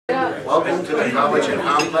Welcome to the college and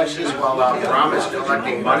complexes. While Ram is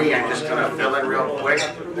collecting money, I'm just going to fill in real quick.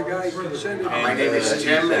 My name is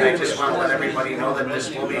Tim, and I just want to let everybody know that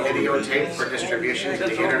this will be videotaped for distribution to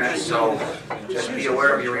the internet, so just be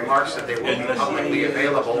aware of your remarks that they will be publicly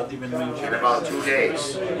available in about 2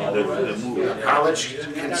 days. The college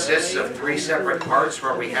consists of 3 separate parts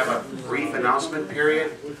where we have a brief announcement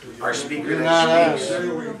period, our speaker then speaks,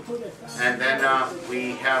 and then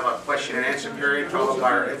we have a question and answer period followed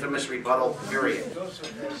by our infamous rebuttal period.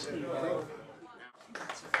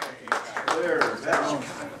 There, now.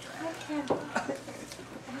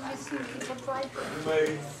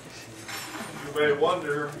 You may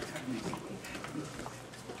wonder,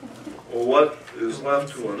 well, what is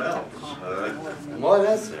left to announce? Well,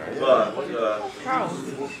 that's there. But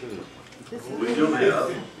we do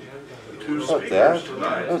have 2 speakers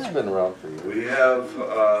tonight. That's been around for you. We have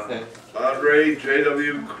Andre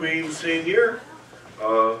J.W. Queen Sr.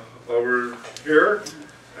 Over here,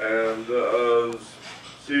 and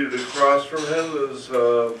seated across from him is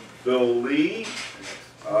Bill Lee,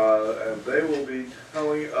 and they will be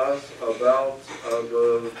telling us about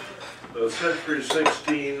the Century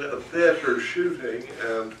 16 theater shooting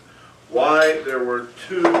and why there were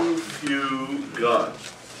too few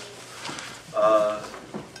guns.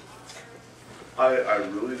 I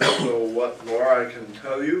really don't know what more I can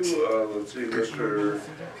tell you. Let's see, Mr.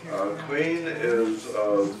 Queen is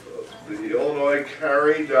of the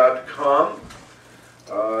IllinoisCarry.com,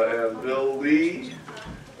 and Bill Lee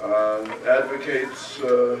advocates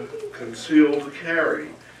concealed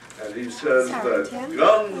carry. And he says that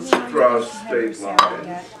guns cross state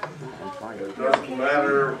lines. It doesn't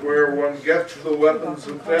matter where one gets the weapons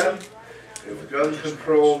of death. If gun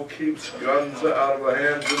control keeps guns out of the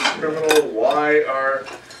hands of the criminal, why are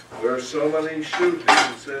there so many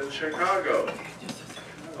shootings in Chicago?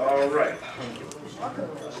 All right.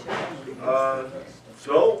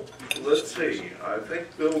 So, let's see. I think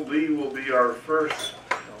Bill Lee will be our first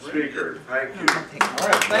speaker. Thank you. All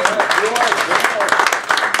right.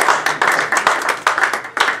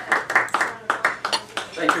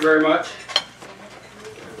 Thank you very much.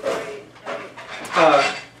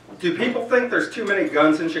 Do people think there's too many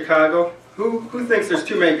guns in Chicago? Who thinks there's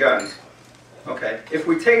too many guns? Okay. If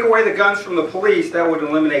we take away the guns from the police, that would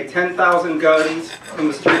eliminate 10,000 guns from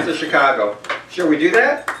the streets of Chicago. Should we do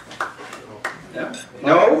that? Yeah.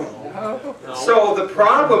 No? So the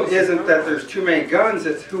problem isn't that there's too many guns,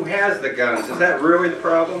 it's who has the guns. Is that really the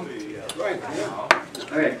problem?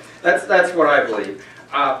 Okay. That's what I believe.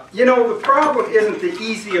 You know, the problem isn't the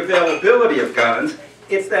easy availability of guns.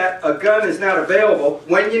 It's that a gun is not available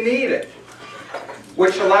when you need it,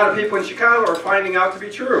 which a lot of people in Chicago are finding out to be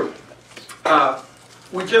true.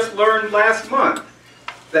 We just learned last month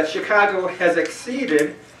that Chicago has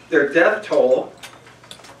exceeded their death toll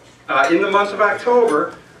in the month of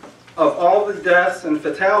October of all the deaths and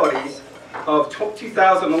fatalities of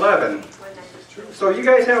 2011. So you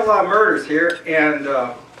guys have a lot of murders here, and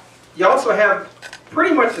you also have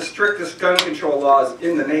pretty much the strictest gun control laws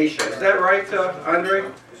in the nation. Is that right, Andre?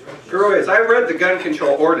 It really is. I read the gun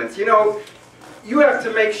control ordinance. You know, you have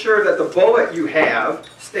to make sure that the bullet you have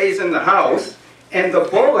stays in the house, and the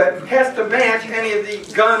bullet has to match any of the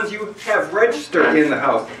guns you have registered in the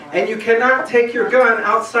house. And you cannot take your gun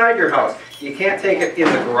outside your house. You can't take it in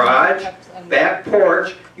the garage, back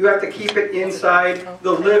porch. You have to keep it inside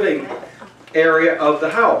the living area of the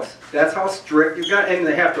house. That's how strict you've got. And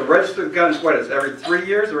they have to register the guns, what is it, every 3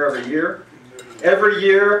 years or every year? Every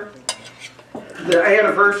year, the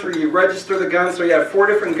anniversary, you register the guns. So you have 4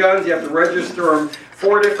 different guns. You have to register them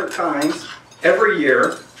 4 different times every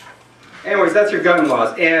year. Anyways, that's your gun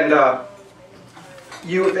laws. And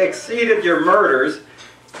you've exceeded your murders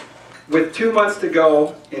with 2 months to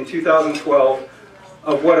go in 2012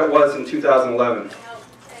 of what it was in 2011.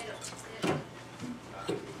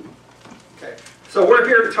 So we're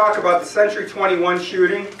here to talk about the Century 21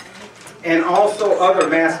 shooting and also other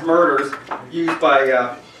mass murders used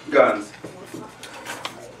by guns.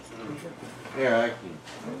 Yeah, I can.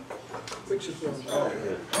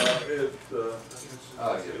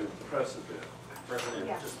 Press a bit.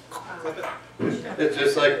 It's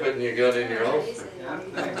just like putting your gun in your holster.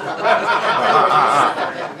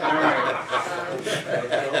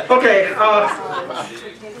 Okay,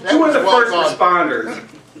 who are the first responders?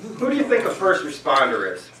 Who do you think a first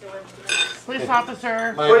responder is? Police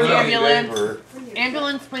officer,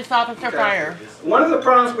 ambulance, police officer, fire. One of the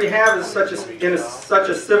problems we have is such a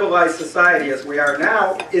civilized society as we are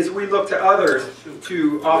now is we look to others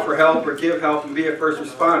to offer help or give help and be a first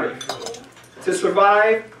responder. To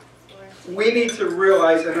survive, we need to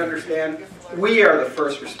realize and understand we are the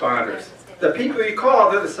first responders. The people you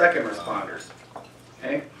call, they're the second responders.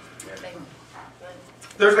 Okay?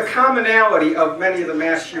 There's a commonality of many of the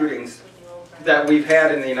mass shootings that we've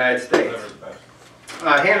had in the United States.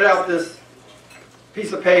 I handed out this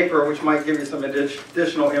piece of paper which might give you some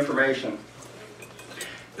additional information.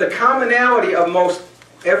 The commonality of most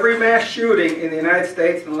every mass shooting in the United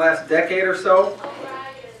States in the last decade or so,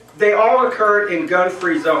 they all occurred in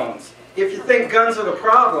gun-free zones. If you think guns are the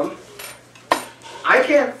problem, I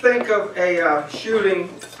can't think of a shooting,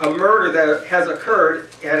 a murder that has occurred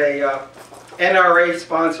at a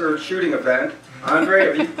NRA-sponsored shooting event. Andre,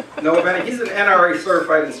 if you know of any, he's an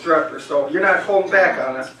NRA-certified instructor, so you're not holding back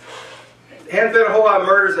on us. Hasn't been a whole lot of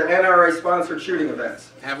murders at NRA-sponsored shooting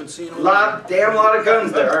events. Haven't seen them. Damn lot of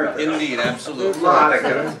guns there, aren't there? Indeed, absolutely. A lot of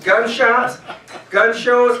guns. Gunshots, gun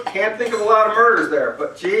shows, can't think of a lot of murders there.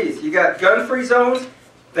 But geez, you got gun-free zones,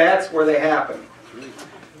 that's where they happen.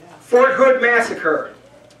 Fort Hood Massacre.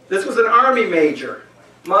 This was an Army major,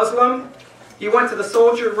 Muslim. He went to the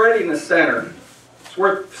Soldier Readiness Center. It's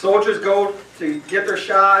where soldiers go to get their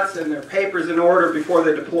shots and their papers in order before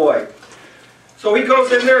they deploy. So he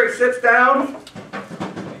goes in there, he sits down,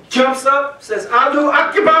 jumps up, says, Allahu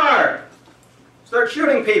Akbar! Starts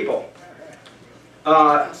shooting people.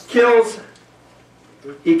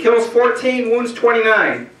 He kills 14, wounds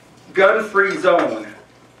 29. Gun-free zone.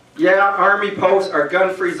 Yeah, Army posts are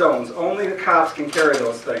gun-free zones. Only the cops can carry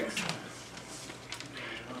those things.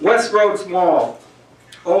 West Roads Mall,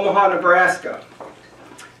 Omaha, Nebraska.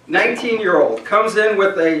 19-year-old comes in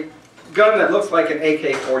with a gun that looks like an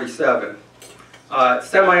AK-47.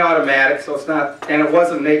 Semi-automatic, so it's not, and it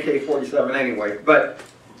wasn't an AK-47 anyway, but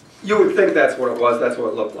you would think that's what it was, that's what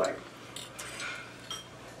it looked like.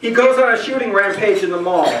 He goes on a shooting rampage in the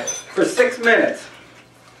mall for 6 minutes.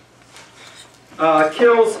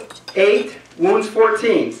 Kills 8, wounds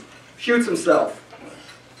 14, shoots himself.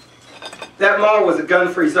 That mall was a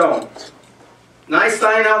gun-free zone. Nice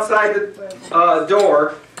sign outside the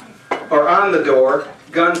door, or on the door,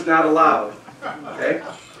 guns not allowed. Okay?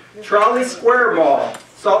 Trolley Square Mall,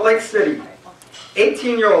 Salt Lake City.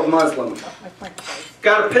 18-year-old Muslim.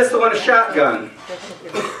 Got a pistol and a shotgun.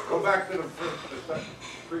 Go back to the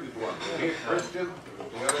previous one. He's Christian.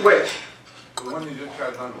 Which? The one you just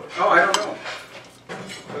got done with. Oh, I don't know.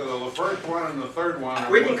 So the first one and the third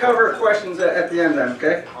one. We can cover questions at the end then,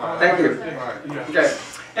 okay? Thank you. All right. Okay.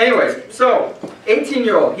 Anyways, so,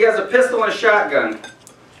 18-year-old. He has a pistol and a shotgun.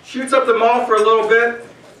 Shoots up the mall for a little bit.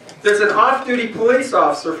 There's an off-duty police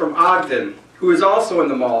officer from Ogden who is also in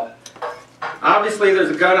the mall. Obviously,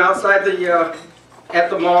 there's a gun outside at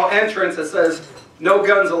the mall entrance that says, no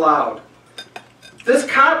guns allowed. This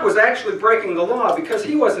cop was actually breaking the law because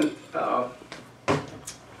he wasn't,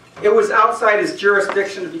 it was outside his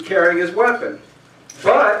jurisdiction to be carrying his weapon.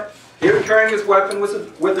 But he was carrying his weapon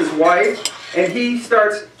with his wife, and he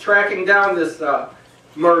starts tracking down this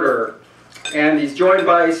murderer. And he's joined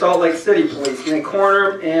by Salt Lake City police, and they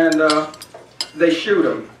corner him and they shoot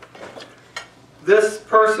him. This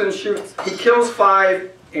person shoots, he kills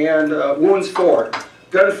 5 and wounds 4.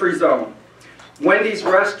 Gun-free zone. Wendy's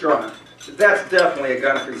restaurant, that's definitely a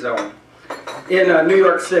gun-free zone. In New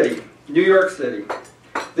York City. New York City.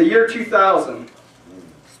 The year 2000.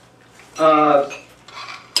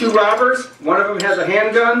 2 robbers, one of them has a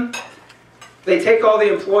handgun. They take all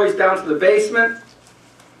the employees down to the basement.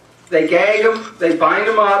 They gag them, they bind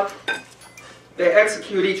them up, they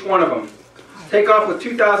execute each one of them. Take off with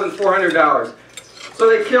 $2,400. So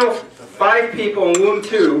they kill 5 people and wound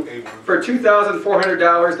 2 for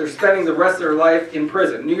 $2,400. They're spending the rest of their life in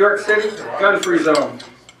prison. New York City, gun-free zone.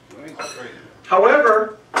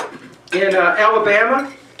 However, in Alabama,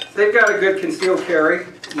 they've got a good concealed carry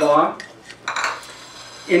law.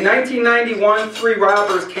 In 1991, 3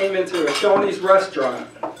 robbers came into a Shoney's restaurant,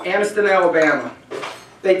 Anniston, Alabama.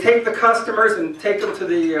 They take the customers and take them to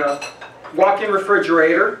the walk-in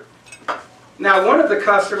refrigerator. Now, one of the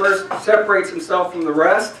customers separates himself from the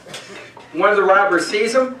rest. One of the robbers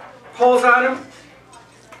sees him, pulls on him.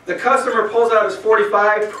 The customer pulls out his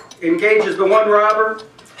 .45, engages the one robber,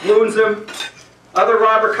 wounds him. Other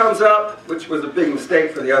robber comes up, which was a big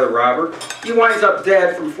mistake for the other robber. He winds up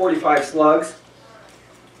dead from 45 slugs.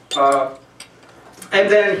 And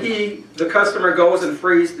then the customer goes and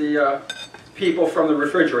frees the people from the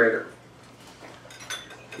refrigerator.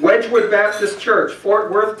 Wedgwood Baptist Church,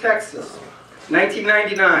 Fort Worth, Texas,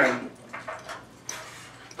 1999.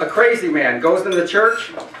 A crazy man goes into the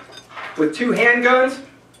church with 2 handguns,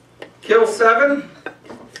 kills 7,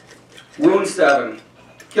 wounds 7,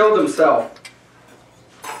 killed himself.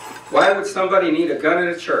 Why would somebody need a gun in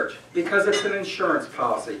a church? Because it's an insurance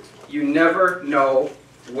policy. You never know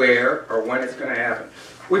where or when it's going to happen.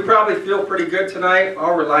 We probably feel pretty good tonight,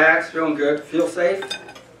 all relaxed, feeling good, feel safe.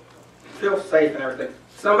 Feel safe and everything.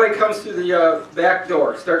 Somebody comes through the back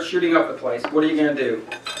door, starts shooting up the place. What are you going to do?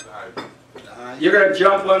 You're going to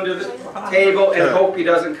jump under the table and hope he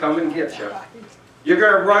doesn't come and get you. You're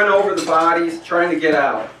going to run over the bodies trying to get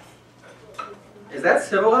out. Is that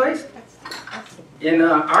civilized? In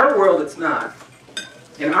our world, it's not.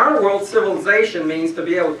 In our world, civilization means to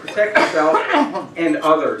be able to protect yourself and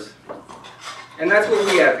others. And that's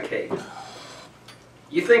what we advocate.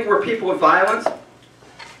 You think we're people of violence?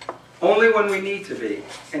 Only when we need to be,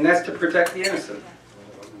 and that's to protect the innocent.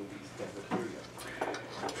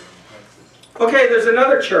 Okay, there's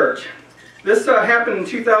another church. This happened in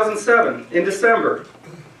 2007, in December.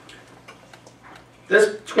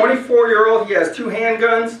 This 24-year-old, he has 2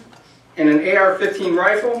 handguns and an AR-15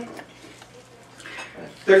 rifle.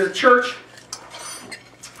 There's a church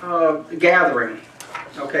gathering.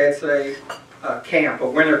 Okay, it's a camp, a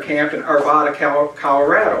winter camp in Arvada,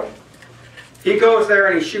 Colorado. He goes there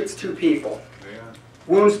and he shoots 2 people,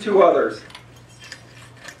 wounds 2 others.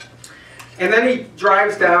 And then he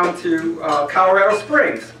drives down to Colorado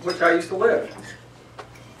Springs, which I used to live.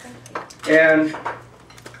 And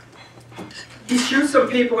he shoots some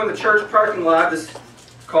people in the church parking lot. This is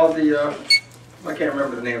called the, I can't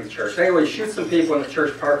remember the name of the church. Anyway, he shoots some people in the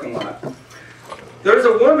church parking lot. There's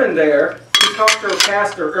a woman there who talked to her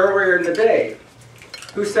pastor earlier in the day,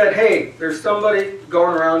 who said, hey, there's somebody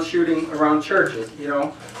going around shooting around churches. You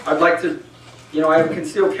know, I'd like to, you know, I have a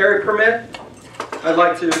concealed carry permit. I'd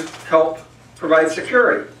like to help provide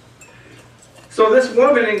security. So this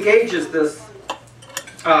woman engages this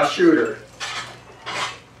shooter,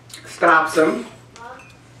 stops him,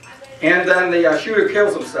 and then the shooter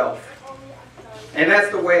kills himself. And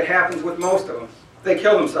that's the way it happens with most of them. They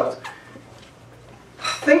kill themselves.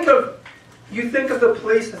 You think of the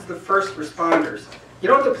police as the first responders. You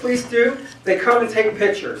know what the police do? They come and take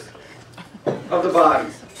pictures of the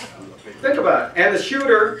bodies. Think about it. And the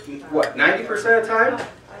shooter, what, 90% of the time?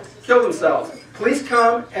 Kill themselves. Police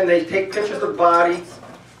come and they take pictures of the bodies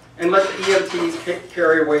and let the EMTs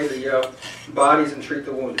carry away the bodies and treat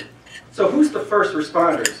the wounded. So who's the first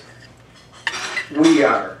responders? We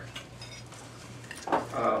are.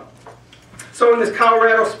 So in this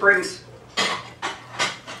Colorado Springs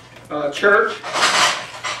church,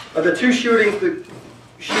 the 2 shootings, the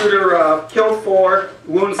shooter killed 4,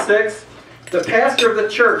 wounded 6. The pastor of the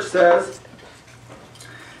church says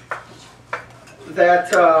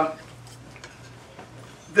that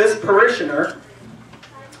this parishioner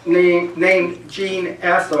named Gene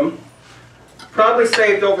Assam probably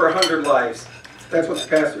saved over 100 lives. That's what the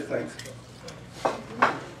pastor thinks.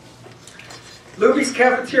 Luby's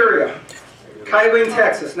Cafeteria, Kylene,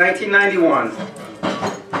 Texas, 1991.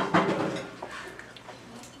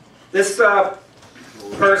 This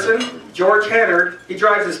person, George Hennard, he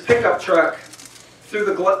drives his pickup truck through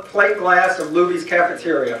the plate glass of Luby's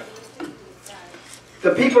Cafeteria.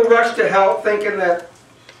 The people rush to help, thinking that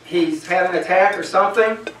he's had an attack or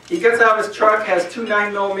something. He gets out of his truck, has 2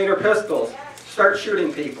 9mm pistols, starts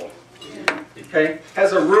shooting people. Okay?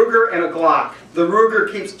 Has a Ruger and a Glock. The Ruger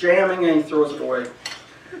keeps jamming and he throws it away.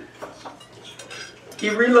 He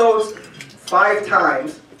reloads 5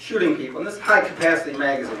 times, shooting people. And this is a high-capacity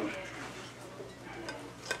magazine.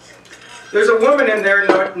 There's a woman in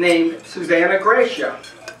there named Susanna Gracia.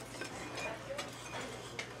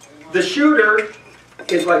 The shooter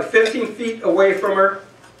is like 15 feet away from her,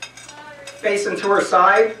 facing to her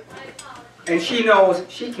side, and she knows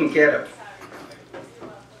she can get him.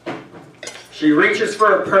 She reaches for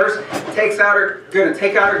her purse, gonna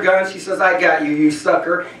take out her gun. She says, "I got you, you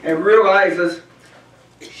sucker," and realizes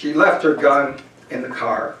she left her gun in the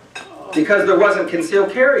car because there wasn't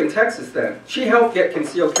concealed carry in Texas then. She helped get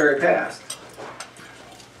concealed carry passed.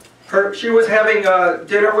 She was having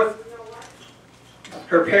dinner with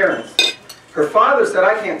her parents. Her father said,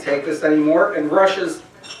 "I can't take this anymore," and rushes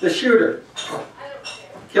the shooter.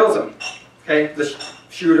 Kills him. Okay, the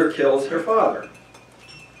shooter kills her father.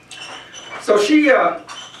 So she,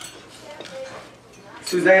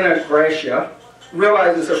 Susanna Gracia,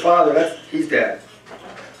 realizes her father, he's dead.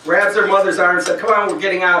 Grabs her mother's arm and said, "Come on, we're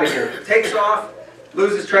getting out of here." Takes off,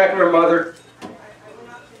 loses track of her mother.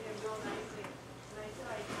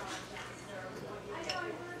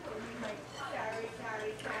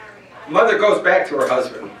 Mother goes back to her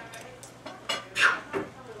husband.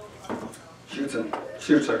 Shoots him.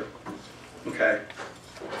 Shoots her. Okay.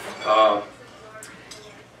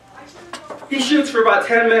 He shoots for about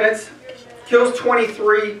 10 minutes, kills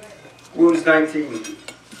 23, wounds 19.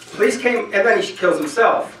 Police came, and then he kills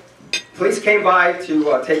himself. Police came by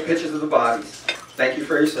to take pictures of the bodies. Thank you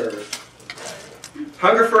for your service.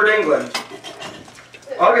 Hungerford, England.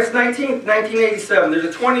 August 19th, 1987. There's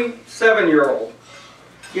a 27-year-old.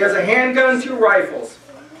 He has a handgun, 2 rifles.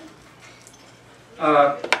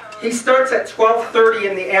 He starts at 12:30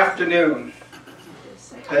 in the afternoon.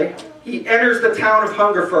 Okay? He enters the town of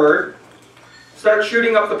Hungerford, starts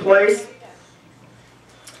shooting up the place.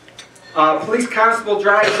 Police constable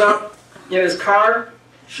drives up in his car,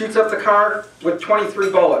 shoots up the car with 23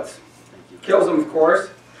 bullets. Kills him, of course.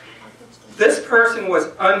 This person was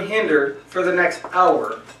unhindered for the next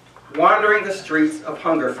hour, wandering the streets of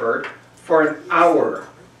Hungerford for an hour,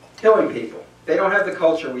 killing people. They don't have the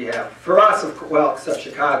culture we have. For us, well, except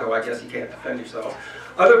Chicago, I guess you can't defend yourself.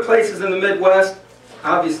 Other places in the Midwest,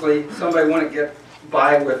 obviously, somebody wouldn't get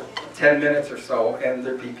by with 10 minutes or so, and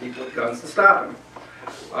there'd be people with guns to stop him.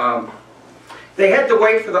 They had to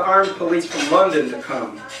wait for the armed police from London to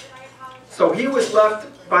come. So he was left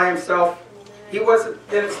by himself. He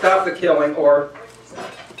didn't stop the killing, or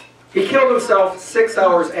he killed himself 6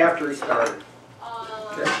 hours after he started.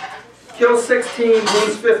 Okay. Killed 16,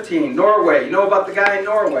 wounds 15. Norway. You know about the guy in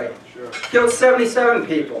Norway? Sure. Killed 77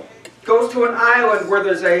 people. Goes to an island where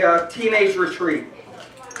there's a teenage retreat.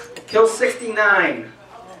 Kills 69.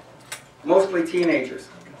 Mostly teenagers.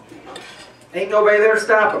 Ain't nobody there to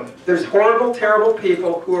stop him. There's horrible, terrible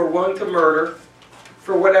people who are willing to murder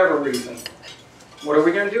for whatever reason. What are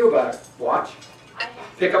we going to do about it? Watch?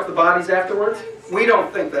 Pick up the bodies afterwards? We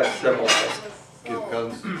don't think that's civilized. Give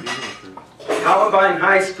guns to teenagers. Columbine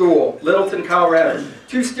High School, Littleton, Colorado.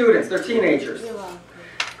 2 students, they're teenagers.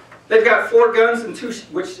 They've got 4 guns, and 2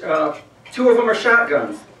 of them are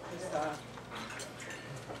shotguns.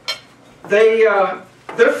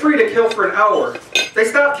 They're free to kill for an hour. They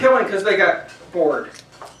stopped killing because they got bored.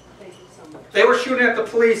 They were shooting at the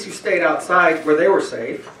police who stayed outside where they were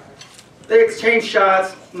safe. They exchanged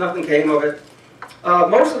shots, nothing came of it.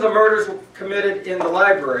 Most of the murders were committed in the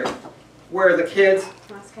library, where the kids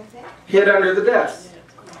hid under the desks.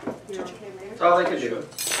 That's all they could do.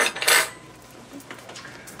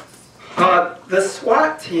 The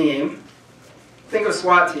SWAT team, think of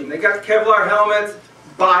SWAT team, they got Kevlar helmets,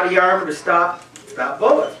 body armor to stop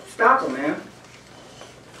bullets. Stop them, man.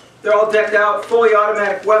 They're all decked out, fully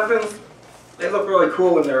automatic weapons. They look really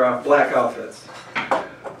cool in their black outfits.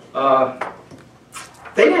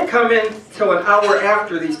 They didn't come in till an hour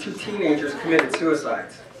after these 2 teenagers committed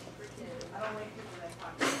suicides.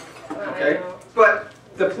 Okay? But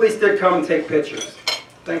the police did come and take pictures.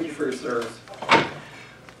 Thank you for your service.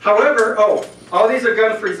 However, all these are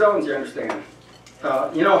gun-free zones, you understand.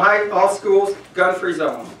 You know, all schools, gun-free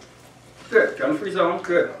zone. Good, gun-free zone,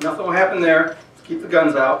 good. Nothing will happen there. Let's keep the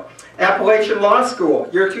guns out. Appalachian Law School,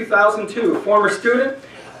 year 2002. Former student.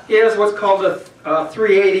 He has what's called a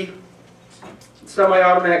 380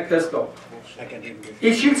 semi-automatic pistol.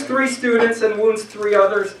 He shoots 3 students and wounds 3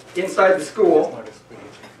 others inside the school.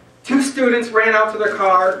 2 students ran out to their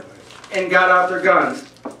car and got out their guns.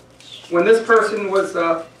 When this person was,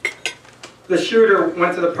 the shooter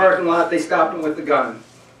went to the parking lot, they stopped him with the gun.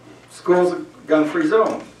 School's a gun-free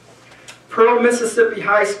zone. Pearl, Mississippi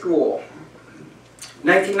High School,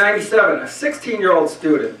 1997, a 16-year-old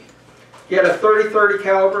student. He had a .30-30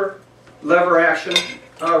 caliber lever action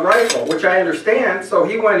rifle, which I understand, so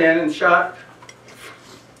he went in and shot,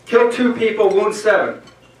 killed 2 people, wounded 7.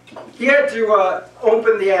 He had to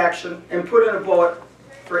open the action and put in a bullet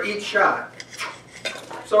for each shot.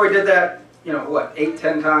 So he did that, you know, what,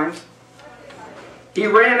 8-10 times? He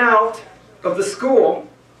ran out of the school,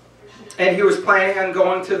 and he was planning on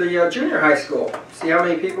going to the junior high school. See how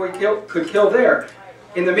many people he could kill there.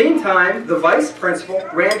 In the meantime, the vice principal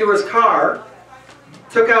ran to his car,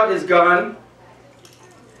 took out his gun,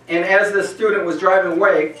 and as the student was driving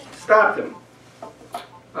away, stopped him.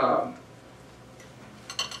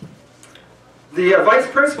 The vice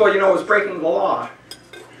principal, you know, was breaking the law.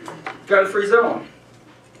 Gun-free zone.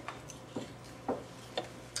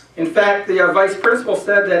 In fact, the vice principal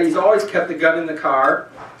said that he's always kept the gun in the car,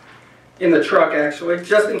 in the truck actually,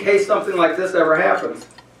 just in case something like this ever happens.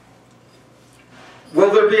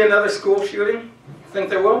 Will there be another school shooting? Think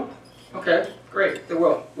there will? Okay, great, there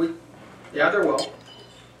will. Yeah, there will.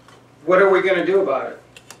 What are we going to do about it?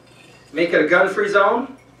 Make it a gun-free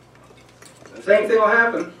zone? Same thing will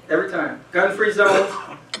happen every time. Gun-free zones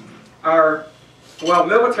are, well,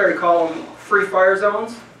 military call them free fire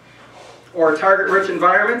zones or target-rich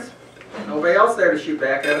environments. Nobody else there to shoot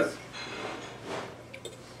back at us.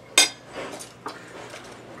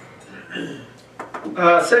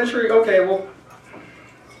 Okay, we'll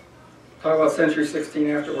talk about Century 16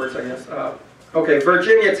 afterwards, I guess. Okay,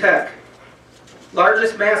 Virginia Tech.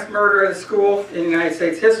 Largest mass murder at a school in United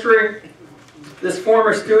States history. This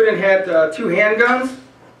former student had 2 handguns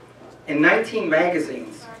and 19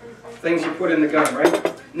 magazines. Things you put in the gun,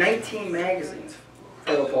 right? 19 magazines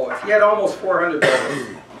full of bullets. He had almost 400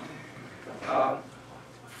 bullets.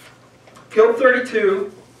 Killed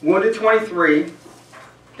 32, wounded 23,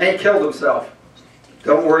 and he killed himself.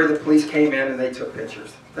 Don't worry, the police came in and they took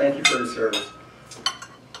pictures. Thank you for your service.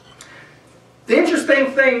 The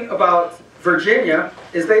interesting thing about Virginia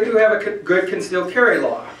is they do have a good concealed carry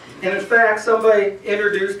law. And in fact, somebody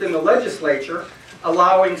introduced in the legislature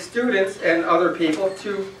allowing students and other people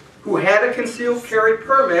who had a concealed carry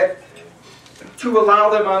permit to allow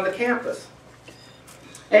them on the campus.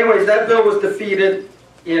 Anyways, that bill was defeated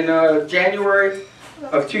in January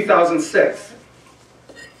of 2006.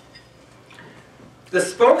 The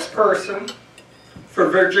spokesperson for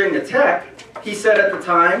Virginia Tech, he said at the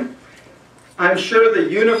time, "I'm sure the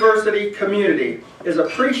university community is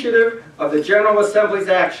appreciative of the General Assembly's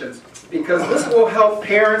actions because this will help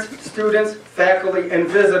parents, students, faculty, and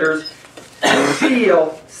visitors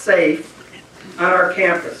feel safe on our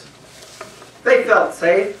campus." They felt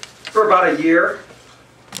safe for about a year.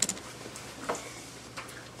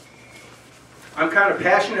 I'm kind of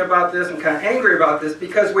passionate about this and kind of angry about this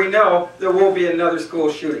because we know there will be another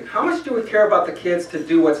school shooting. How much do we care about the kids to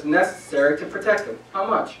do what's necessary to protect them? How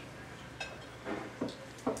much?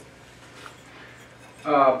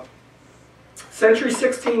 Century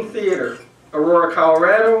 16 Theater, Aurora,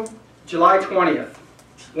 Colorado, July 20th.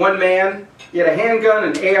 One man, he had a handgun,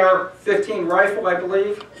 an AR-15 rifle, I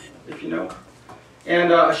believe, if you know,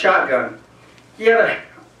 and a shotgun. He had a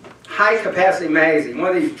high-capacity magazine,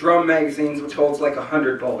 one of these drum magazines which holds like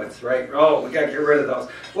 100 bullets, right? Oh, we got to get rid of those.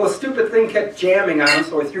 Well, the stupid thing kept jamming on him,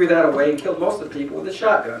 so he threw that away and killed most of the people with a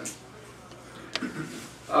shotgun.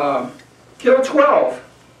 Killed 12,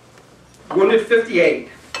 wounded 58.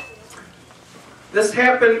 This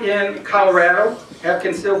happened in Colorado, have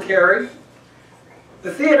concealed carry.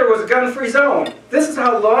 The theater was a gun-free zone. This is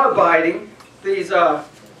how law-abiding these, what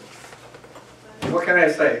can I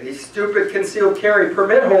say, these stupid concealed carry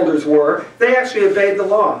permit holders were. They actually obeyed the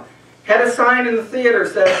law. Had a sign in the theater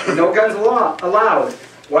that said, "No guns allowed."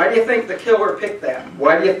 Why do you think the killer picked that?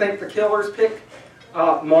 Why do you think the killers pick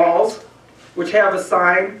malls, which have a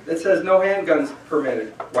sign that says "No handguns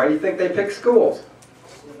permitted"? Why do you think they pick schools?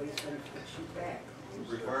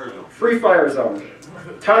 Free fire zone.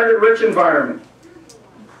 Target-rich environment.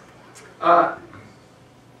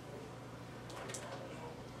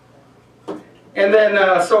 And then,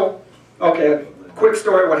 okay, quick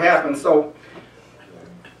story what happened. So,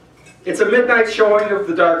 it's a midnight showing of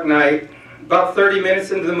The Dark Knight. About 30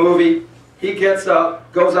 minutes into the movie, he gets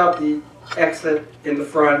up, goes out the exit in the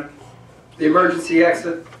front, the emergency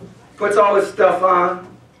exit, puts all his stuff on,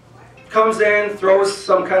 comes in, throws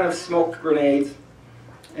some kind of smoke grenades,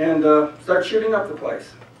 and starts shooting up the place.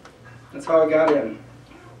 That's how he got in.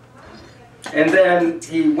 And then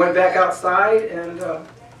he went back outside and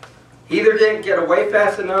he either didn't get away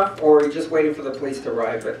fast enough or he just waited for the police to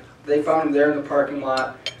arrive. But they found him there in the parking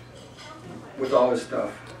lot with all his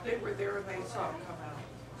stuff. They were there and they saw him come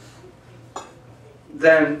out.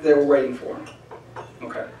 Then they were waiting for him.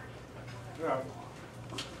 Okay.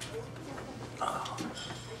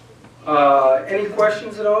 Any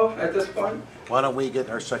questions at all at this point? Why don't we get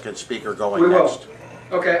our second speaker going We will. next?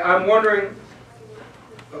 Okay, I'm wondering,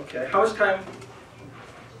 okay, how much time?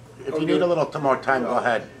 If you need a little more time, go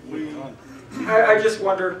ahead. I just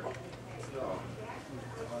wonder,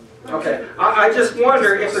 okay, I just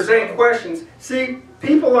wonder if there's any questions. See,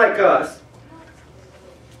 people like us,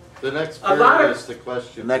 The next A lot period of- is the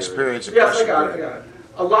question. Next period. period's a yes, I question got it, I period. got it.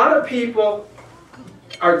 A lot of people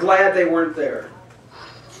are glad they weren't there.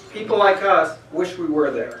 People like us wish we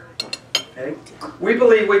were there. Okay? We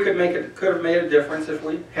believe we could have made a difference if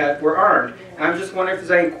we were armed. And I'm just wondering if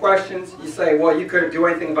there's any questions. You say, well, you couldn't do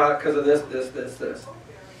anything about it because of this, this, this, this.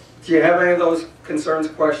 Do you have any of those concerns,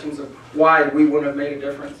 questions of why we wouldn't have made a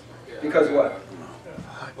difference? Because what?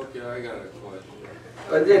 Okay, I got a question.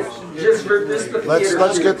 It's just for this the Let's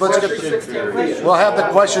theater get Century 16 theater. We'll have the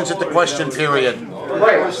questions at the question period.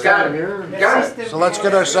 Right, got it. Got it. So let's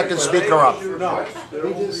get our second speaker up.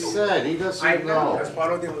 He just said, he I doesn't know. know.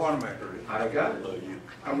 Part of the format. I got it.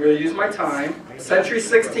 I'm going to use my time. Century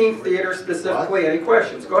 16 theater specifically. Any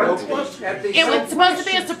questions? Go ahead. It was supposed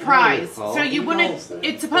to be a surprise, so you wouldn't.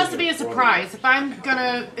 It's supposed to be a surprise. If I'm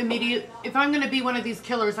gonna be one of these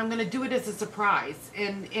killers, I'm gonna do it as a surprise,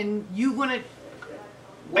 and you wouldn't.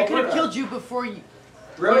 I could have killed you before you.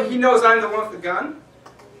 Really? He knows I'm the one with the gun?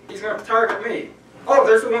 He's going to target me. Oh,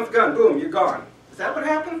 there's the one with the gun. Boom, you're gone. Is that what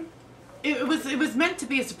happened? it was meant to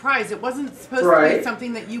be a surprise. It wasn't supposed to Right. be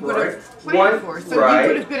something that you would Right. have planned for. So you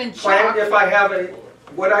would have been in shock. If I have a,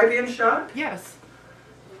 would I be in shock? Yes.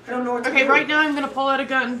 I don't know what to Okay, do. right now I'm gonna pull out a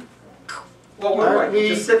gun. Well, what do I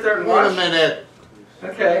just sit there and watch? Wait a minute.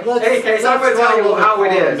 Okay. Let's- Hey, Case, I'm going let's to tell you follow how the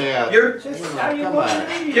it is. format. You're Come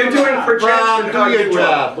on. you're doing projection Ron, how do you your will.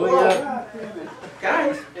 job, will ya?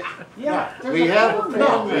 Guys, We have a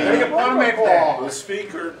format. Format there. The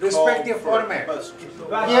speaker Respect the called for a format. question.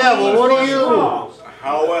 Yeah, well, what do you?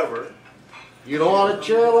 However, You don't want a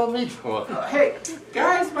chair? Let me do it. hey,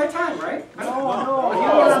 guys, my time, right? No,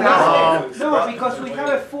 because we have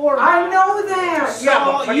a format. I know that.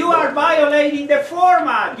 So you are violating the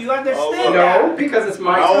format. You understand that? No, because it's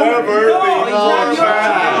my time. however, No, it's not your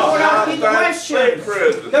time for not asking that questions.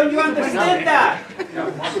 President. Don't you understand that?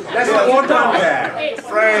 Let's vote on that.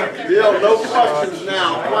 Frank, Bill, no questions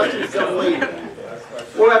now. Questions come later.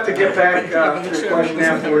 We'll have to get back to the question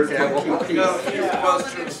afterwards and we'll keep no, peace. few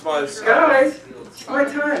questions myself. Guys, it's my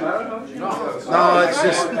time. I don't know. No, it's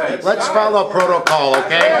just, let's follow protocol,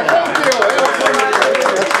 okay?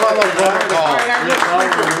 Let's follow protocol.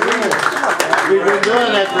 We've been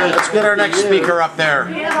doing it for. Let's get our next speaker up there.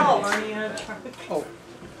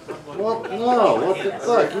 What? No, what the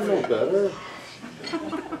fuck? You know better.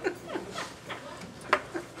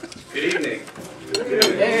 Good evening.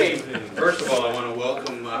 Hey. First of all, I want to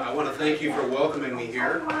welcome. I want to thank you for welcoming me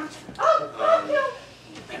here.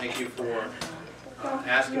 Thank you for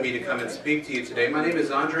asking me to come and speak to you today. My name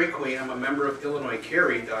is Andre Queen. I'm a member of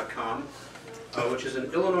IllinoisCarry.com, which is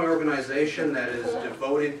an Illinois organization that is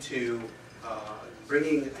devoted to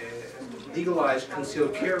bringing legalized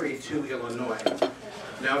concealed carry to Illinois.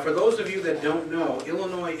 Now, for those of you that don't know,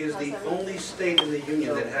 Illinois is the only state in the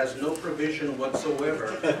Union that has no provision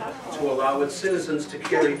whatsoever to allow its citizens to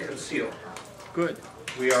carry concealed. Good.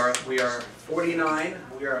 We are 49.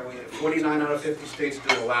 We have 49 out of 50 states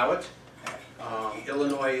do allow it.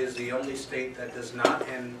 Illinois is the only state that does not,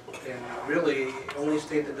 and really only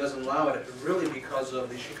state that doesn't allow it, really because of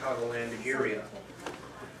the Chicagoland area.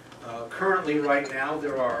 Currently, right now,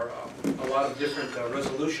 there are a lot of different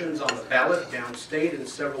resolutions on the ballot downstate in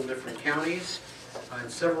several different counties. And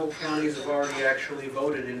several counties have already actually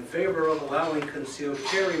voted in favor of allowing concealed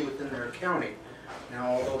carry within their county.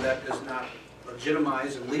 Now, although that does not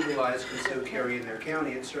legitimize and legalize concealed carry in their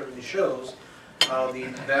county, it certainly shows how the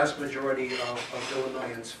vast majority of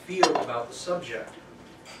Illinoisans feel about the subject.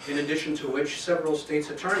 In addition to which, several states'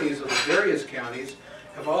 attorneys of the various counties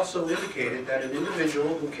have also indicated that an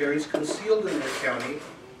individual who carries concealed in their county,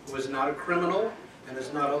 who is not a criminal and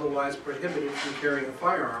is not otherwise prohibited from carrying a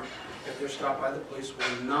firearm, if they're stopped by the police,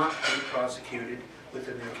 will not be prosecuted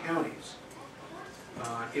within their counties.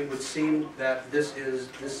 It would seem that this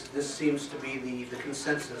seems to be the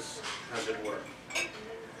consensus, as it were.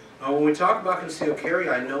 When we talk about concealed carry,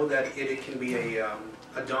 I know that it can be a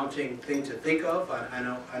daunting thing to think of.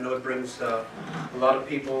 I know it brings a lot of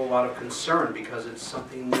people a lot of concern because it's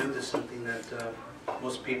something new. It's something that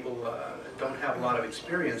most people don't have a lot of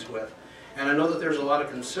experience with. And I know that there's a lot of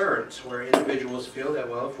concerns where individuals feel that,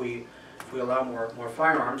 well, if we allow more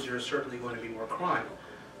firearms, there's certainly going to be more crime.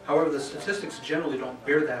 However, the statistics generally don't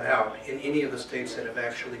bear that out in any of the states that have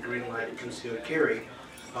actually green-lighted concealed carry.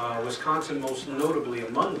 Wisconsin most notably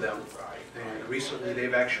among them. And recently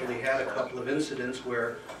they've actually had a couple of incidents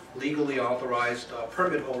where legally authorized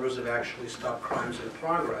permit holders have actually stopped crimes in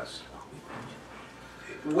progress.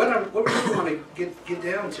 What we really want to get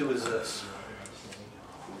down to is this.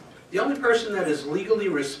 The only person that is legally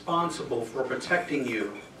responsible for protecting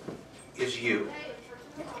you is you.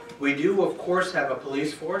 We do, of course, have a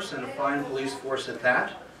police force, and a fine police force at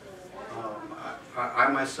that. I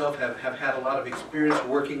myself have had a lot of experience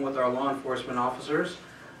working with our law enforcement officers.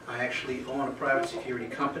 I actually own a private security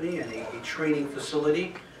company and a training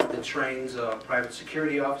facility that trains private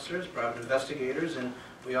security officers, private investigators, and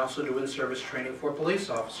we also do in-service training for police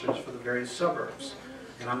officers for the various suburbs.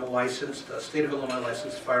 And I'm a licensed, state of Illinois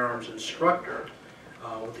licensed firearms instructor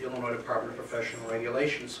with the Illinois Department of Professional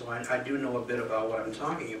Regulation, so I do know a bit about what I'm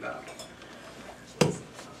talking about.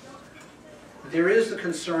 There is the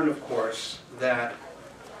concern, of course, that,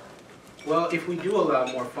 well, if we do allow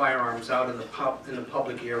more firearms out in the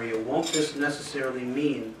public area, won't this necessarily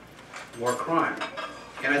mean more crime?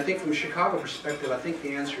 And I think from a Chicago perspective, I think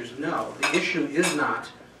the answer is no. The issue is not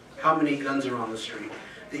how many guns are on the street.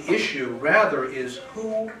 The issue, rather, is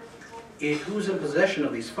who's in possession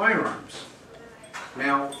of these firearms.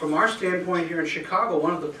 Now, from our standpoint here in Chicago,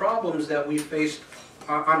 one of the problems that we face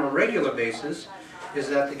on a regular basis is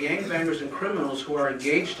that the gangbangers and criminals who are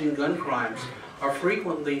engaged in gun crimes are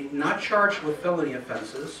frequently not charged with felony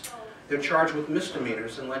offenses. they're charged with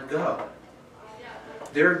misdemeanors and let go.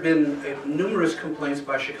 There have been numerous complaints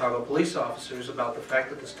by Chicago police officers about the fact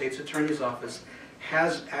that the state's attorney's office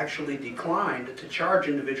has actually declined to charge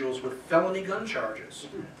individuals with felony gun charges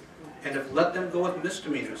and have let them go with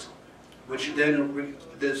misdemeanors, which then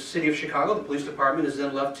the city of Chicago, the police department, is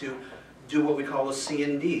then left to do what we call a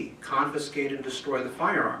C&D, confiscate and destroy the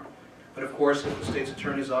firearm. But of course, if the state's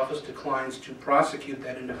attorney's office declines to prosecute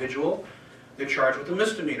that individual, they're charged with a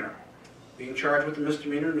misdemeanor. Being charged with a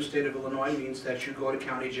misdemeanor in the state of Illinois means that you go to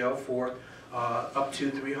county jail for up to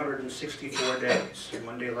 364 days,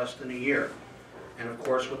 1 day less than a year. And of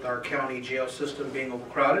course, with our county jail system being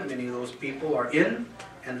overcrowded, many of those people are in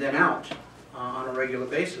and then out on a regular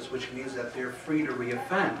basis, which means that they're free to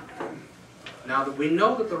reoffend. Now, that we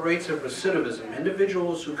know that the rates of recidivism,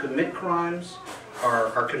 individuals who commit crimes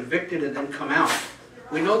are convicted and then come out,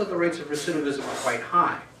 we know that the rates of recidivism are quite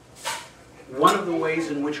high. One of the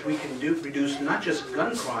ways in which we can reduce not just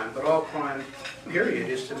gun crime, but all crime, period,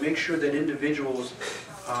 is to make sure that individuals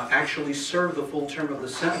actually serve the full term of the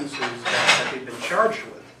sentences that they've been charged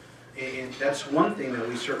with. And that's one thing that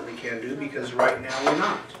we certainly can do, because right now we're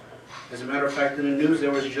not. As a matter of fact, in the news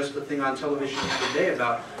there was just a thing on television the other day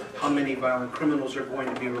about how many violent criminals are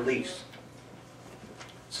going to be released.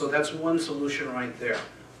 So that's one solution right there.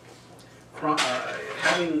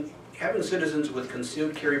 Having citizens with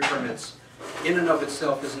concealed carry permits in and of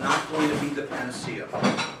itself is not going to be the panacea.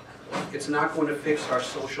 It's not going to fix our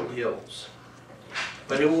social ills.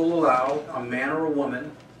 But it will allow a man or a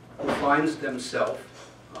woman who finds themselves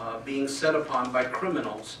being set upon by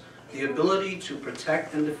criminals the ability to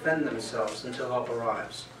protect and defend themselves until help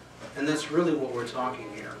arrives. And that's really what we're talking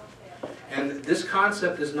here. And this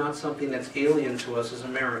concept is not something that's alien to us as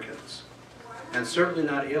Americans, and certainly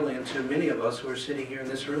not alien to many of us who are sitting here in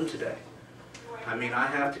this room today. I mean, I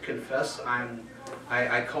have to confess, I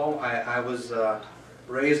was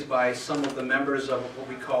raised by some of the members of what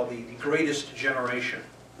we call the greatest generation.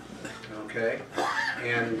 Okay,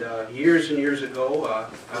 and years and years ago,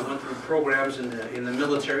 I went through programs in the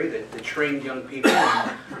military that trained young people.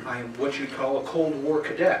 And I am what you'd call a Cold War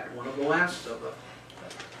cadet, one of the last of them.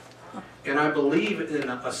 And I believe in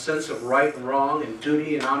a sense of right and wrong and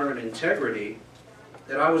duty and honor and integrity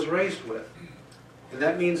that I was raised with. And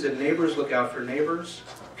that means that neighbors look out for neighbors,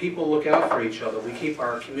 people look out for each other. We keep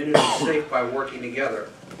our community safe by working together,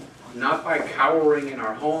 not by cowering in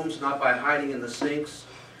our homes, not by hiding in the sinks,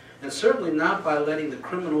 and certainly not by letting the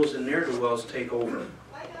criminals and ne'er-do-wells take over.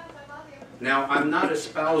 Now, I'm not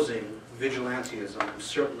espousing vigilantism, I'm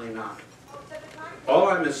certainly not. All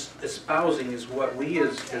I'm espousing is what we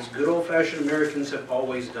as good old-fashioned Americans have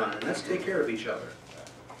always done, and that's take care of each other.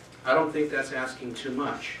 I don't think that's asking too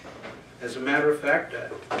much. As a matter of fact,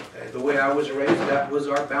 the way I was raised, that was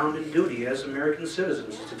our bounden duty as American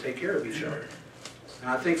citizens, is to take care of each other.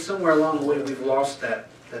 And I think somewhere along the way we've lost that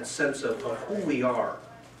sense of who we are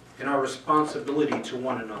and our responsibility to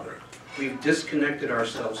one another. We've disconnected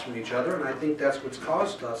ourselves from each other, and I think that's what's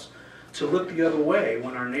caused us to look the other way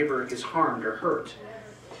when our neighbor is harmed or hurt.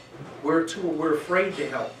 We're afraid to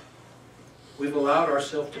help. We've allowed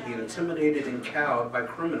ourselves to be intimidated and cowed by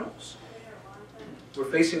criminals. We're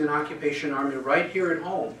facing an occupation army right here at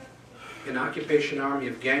home, an occupation army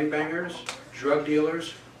of gangbangers, drug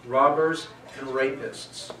dealers, robbers, and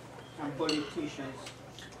rapists. And politicians.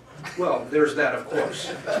 Well, there's that, of course.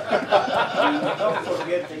 Don't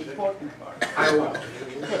forget the important part. I won't.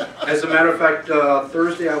 As a matter of fact,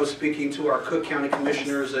 Thursday I was speaking to our Cook County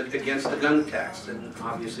Commissioners against the gun tax, and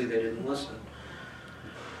obviously they didn't listen.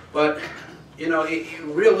 But, you know,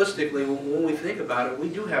 realistically, when we think about it, we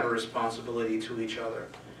do have a responsibility to each other.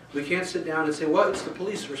 We can't sit down and say, well, it's the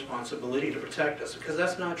police's responsibility to protect us, because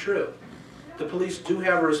that's not true. The police do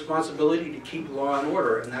have a responsibility to keep law and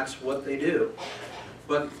order, and that's what they do.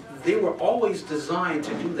 But they were always designed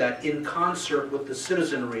to do that in concert with the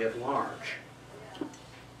citizenry at large.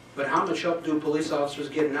 But how much help do police officers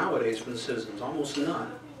get nowadays from the citizens? Almost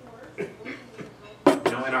none. You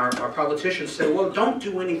know, and our politicians say, well, don't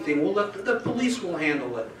do anything. We'll let the police will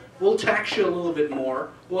handle it. We'll tax you a little bit more.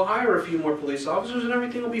 We'll hire a few more police officers and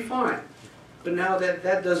everything will be fine. But now that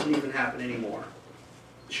doesn't even happen anymore.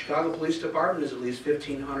 The Chicago Police Department is at least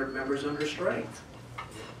 1,500 members under strength.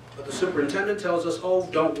 But the superintendent tells us, oh,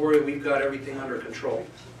 don't worry, we've got everything under control.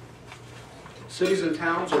 Cities and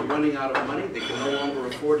towns are running out of money. They can no longer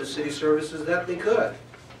afford the city services that they could.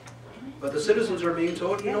 But the citizens are being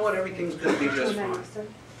told, you know what, everything's going to be just fine.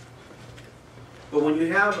 But when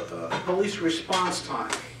you have a police response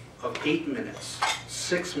time of 8 minutes,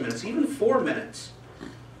 6 minutes, even 4 minutes,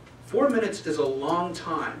 4 minutes is a long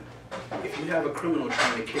time if you have a criminal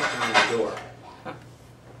trying to kick down the door.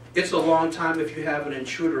 It's a long time if you have an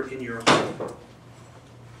intruder in your home.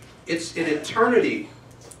 It's an eternity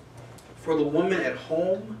for the woman at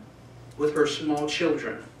home with her small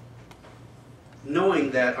children,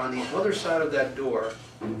 knowing that on the other side of that door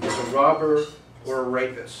is a robber or a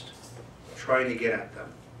rapist trying to get at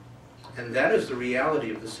them. And that is the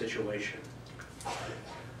reality of the situation.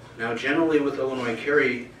 Now, generally with Illinois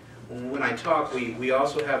Carry, when I talk, we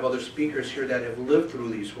also have other speakers here that have lived through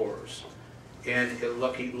these horrors. And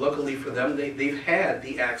luckily for them, they've had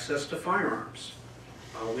the access to firearms.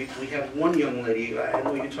 We have one young lady, I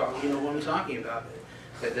know you know what I'm talking about,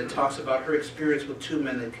 that talks about her experience with two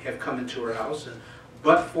men that have come into her house, and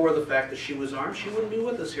but for the fact that she was armed, she wouldn't be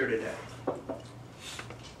with us here today.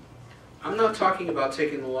 I'm not talking about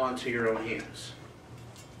taking the law into your own hands.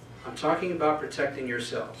 I'm talking about protecting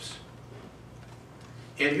yourselves.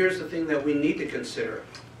 And here's the thing that we need to consider.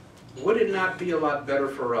 Would it not be a lot better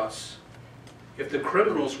for us if the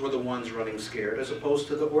criminals were the ones running scared as opposed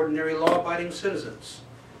to the ordinary law-abiding citizens?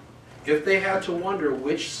 If they had to wonder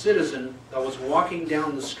which citizen that was walking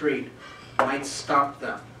down the street might stop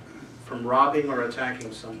them from robbing or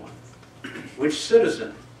attacking someone. Which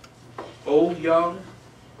citizen, old, young,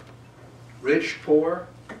 rich, poor,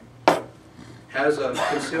 has a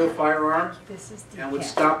concealed firearm and would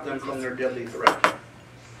stop them from their deadly threat.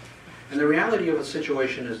 And the reality of the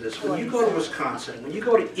situation is this. When you go to Wisconsin, when you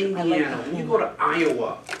go to Indiana, when you go to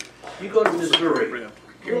Iowa, you go to Missouri,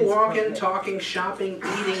 you're walking, talking, shopping,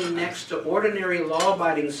 eating next to ordinary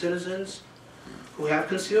law-abiding citizens who have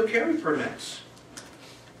concealed carry permits.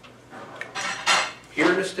 Here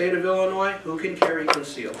in the state of Illinois, who can carry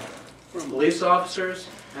concealed? Police officers,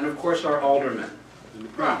 and of course our aldermen.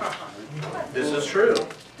 This is true.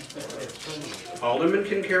 Aldermen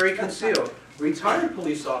can carry concealed. Retired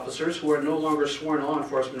police officers who are no longer sworn law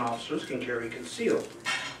enforcement officers can carry concealed.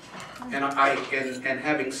 And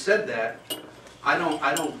having said that, I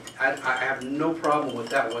have no problem with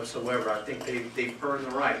that whatsoever. I think they've earned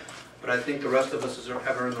the right. But I think the rest of us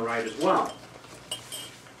have earned the right as well.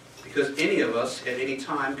 Because any of us at any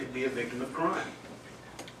time could be a victim of crime.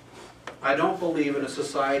 I don't believe in a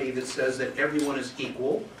society that says that everyone is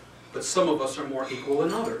equal, but some of us are more equal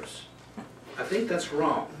than others. I think that's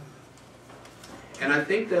wrong. And I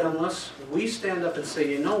think that unless we stand up and say,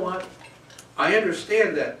 you know what, I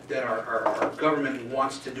understand that our government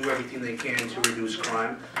wants to do everything they can to reduce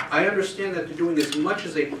crime. I understand that they're doing as much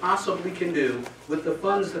as they possibly can do with the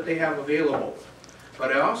funds that they have available.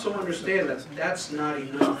 But I also understand that that's not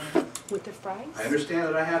enough. With the fries? I understand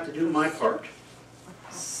that I have to do my part.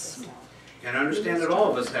 And I understand that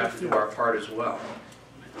all of us have to do our part as well.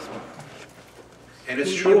 And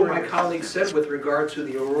it's true what my colleague said with regard to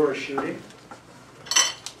the Aurora shooting.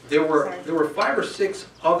 There were 5 or 6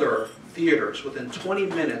 other theaters within 20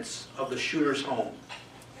 minutes of the shooter's home.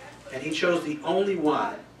 And he chose the only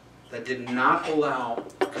one that did not allow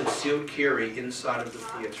concealed carry inside of the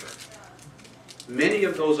theater. Many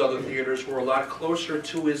of those other theaters were a lot closer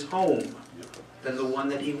to his home than the one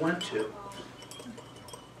that he went to.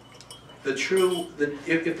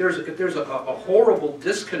 If there's a horrible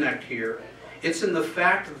disconnect here, it's in the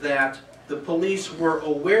fact that the police were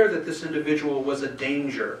aware that this individual was a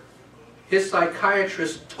danger. His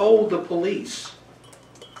psychiatrist told the police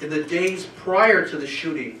in the days prior to the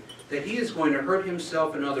shooting that he is going to hurt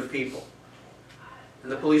himself and other people.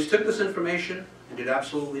 And the police took this information and did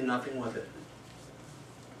absolutely nothing with it.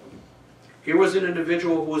 Here was an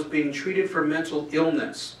individual who was being treated for mental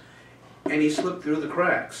illness, and he slipped through the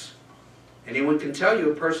cracks. Anyone can tell you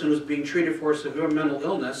a person who's being treated for a severe mental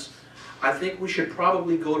illness, I think we should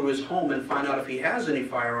probably go to his home and find out if he has any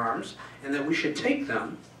firearms, and that we should take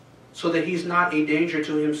them so that he's not a danger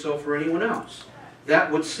to himself or anyone else.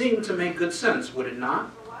 That would seem to make good sense, would it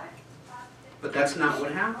not? But that's not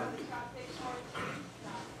what happened.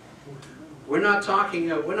 We're not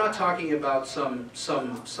talking about some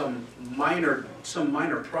minor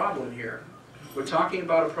problem here. We're talking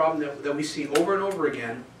about a problem that we see over and over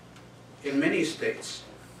again in many states,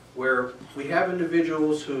 where we have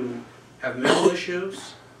individuals who have mental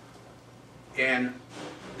issues, and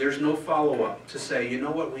there's no follow-up to say, you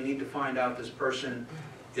know what, we need to find out this person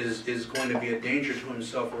is going to be a danger to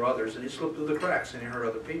himself or others, and he slipped through the cracks and he hurt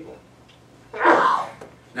other people.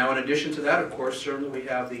 Now, in addition to that, of course, certainly we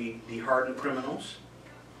have the hardened criminals,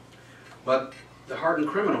 but the hardened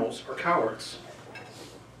criminals are cowards.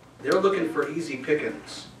 They're looking for easy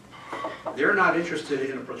pickings. They're not interested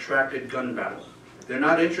in a protracted gun battle. They're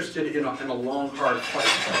not interested in a long, hard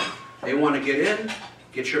fight. They want to get in,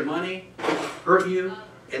 get your money, hurt you,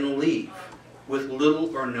 and leave with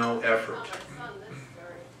little or no effort.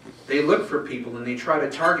 They look for people and they try to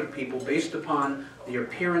target people based upon the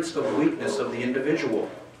appearance of weakness of the individual.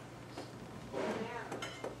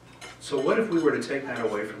 So what if we were to take that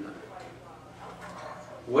away from them?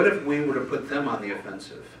 What if we were to put them on the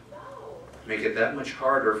offensive? Make it that much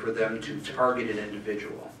harder for them to target an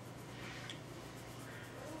individual.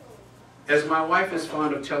 As my wife is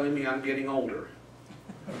fond of telling me, I'm getting older.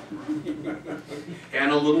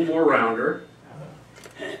 And a little more rounder.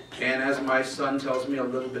 And as my son tells me, a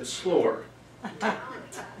little bit slower.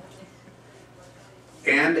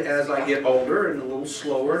 And as I get older and a little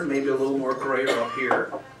slower, and maybe a little more grayer up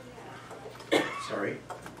here, sorry,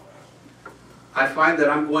 I find that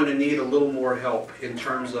I'm going to need a little more help in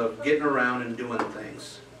terms of getting around and doing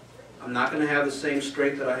things. I'm not going to have the same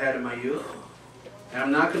strength that I had in my youth, and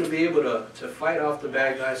I'm not going to be able to fight off the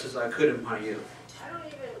bad guys as I could in my youth.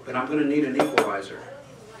 But I'm going to need an equalizer.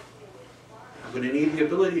 I'm going to need the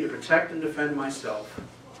ability to protect and defend myself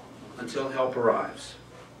until help arrives.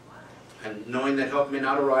 And knowing that help may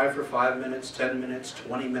not arrive for 5 minutes, 10 minutes,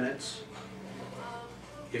 20 minutes,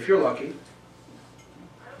 if you're lucky,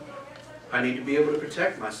 I need to be able to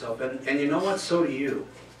protect myself. And you know what? So do you.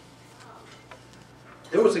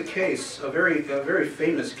 There was a case, a very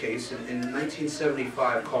famous case in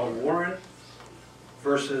 1975 called Warren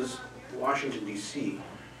versus Washington, D.C.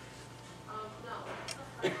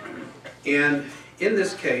 And in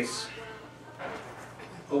this case,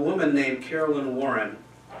 a woman named Carolyn Warren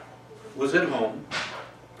was at home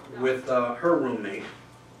with her roommate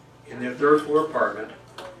in their third floor apartment,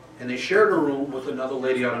 and they shared a room with another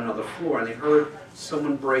lady on another floor, and they heard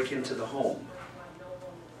someone break into the home.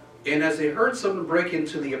 And as they heard someone break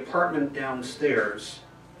into the apartment downstairs,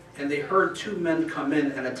 and they heard two men come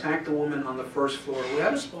in and attack the woman on the first floor, who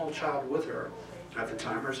had a small child with her at the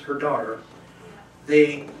time, her daughter,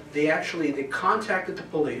 they contacted the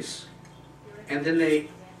police, and then they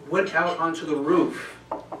went out onto the roof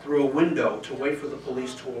through a window to wait for the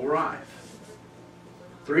police to arrive.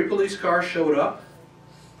 3 police cars showed up.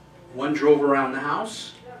 1 drove around the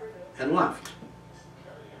house and left.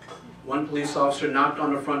 1 police officer knocked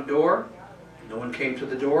on the front door. No one came to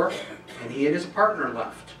the door, and he and his partner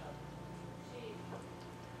left.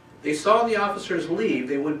 They saw the officers leave.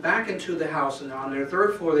 They went back into the house, and on their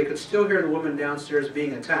third floor, they could still hear the woman downstairs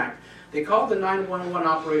being attacked. They called the 911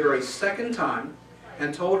 operator a second time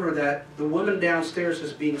and told her that the woman downstairs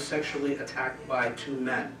is being sexually attacked by 2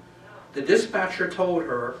 men. The dispatcher told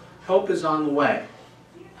her, help is on the way.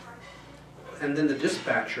 And then the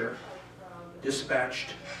dispatcher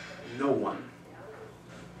dispatched no one.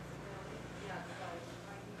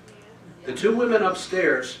 The 2 women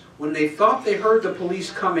upstairs, when they thought they heard the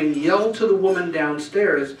police coming, yelled to the woman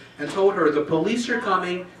downstairs and told her, the police are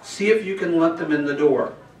coming, see if you can let them in the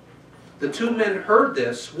door. The 2 men heard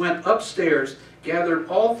this, went upstairs, gathered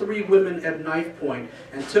all 3 women at knife point,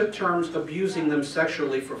 and took turns abusing them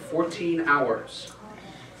sexually for 14 hours.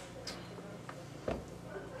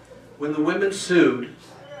 When the women sued,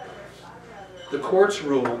 the courts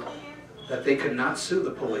ruled that they could not sue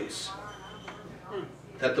the police,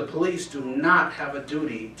 that the police do not have a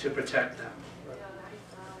duty to protect them,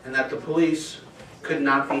 and that the police could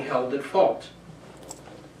not be held at fault.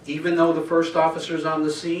 Even though the first officers on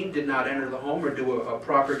the scene did not enter the home or do a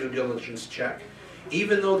proper due diligence check,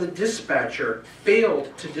 even though the dispatcher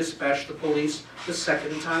failed to dispatch the police the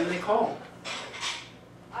second time they called.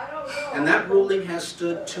 And that ruling has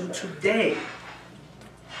stood to today.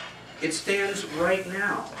 It stands right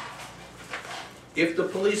now. If the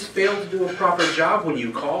police fail to do a proper job when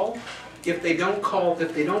you call, if they don't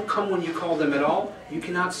come when you call them at all, you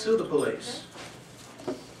cannot sue the police.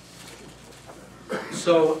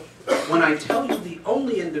 So when I tell you the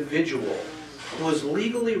only individual who is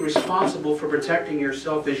legally responsible for protecting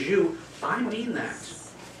yourself is you, I mean that.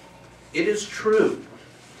 It is true.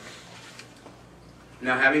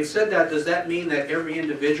 Now, having said that, does that mean that every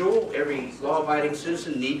individual, every law-abiding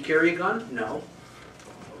citizen need carry a gun? No.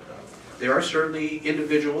 There are certainly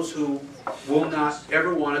individuals who will not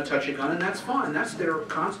ever want to touch a gun, and that's fine. That's their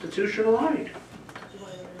constitutional right.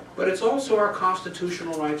 But it's also our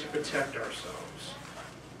constitutional right to protect ourselves.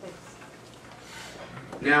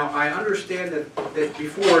 Now, I understand that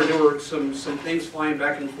before there were some things flying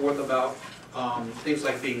back and forth about things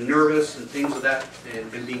like being nervous and things of that,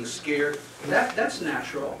 and being scared. That's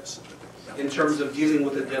natural in terms of dealing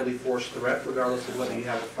with a deadly force threat, regardless of whether you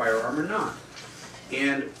have a firearm or not.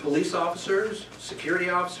 And police officers, security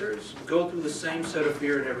officers, go through the same set of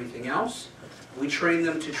fear and everything else. We train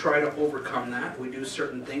them to try to overcome that. We do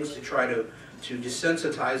certain things to try to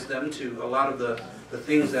desensitize them to a lot of the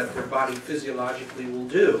things that their body physiologically will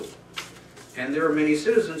do. And there are many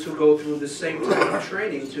citizens who go through the same type of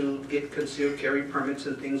training to get concealed carry permits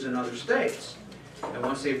and things in other states. And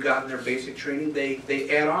once they've gotten their basic training, they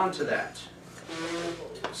add on to that.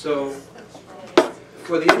 So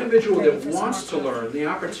for the individual that wants to learn, the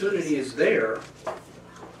opportunity is there.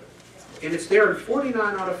 And it's there in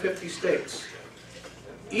 49 out of 50 states.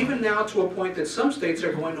 Even now to a point that some states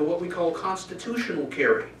are going to what we call constitutional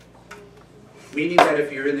carry. Meaning that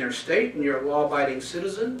if you're in their state and you're a law-abiding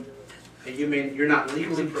citizen, and you're not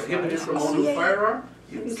legally prohibited from owning a firearm,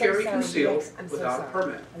 you can carry concealed without a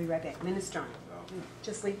permit. I'll be right back. Minestrone.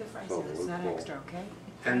 Just leave the fries in. It's not extra, okay?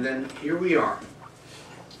 And then here we are,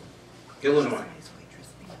 Illinois,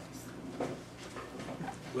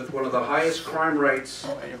 with one of the highest crime rates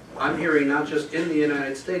I'm hearing, not just in the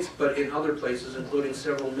United States, but in other places, including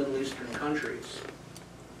several Middle Eastern countries.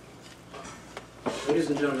 Ladies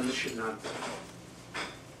and gentlemen, this should not be.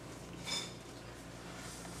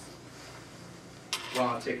 Well,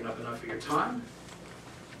 I've taken up enough of your time.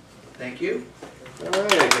 Thank you. All right.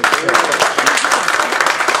 Get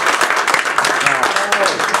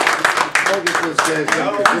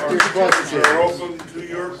your questions. We're open to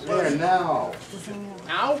your questions. Now.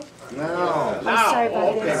 Now? Now. Sorry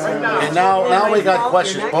about Okay, this. right now. And now we got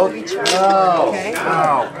questions. Both. No. Okay. No.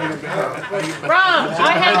 Ron,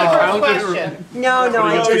 I have a question. No, I No,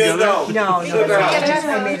 just, you don't. no, Sit down.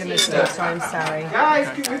 I made a mistake, so I'm sorry. Guys,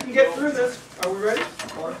 we can get through this. Are we ready?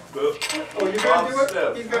 Or, oh, you're gonna do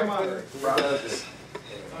it? He's gonna moderate.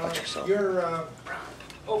 You're,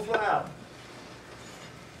 overall,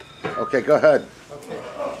 Okay, go ahead.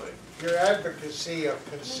 your advocacy of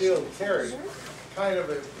concealed carry kind of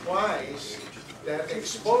implies that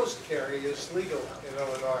exposed carry is legal in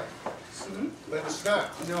Illinois. But it's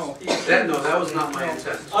not. No. That was not my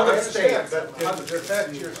intent. I Other understand, states. but the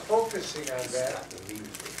fact you're focusing on that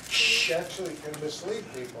actually can mislead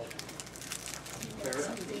people.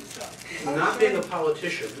 Not being a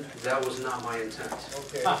politician, that was not my intent.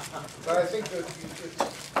 Okay, but I think that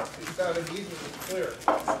it's not immediately clear.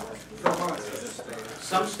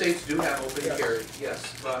 Some states do have open carry,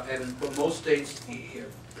 yes, but most states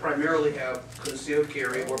primarily have concealed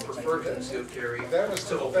carry or prefer concealed carry That was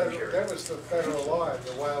to the open federal, carry. that was the federal law in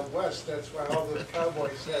the Wild West. That's why all the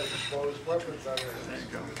cowboys had exposed weapons on their.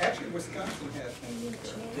 Actually, Wisconsin has.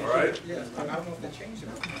 All right. Yeah, I don't know if they changed it.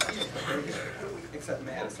 Except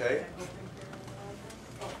Madison. Okay.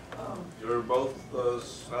 You're both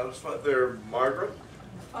satisfied there, Margaret?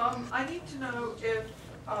 I need to know if,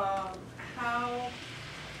 how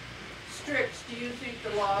strict do you think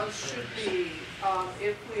the laws should be,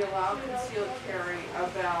 if we allow concealed carry,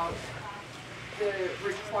 about the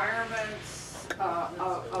requirements,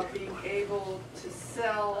 of being able to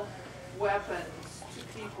sell weapons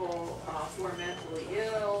to people, who are mentally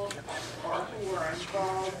ill, or who are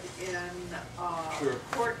involved in,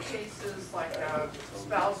 court cases, like,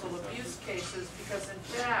 spousal abuse cases, because in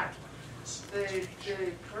fact, the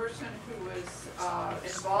person who was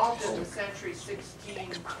involved in the Century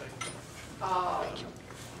 16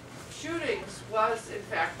 shootings was in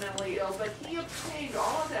fact mentally ill, but he obtained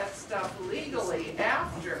all of that stuff legally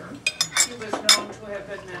after he was known to have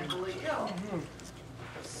been mentally ill.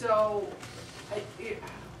 So,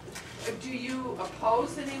 do you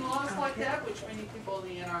oppose any laws like that, which many people in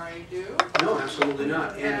the NRA do? No, absolutely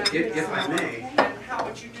not, and if I may. And how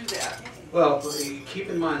would you do that? Well, keep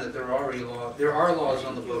in mind that there are laws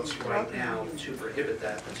on the books right now to prohibit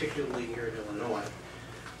that, particularly here in Illinois.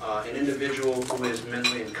 An individual who is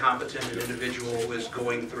mentally incompetent, an individual who is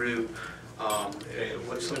going through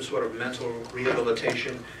some sort of mental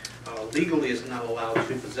rehabilitation, legally is not allowed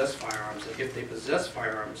to possess firearms. And if they possess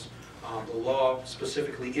firearms, the law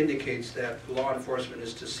specifically indicates that law enforcement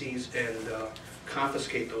is to seize and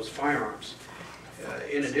confiscate those firearms.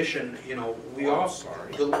 In addition,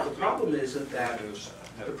 the problem isn't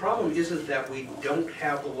that we don't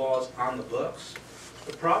have the laws on the books.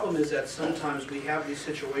 The problem is that sometimes we have these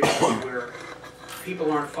situations where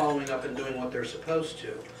people aren't following up and doing what they're supposed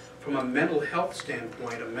to. From a mental health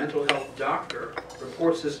standpoint, a mental health doctor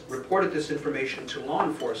reported this information to law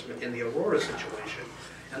enforcement in the Aurora situation,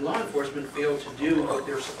 and law enforcement failed to do what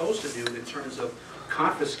they're supposed to do in terms of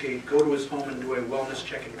confiscate, go to his home and do a wellness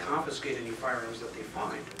check and confiscate any firearms that they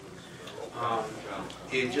find.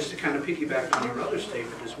 And just to kind of piggyback on another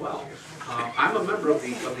statement as well, I'm a member of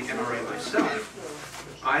the NRA myself.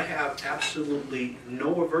 I have absolutely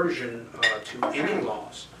no aversion to any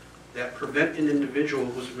laws that prevent an individual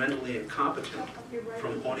who's mentally incompetent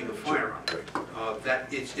from owning a firearm.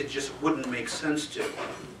 It just wouldn't make sense to.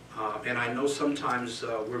 And I know sometimes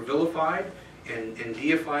we're vilified and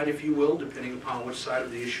deified, if you will, depending upon which side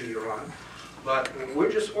of the issue you're on. But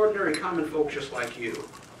we're just ordinary common folk just like you.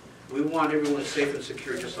 We want everyone safe and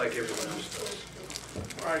secure just like everyone else does.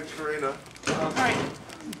 All right, Karina. All right.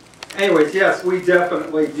 Anyways, yes, we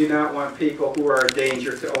definitely do not want people who are a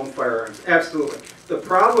danger to own firearms. Absolutely. The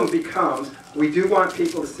problem becomes, we do want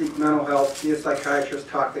people to seek mental health, see a psychiatrist,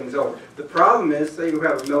 talk things over. The problem is, say you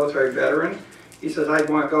have a military veteran, he says, I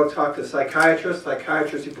want to go talk to a psychiatrist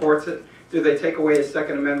reports it. Do they take away his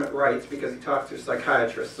Second Amendment rights because he talks to a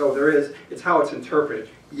psychiatrist? So there is, it's how it's interpreted.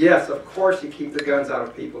 Yes, of course you keep the guns out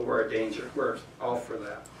of people who are a danger. We're all for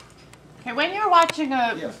that. Okay, when you're watching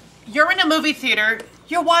you're in a movie theater,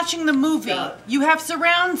 you're watching the movie. You have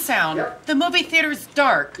surround sound. Yep. The movie theater's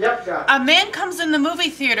dark. Yep, got it. A man comes in the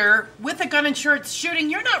movie theater with a gun and shorts shooting.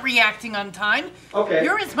 You're not reacting on time. Okay.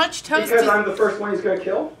 You're as much toast Because as... I'm the first one he's going to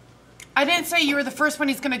kill? I didn't say you were the first one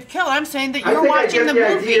he's going to kill. I'm saying that I you're think watching the I get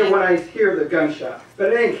the movie. idea when I hear the gunshot.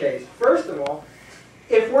 But in any case, first of all,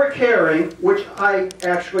 if we're carrying, which I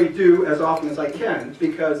actually do as often as I can,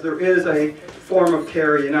 because there is a form of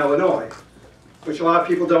carry in Illinois, which a lot of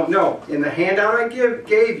people don't know. In the handout I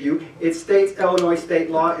gave you, it states Illinois state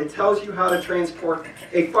law. It tells you how to transport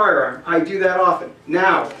a firearm. I do that often.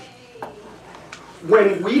 Now,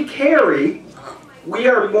 when we carry, we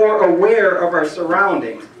are more aware of our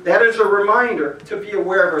surroundings. That is a reminder to be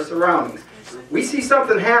aware of our surroundings. We see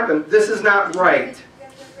something happen, this is not right.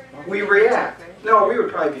 We react. No, we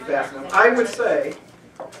would probably be fast enough. I would say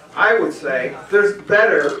there's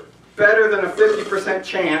better than a 50%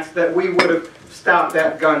 chance that we would have stopped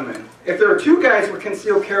that gunman. If there are two guys with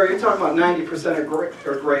concealed carry, you're talking about 90%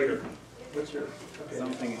 or greater. What's your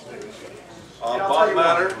opinion? Bob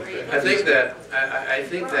Matter? I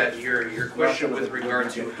think that your question with regard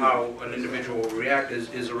to how an individual will react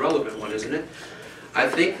is a relevant one, isn't it? I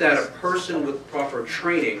think that a person with proper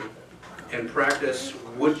training and practice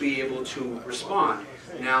would be able to respond.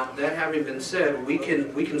 Now, that having been said, we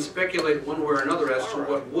can speculate one way or another as to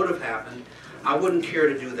what would have happened. I wouldn't care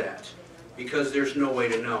to do that because there's no way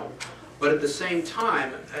to know. But at the same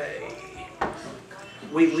time,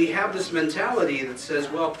 we have this mentality that says,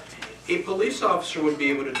 well, a police officer would be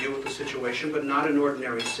able to deal with the situation, but not an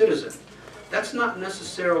ordinary citizen. That's not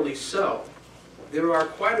necessarily so. There are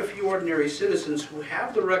quite a few ordinary citizens who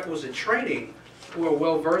have the requisite training, who are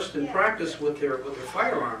well versed in practice with their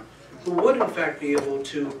firearm, who would in fact be able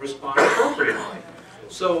to respond appropriately.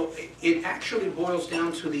 So it actually boils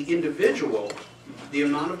down to the individual, the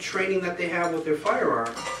amount of training that they have with their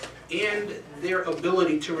firearm, and their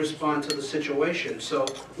ability to respond to the situation. So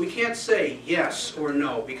we can't say yes or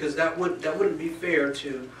no, because that wouldn't be fair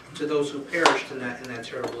to those who perished in that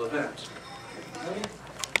terrible event.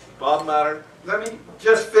 Bob Matter? Let me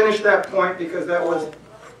just finish that point because that was...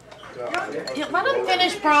 Yeah, let him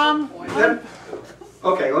finish, Brom.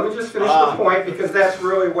 Okay, let me just finish the point because that's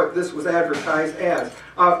really what this was advertised as.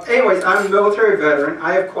 Anyways, I'm a military veteran.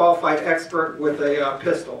 I have qualified expert with a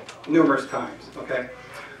pistol numerous times, okay?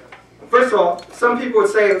 First of all, some people would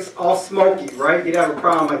say it's all smoky, right? You'd have a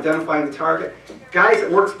problem identifying the target. Guys,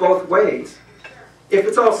 it works both ways. If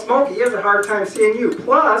it's all smoky, he has a hard time seeing you.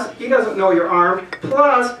 Plus, he doesn't know you're armed.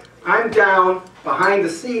 Plus, I'm down behind the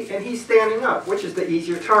seat and he's standing up, which is the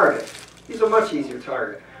easier target. He's a much easier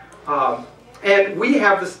target. And we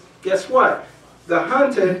have this, guess what? The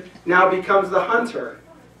hunted now becomes the hunter.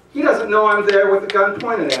 He doesn't know I'm there with a gun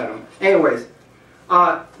pointed at him. Anyways,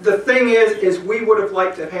 the thing is we would have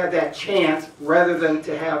liked to have had that chance rather than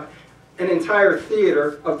to have an entire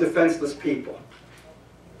theater of defenseless people.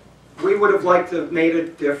 We would have liked to have made a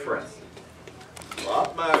difference.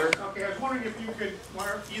 Bob Matter? Okay, I was wondering if you could,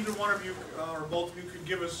 either one of you or both of you could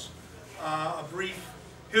give us a brief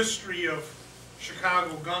history of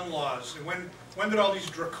Chicago gun laws, and when did all these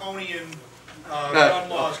draconian gun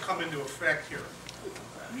laws come into effect here?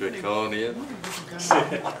 Draconian?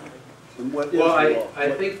 Well, I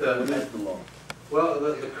think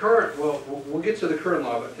the current, well, we'll get to the current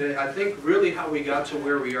law, but I think really how we got to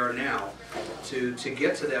where we are now, to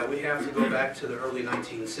get to that, we have to go back to the early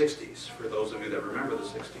 1960s, for those of you that remember the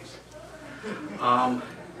 60s.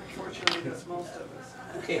 Fortunately, that's most of us.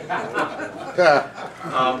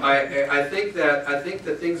 I think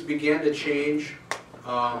that things began to change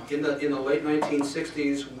in the late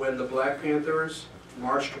 1960s when the Black Panthers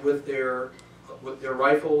marched with their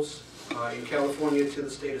rifles in California to the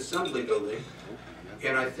State Assembly building,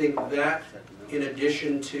 and I think that, in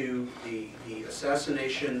addition to the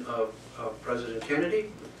assassination of President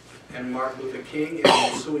Kennedy and Martin Luther King and the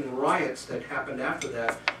ensuing riots that happened after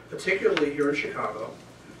that, particularly here in Chicago,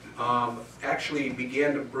 actually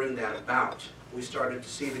began to bring that about. We started to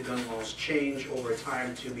see the gun laws change over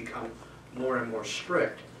time to become more and more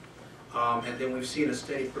strict. And then we've seen a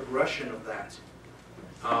steady progression of that.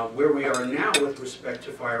 Where we are now with respect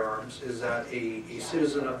to firearms is that a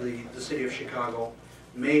citizen of the city of Chicago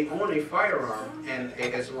may own a firearm, and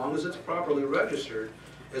as long as it's properly registered,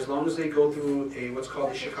 as long as they go through what's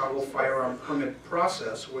called the Chicago Firearm Permit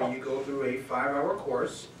process, where you go through a 5-hour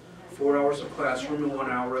course, 4 hours of classroom and 1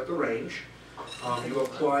 hour at the range. You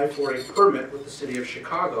apply for a permit with the city of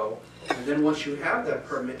Chicago, and then once you have that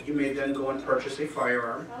permit, you may then go and purchase a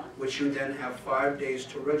firearm, which you then have 5 days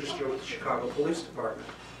to register with the Chicago Police Department.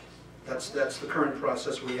 That's the current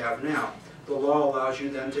process we have now. The law allows you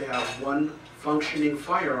then to have one functioning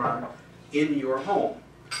firearm in your home.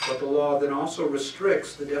 But the law then also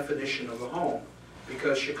restricts the definition of a home,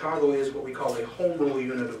 because Chicago is what we call a home rule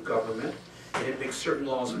unit of government, and it makes certain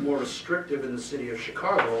laws more restrictive in the city of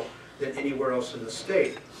Chicago than anywhere else in the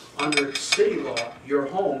state. Under city law, your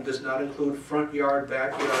home does not include front yard,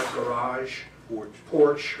 backyard, garage,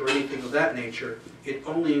 porch, or anything of that nature. It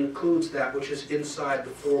only includes that which is inside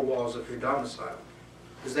the 4 walls of your domicile.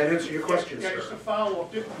 Does that answer your question, yeah, sir? Just a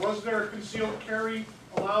follow-up. Was there a concealed carry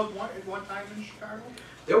allowed at one time in Chicago?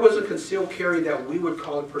 There was a concealed carry that we would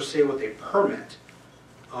call it per se with a permit.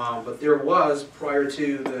 But there was, prior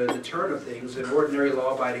to the turn of things, an ordinary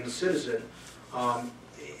law-abiding citizen,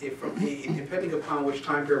 depending upon which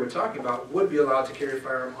time period we're talking about, would be allowed to carry a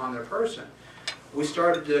firearm on their person. We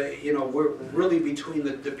started to, we're really between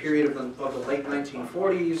the period of the late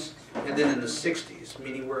 1940s and then in the 60s,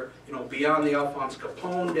 meaning we're, beyond the Alphonse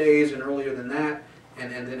Capone days and earlier than that,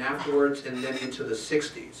 and then afterwards, and then into the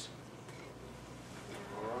 60s.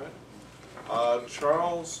 All right.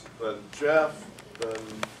 Charles, then Jeff, then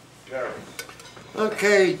Gary.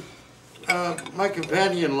 Okay, my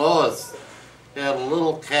companion Lois had a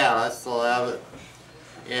little cat, I still have it,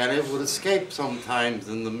 and it would escape sometimes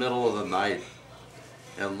in the middle of the night.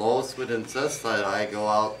 And Lois would insist that I go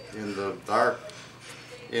out in the dark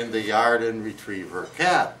in the yard and retrieve her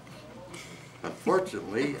cat.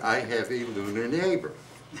 Unfortunately, I have a lunar neighbor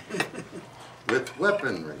with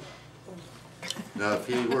weaponry. Now, if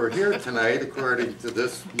he were here tonight, according to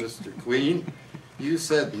this Mr. Queen, you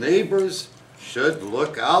said neighbors should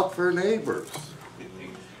look out for neighbors.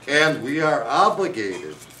 And we are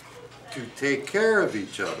obligated to take care of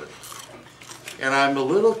each other. And I'm a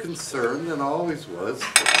little concerned, and always was,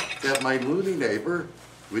 that my loony neighbor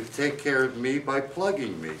would take care of me by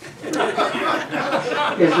plugging me. Is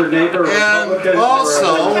your neighbor a Republican and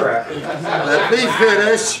also, or a Democrat? let me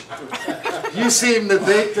finish. You seem to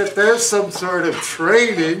think that there's some sort of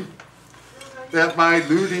training that my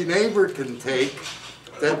loony neighbor can take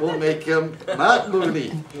that will make him not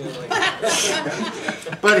loony.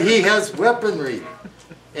 But he has weaponry.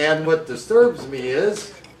 And what disturbs me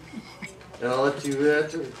is, and I'll let you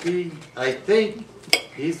answer, I think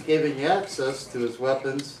he's giving access to his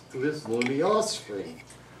weapons to his loony offspring.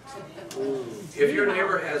 If your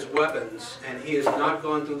neighbor has weapons and he has not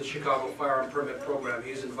gone through the Chicago Firearm Permit Program,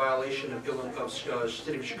 he's in violation of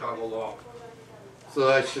City of Chicago law. So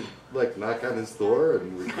I should, like, knock on his door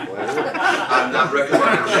and require it? I'm not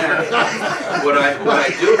recommending that. What I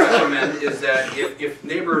do recommend is that if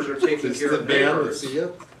neighbors are taking care of neighbors,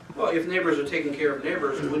 well, if neighbors are taking care of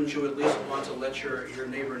neighbors, wouldn't you at least want to let your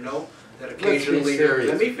neighbor know that occasionally?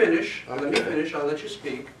 Let me finish. Okay. Let me finish. I'll let you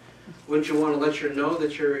speak. Wouldn't you want to let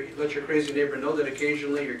your crazy neighbor know that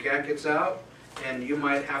occasionally your cat gets out and you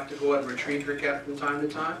might have to go out and retrieve your cat from time to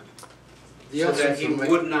time? So that he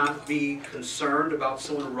would not be concerned about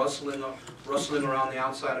someone rustling around the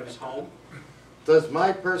outside of his home? Does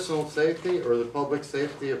my personal safety or the public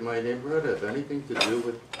safety of my neighborhood have anything to do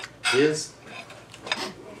with his,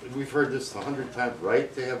 we've heard this 100 times,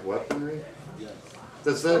 right to have weaponry?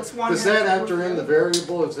 Does that enter in the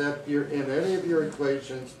variable? Is that in any of your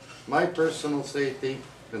equations, my personal safety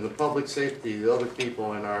and the public safety of the other people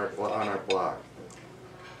on our block?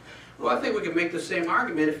 Well, I think we could make the same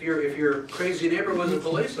argument if your crazy neighbor was a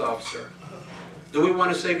police officer. Do we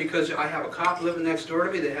want to say because I have a cop living next door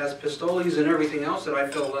to me that has pistols and everything else that I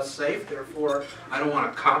feel less safe, therefore I don't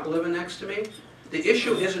want a cop living next to me? The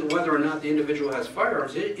issue isn't whether or not the individual has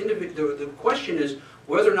firearms. The question is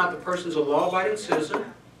whether or not the person's a law-abiding citizen,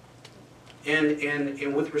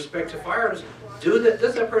 and with respect to firearms,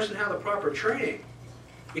 does that person have the proper training?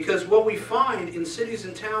 Because what we find in cities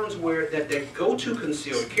and towns that go to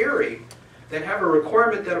concealed carry, that have a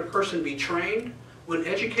requirement that a person be trained, when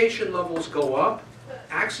education levels go up,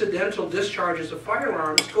 accidental discharges of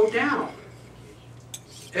firearms go down.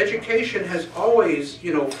 Education has always,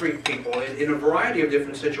 freed people in a variety of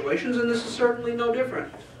different situations, and this is certainly no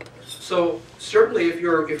different. So certainly if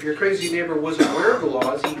your crazy neighbor was aware of the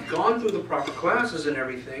laws, he'd gone through the proper classes and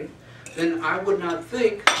everything, then I would not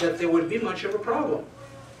think that there would be much of a problem,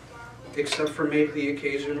 except for maybe the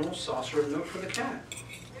occasional saucer of milk for the cat.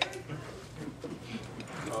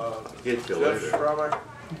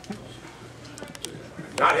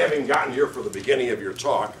 Not having gotten here for the beginning of your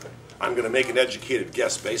talk, I'm going to make an educated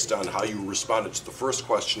guess based on how you responded to the first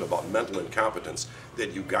question about mental incompetence,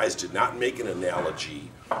 that you guys did not make an analogy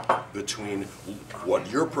between what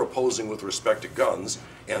you're proposing with respect to guns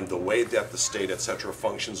and the way that the state, etc.,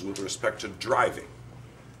 functions with respect to driving.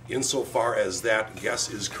 Insofar as that guess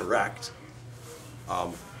is correct,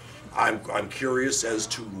 I'm curious as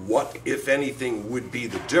to what, if anything, would be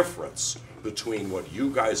the difference between what you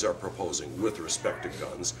guys are proposing with respect to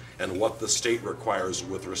guns and what the state requires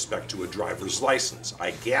with respect to a driver's license. I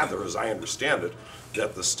gather, as I understand it,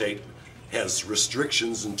 that the state has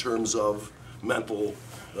restrictions in terms of mental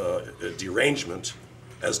derangement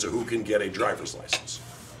as to who can get a driver's license.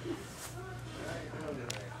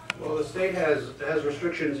 Well, the state has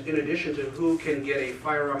restrictions in addition to who can get a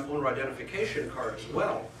firearm owner identification card as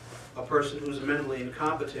well. A person who's mentally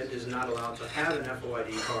incompetent is not allowed to have an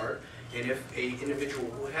FOID card, and if an individual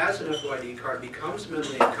who has an FOID card becomes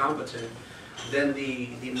mentally incompetent, then the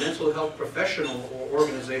mental health professional or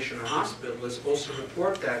organization or hospital is supposed to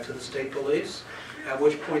report that to the state police, at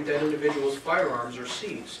which point that individual's firearms are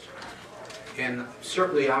seized. And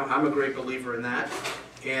certainly I'm a great believer in that.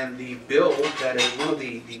 And the bill that is one of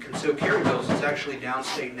the concealed carry bills that's actually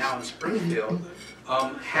downstate now in Springfield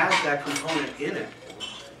has that component in it.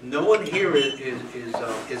 No one here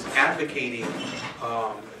is advocating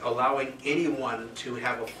allowing anyone to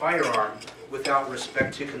have a firearm without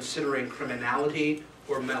respect to considering criminality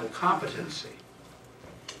or mental competency.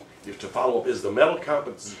 If to follow up, is the mental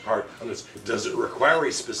competency part on this, does it require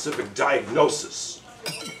a specific diagnosis?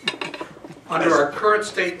 Under our current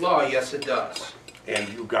state law, yes it does. And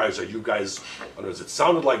you guys, it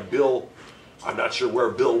sounded like Bill, I'm not sure where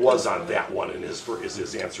Bill was on that one in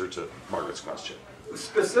his answer to Margaret's question.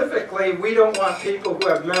 Specifically, we don't want people who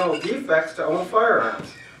have mental defects to own firearms.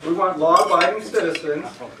 We want law-abiding citizens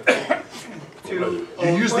to own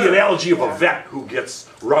You use firearms. the analogy of a vet who gets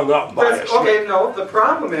rung up by a Okay, no, the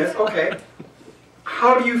problem is,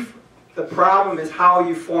 the problem is how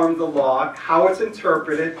you form the law, how it's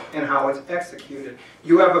interpreted, and how it's executed.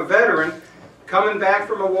 You have a veteran coming back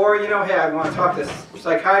from a war, hey, I want to talk to a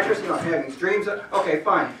psychiatrist, I'm having these dreams. Okay,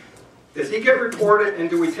 fine. Does he get reported, and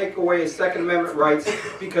do we take away his Second Amendment rights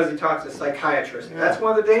because he talks to a psychiatrist? Yeah. That's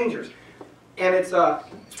one of the dangers. And it's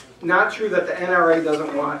not true that the NRA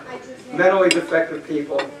doesn't want mentally defective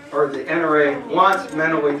people, or the NRA wants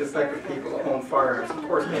mentally defective people to own firearms. Of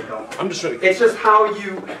course they don't. I'm just trying to... It's just how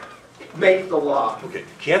you make the law. Okay,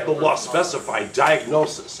 can't the law specify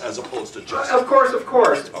diagnosis as opposed to just... Of course,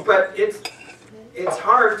 okay. But it's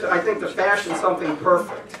hard to, I think, to fashion something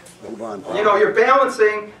perfect. Move on. You're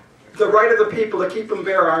balancing the right of the people to keep and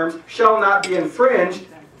bear arms shall not be infringed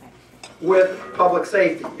with public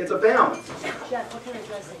safety. It's a balance. Jeff, what can I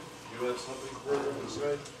address it? You have something further to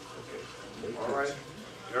say? Okay. All right.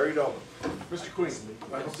 Gary Dolman. Mr. Queen,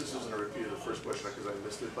 I hope this isn't a repeat of the first question because I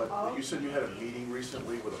missed it, but you said you had a meeting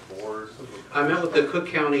recently with a board. I met with the Cook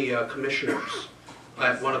County Commissioners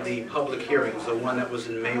at one of the public hearings, the one that was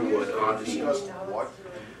in Maywood on the... What?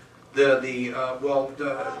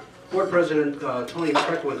 The Board President Tony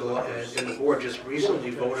Preckwinkle and the board just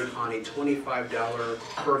recently voted on a $25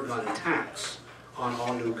 per gun tax on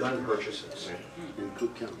all new gun purchases. In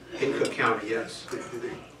Cook County? In Cook County, yes. Did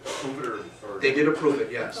they approve it or? They did approve it,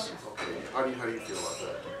 yes. Okay. How do you feel about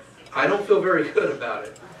that? I don't feel very good about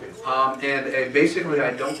it. And basically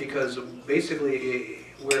I don't, because basically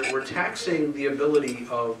we're taxing the ability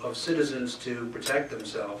of citizens to protect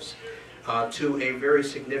themselves to a very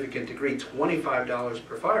significant degree. $25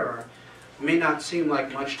 per firearm may not seem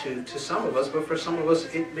like much to some of us, but for some of us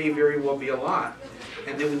it may very well be a lot.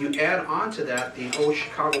 And then when you add on to that the whole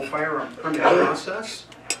Chicago firearm permit process,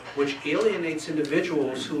 which alienates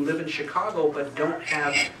individuals who live in Chicago but don't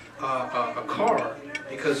have a car,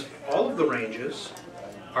 because all of the ranges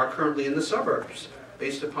are currently in the suburbs,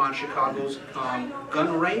 based upon Chicago's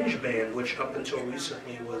gun range ban, which up until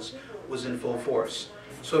recently was in full force.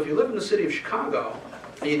 So if you live in the city of Chicago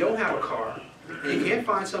and you don't have a car and you can't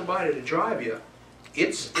find somebody to drive you,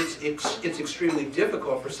 it's extremely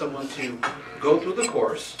difficult for someone to go through the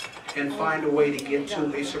course and find a way to get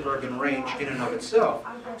to a suburban range in and of itself.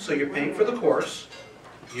 So you're paying for the course,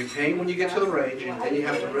 you're paying when you get to the range, and then you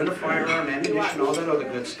have to rent a firearm, ammunition, all that other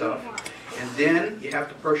good stuff. And then you have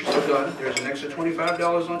to purchase a gun. There's an extra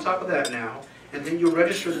 $25 on top of that now. And then you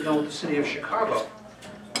register the gun with the city of Chicago.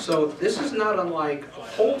 So this is not unlike a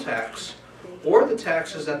poll tax or the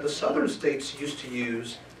taxes that the southern states used to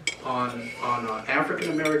use on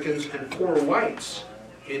African Americans and poor whites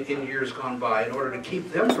in years gone by in order to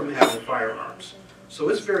keep them from having firearms. So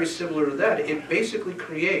it's very similar to that. It basically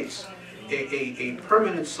creates a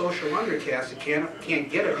permanent social undercast that can't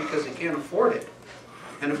get it because they can't afford it.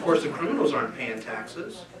 And of course the criminals aren't paying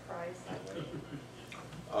taxes.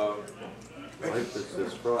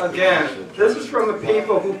 Again, this is from the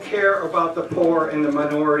people who care about the poor and the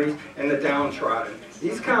minorities and the downtrodden.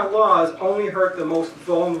 These kind of laws only hurt the most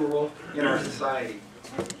vulnerable in our society.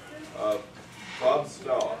 Bob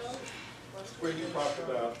Stoss, when you talked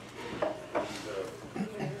about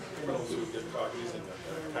criminals who get caught using them,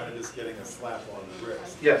 kind of just getting a slap on the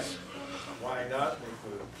wrist. Yes. Why not make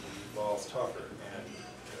the laws tougher? And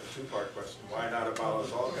a two-part question, why not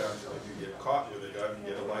abolish all guns, and if you get caught with a gun,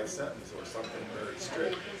 you get a life sentence or something very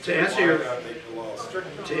strict? To answer Why not make the laws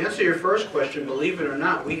stricter? To answer your first question, believe it or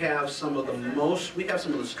not, we have some of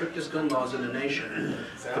the strictest gun laws in the nation.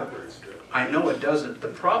 Sound very strict. I know it doesn't. The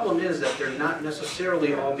problem is that they're not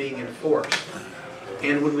necessarily all being enforced.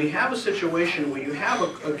 And when we have a situation where you have a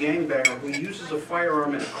gangbanger who uses a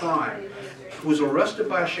firearm in a crime, who's arrested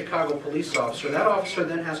by a Chicago police officer, that officer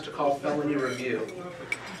then has to call felony review.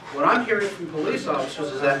 What I'm hearing from police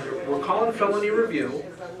officers is that we're calling felony review,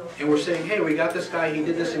 and we're saying, hey, we got this guy, he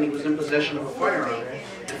did this, and he was in possession of a firearm.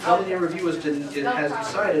 And felony review has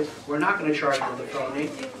decided we're not going to charge him with a felony.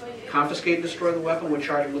 Confiscate and destroy the weapon, we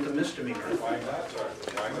charge him with a misdemeanor. Why not charge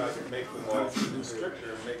them? Why not make the laws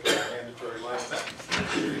stricter and make it a mandatory life sentence?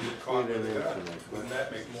 If you get caught with a gun, wouldn't that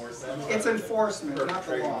make more sense? It's enforcement, not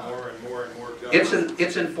the law. More and more and more guns.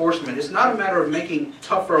 It's enforcement. It's not a matter of making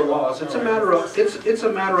tougher laws. It's a matter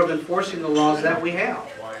of enforcing the laws that we have.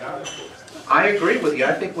 Why not enforce them? I agree with you.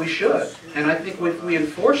 I think we should, and I think if we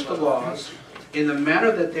enforce the laws in the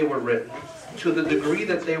manner that they were written, to the degree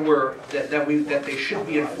that they were that they should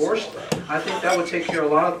be enforced, I think that would take care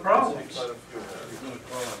of a lot of the problems.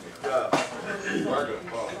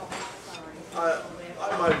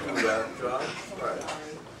 I might do that, John. Right.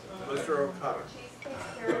 Mr. O'Connor.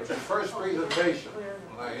 It's your first presentation.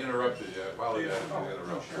 When I interrupted you, I apologize for the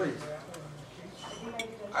interruption.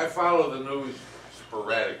 I follow the news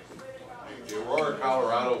sporadically. The Aurora,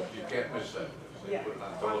 Colorado, you can't miss that. They put it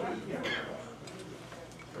on television.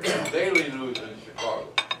 Daily news in Chicago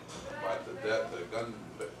about the death, the gun.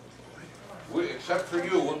 Except for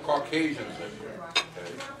you, we're Caucasians in here.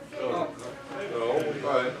 Okay? So,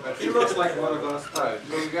 He looks like one of us. Right,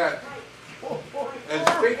 so we got, and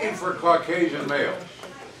speaking for Caucasian males,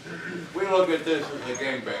 we look at this as a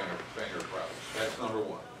gangbanger problem. That's number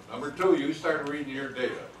one. Number two, you start reading your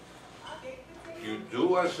data. You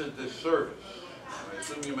do us a disservice. I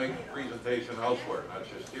assume you make the presentation elsewhere, not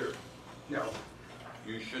just here. No.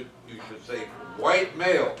 You should say white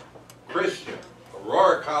male, Christian,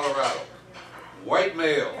 Aurora, Colorado. White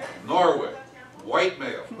male, Norway. White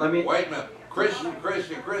male, white male, Christian.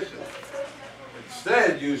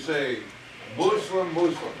 Instead, you say Muslim.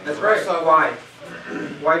 That's right. Why?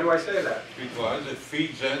 Why do I say that? Because it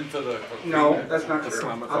feeds into the. No, that's not true.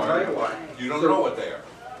 I'll tell you why. You don't know what they are.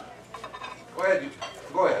 Go ahead.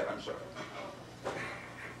 Go ahead. I'm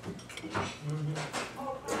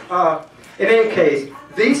sorry. In any case,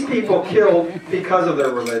 these people killed because of their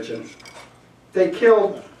religion. They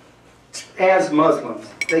killed as Muslims.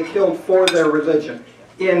 They killed for their religion.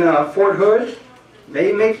 In Fort Hood,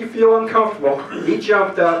 may make you feel uncomfortable, he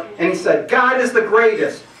jumped up and he said, God is the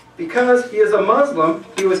greatest. Because he is a Muslim,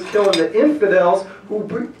 he was killing the infidels who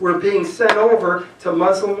were being sent over to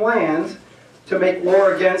Muslim lands to make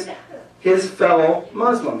war against his fellow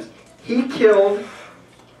Muslims. He killed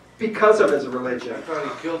because of his religion. I thought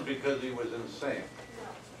he killed because he was insane.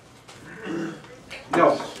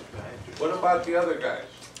 No. What about the other guys?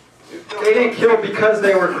 They didn't kill because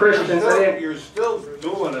they were Christians. You're still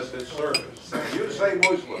doing us this service. You say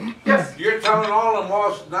Muslim. Yes. You're telling all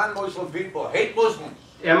the non-Muslim people, hate Muslims.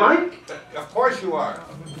 Am I? Of course you are.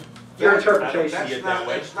 Your interpretation.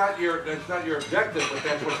 That's not your objective, but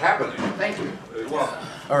that's what's happening. Thank you. You're welcome.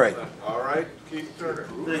 All right. All right, Keith Turner.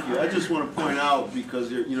 Thank you. I just want to point out, because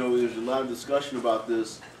there's a lot of discussion about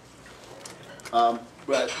this,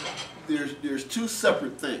 but there's two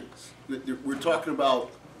separate things. We're talking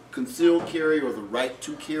about concealed carry or the right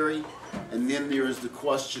to carry, and then there is the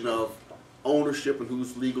question of ownership and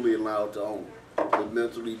who's legally allowed to own. The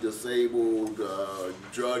mentally disabled,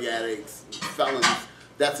 drug addicts, felons.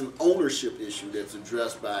 That's an ownership issue that's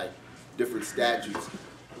addressed by different statutes.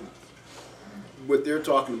 What they're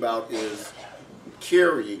talking about is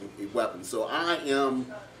carrying a weapon. So I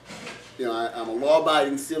am, I'm a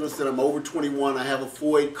law-abiding citizen. I'm over 21. I have a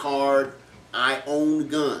FOID card. I own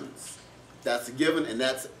guns. That's a given, and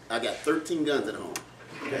I got 13 guns at home.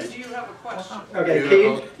 Do you have a question? Okay,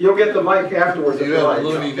 Keith, you'll get the mic afterwards. You have a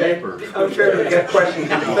loony neighbor. I'm sure you'll get questions.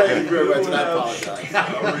 Thank you very much, and I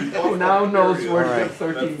apologize. Who now knows where the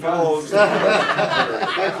 13 guns. What I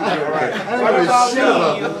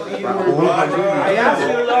asked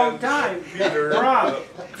you a long time.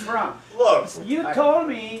 From. Look. You told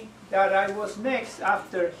me that I was next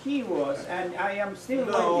after he was, and I am still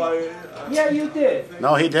waiting. Yeah, you did.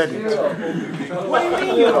 No, he didn't. What do you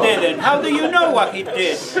mean you didn't? How do you know what he did?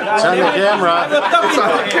 It's on the camera. I was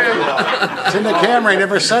talking to him. It's in the camera, he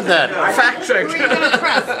never said that. Fact check. Who are you gonna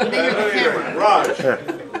press? Name the camera. Raj.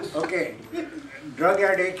 Okay, drug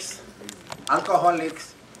addicts,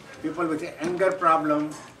 alcoholics, people with anger problem,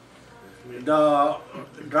 the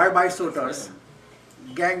drive-by shooters,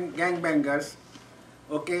 gangbangers.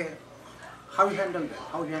 Okay, how you handle that?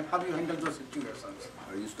 How you handle those situations?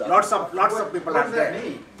 Lots of people are there.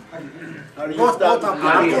 Both of them.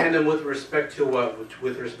 How do you handle with respect to what?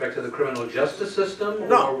 With respect to the criminal justice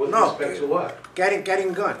system, or with respect to what?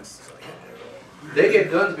 Carrying guns. They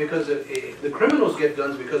get guns because the criminals get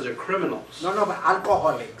guns because they're criminals. No, but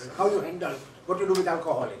alcoholics. How you handle? What do you do with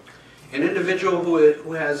alcoholics? An individual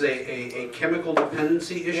who has a chemical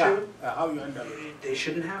dependency issue, how you handle it? They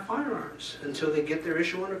shouldn't have firearms until they get their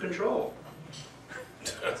issue under control.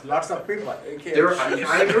 Lots of people. I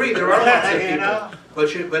agree, there are lots of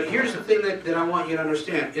people. But here's the thing that I want you to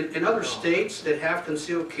understand. In other states that have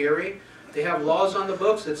concealed carry, they have laws on the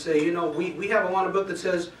books that say, you know, we have a law on the book that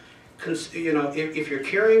says, you know, if you're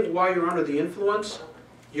carrying while you're under the influence,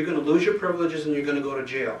 you're going to lose your privileges and you're going to go to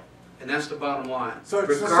jail. And that's the bottom line,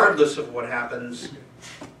 regardless of what happens.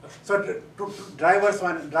 So driver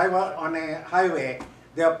on a highway,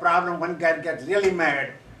 their problem, one guy gets really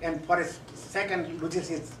mad and for a second loses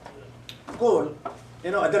his cool. You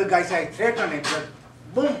know, other guy says threaten it, but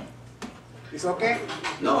boom, it's okay?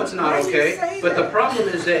 No, it's not okay. But the problem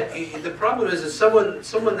is that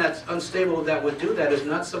someone that's unstable that would do that is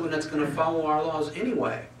not someone that's going to follow our laws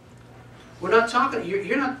anyway. We're not talking.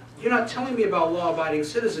 You're not telling me about law-abiding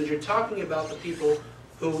citizens. You're talking about the people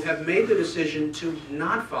who have made the decision to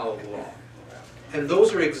not follow the law. And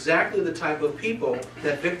those are exactly the type of people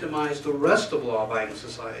that victimize the rest of law-abiding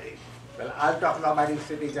society. Well, I'll talk law-abiding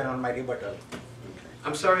citizen on my rebuttal.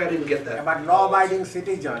 I'm sorry I didn't get that. About law-abiding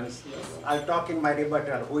citizens, I'll talk in my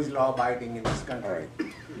rebuttal who is law-abiding in this country.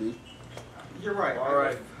 You're right. All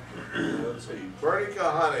right. Let's see. Bernie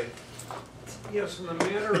Kahane. Yes, in the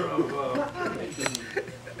matter of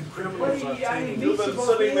criminals obtaining... You've been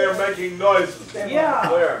sitting there making noises. Yeah.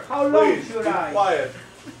 There. How long Please, should be I? quiet.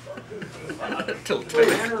 The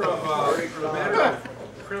matter of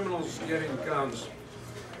criminals getting guns,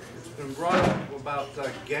 it's been brought up about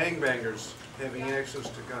gangbangers having access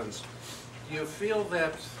to guns. Do you feel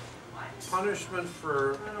that punishment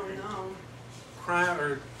for crime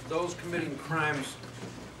or those committing crimes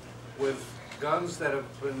with guns that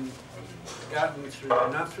have been gotten through,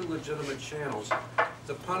 not through legitimate channels,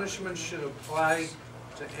 the punishment should apply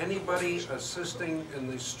to anybody assisting in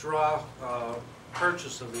the straw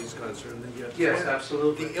purchase of these guns, or in the yes,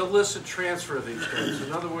 absolutely, the illicit transfer of these guns.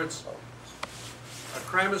 In other words, a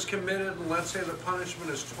crime is committed, and let's say the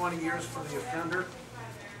punishment is 20 years for the offender.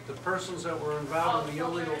 The persons that were involved in the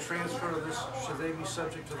illegal transfer of this, should they be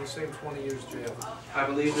subject to the same 20 years jail? I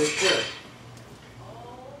believe they should.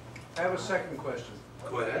 I have a second question.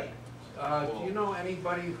 Go ahead. Do you know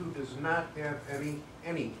anybody who does not have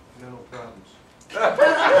any mental problems?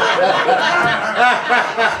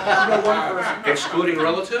 Excluding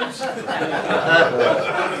relatives?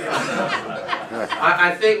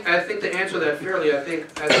 I think to answer that fairly, I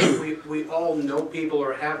think we all know people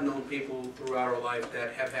or have known people throughout our life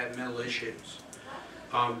that have had mental issues.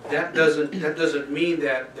 That doesn't mean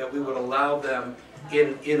that we would allow them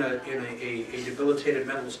in a debilitated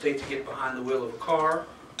mental state to get behind the wheel of a car,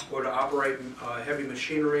 or to operate heavy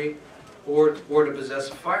machinery, or to possess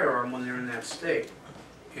a firearm when they're in that state.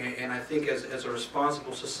 And I think as a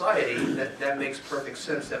responsible society, that makes perfect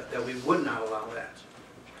sense that we would not allow that.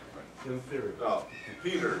 In theory. Now,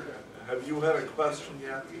 Peter, have you had a question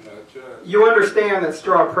yet? You understand that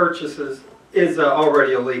straw purchases is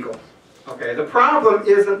already illegal. Okay, the problem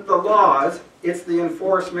isn't the laws, it's the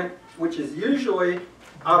enforcement, which is usually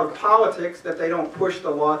out of politics, that they don't push the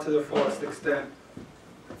law to the fullest extent.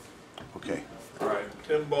 Okay. All right,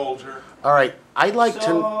 Tim Bolger. All right, I'd like to...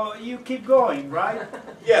 So you keep going, right?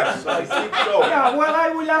 Yes, I keep going. Yeah, well, I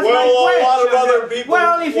will ask well, my question. A lot of other people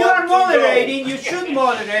well, if you are want to moderating, go. you should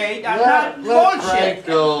moderate and not bullshit. Frank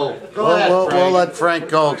go. We'll let Frank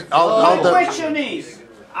go. My question is,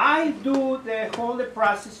 I do the whole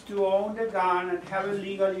process to own the gun and have it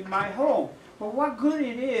legal in my home. But what good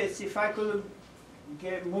it is if I could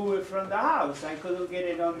move it from the house. I couldn't get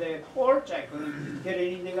it on the porch. I couldn't get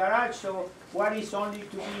it in the garage. So what is only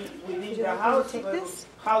to be within the house?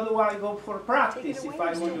 How do I go for practice if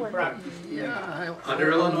I want to practice?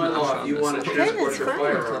 Under Illinois law, if you want to transport your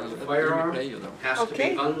firearm, the firearm has to be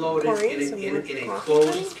unloaded in a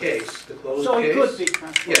closed case. The closed So it case. could be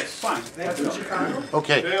transported. Yes. Fine. That's all.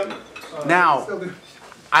 Okay, now,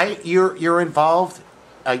 you're involved,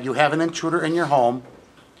 you have an intruder in your home,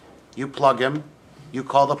 you plug him, you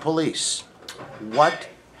call the police. What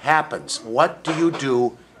happens? What do you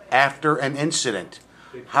do after an incident?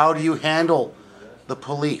 How do you handle the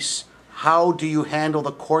police? How do you handle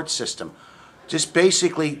the court system? Just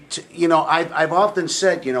basically, I've often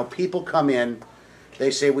said, people come in,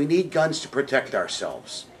 they say, we need guns to protect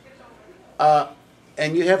ourselves.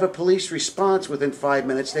 And you have a police response within 5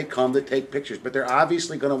 minutes, they come to take pictures, but they're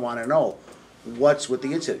obviously going to want to know what's with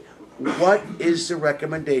the incident. What is the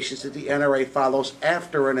recommendations that the NRA follows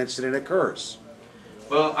after an incident occurs?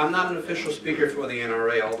 Well, I'm not an official speaker for the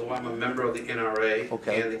NRA, although I'm a member of the NRA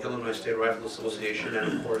and the Illinois State Rifle Association,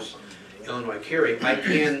 and of course, Illinois Carry. I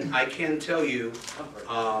can tell you,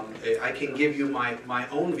 I can give you my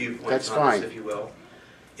own viewpoints on this, if you will.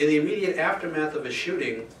 In the immediate aftermath of a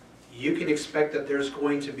shooting, you can expect that there's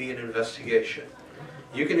going to be an investigation.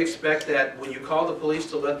 You can expect that when you call the police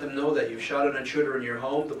to let them know that you've shot an intruder in your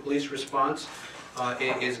home, the police response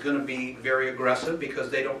is going to be very aggressive because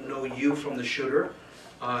they don't know you from the shooter.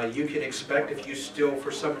 You can expect, if you still,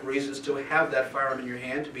 for some reason, still have that firearm in your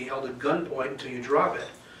hand, to be held at gunpoint until you drop it.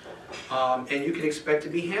 And you can expect to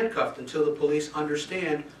be handcuffed until the police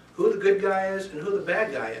understand who the good guy is and who the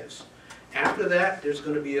bad guy is. After that, there's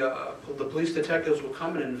going to be the police detectives will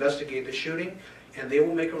come and investigate the shooting, and they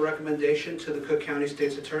will make a recommendation to the Cook County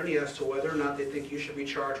State's Attorney as to whether or not they think you should be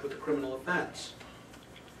charged with a criminal offense.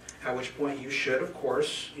 At which point you should, of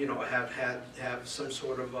course, have some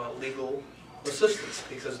sort of legal assistance,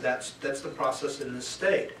 because that's the process in this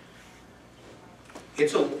state.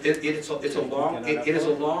 It is a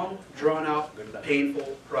long, drawn out,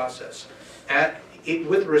 painful process.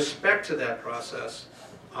 With respect to that process,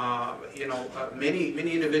 many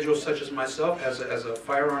individuals such as myself, as a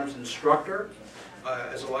firearms instructor,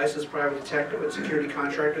 as a licensed private detective and security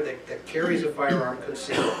contractor that carries a firearm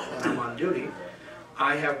concealed when I'm on duty,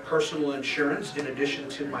 I have personal insurance in addition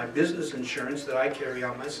to my business insurance that I carry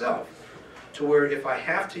on myself, to where if I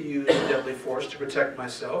have to use deadly force to protect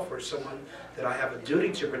myself or someone that I have a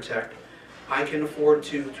duty to protect, I can afford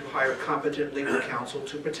to hire competent legal counsel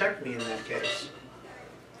to protect me in that case.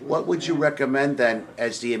 What would you recommend then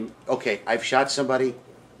as okay, I've shot somebody,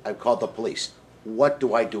 I've called the police. What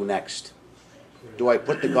do I do next? Do I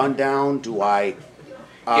put the gun down? Do I,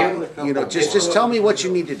 just tell me what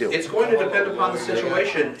you need to do. It's going to depend upon the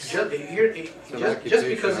situation. Just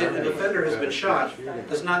because an offender has been shot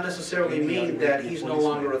does not necessarily mean that he's no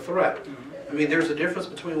longer a threat. I mean, there's a difference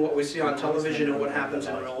between what we see on television and what happens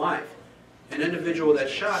in real life. An individual that's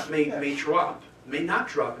shot may not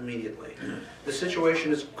drop immediately. The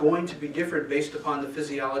situation is going to be different based upon the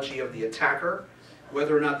physiology of the attacker,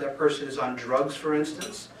 whether or not that person is on drugs, for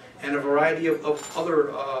instance, and a variety of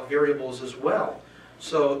other variables as well.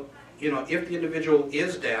 So, if the individual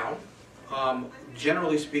is down,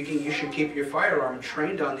 generally speaking, you should keep your firearm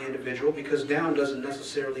trained on the individual, because down doesn't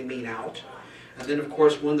necessarily mean out. And then, of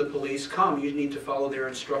course, when the police come, you need to follow their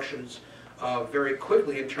instructions very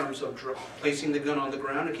quickly in terms of placing the gun on the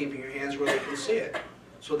ground and keeping your hands where they can see it,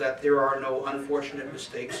 so that there are no unfortunate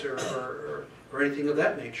mistakes or anything of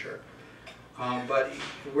that nature. But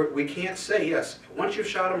we can't say, yes, once you've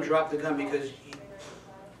shot him, drop the gun, because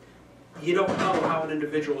you don't know how an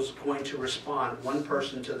individual is going to respond, one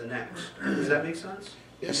person to the next. Does that make sense?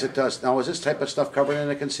 Yes, it does. Now, is this type of stuff covered in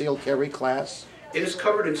a concealed carry class? It is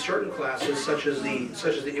covered in certain classes, such as the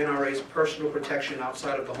NRA's personal protection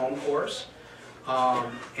outside of the home course.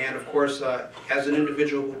 And of course, as an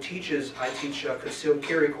individual who teaches, I teach concealed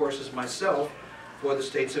carry courses myself for the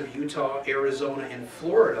states of Utah, Arizona, and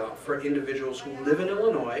Florida for individuals who live in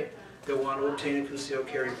Illinois that want to obtain a concealed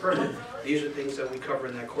carry permit. These are things that we cover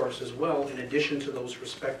in that course as well, in addition to those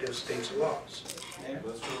respective states' laws.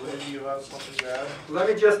 Mr. you have something to add? Let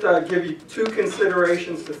me just give you two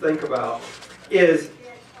considerations to think about. Is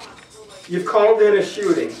you've called in a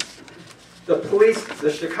shooting. The police,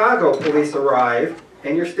 the Chicago police arrive,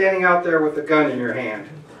 and you're standing out there with a gun in your hand.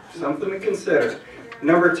 Something to consider.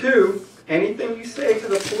 Number two, anything you say to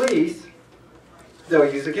the police,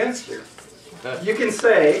 they'll use against you. You can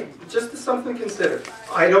say, just something to consider,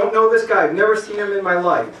 I don't know this guy, I've never seen him in my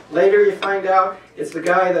life. Later you find out it's the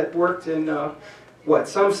guy that worked in,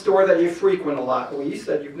 some store that you frequent a lot. Well, you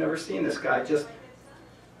said you've never seen this guy. Just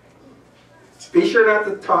be sure not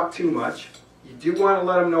to talk too much. You do want to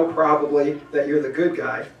let them know probably that you're the good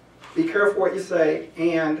guy. Be careful what you say,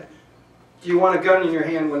 and do you want a gun in your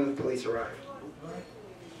hand when the police arrive?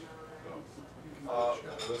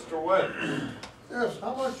 Mr. Wynn. Yes,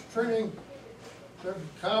 how much training do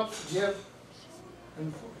cops get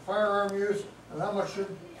in firearm use, and how much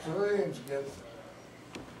should civilians get?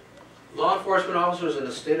 Law enforcement officers in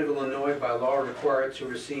the state of Illinois by law are required to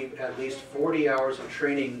receive at least 40 hours of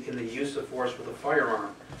training in the use of force with a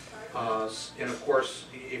firearm. And of course,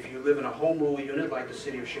 if you live in a home rule unit like the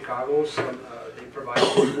city of Chicago, they provide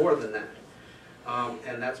more than that.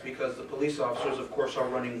 And that's because the police officers, of course, are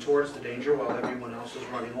running towards the danger while everyone else is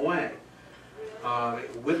running away.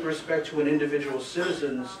 With respect to an individual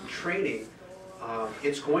citizen's training,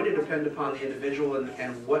 it's going to depend upon the individual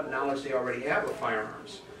and what knowledge they already have of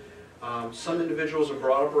firearms. Some individuals are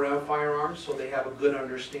brought up around firearms, so they have a good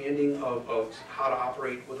understanding of how to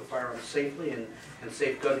operate with a firearm safely and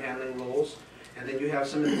safe gun handling rules. And then you have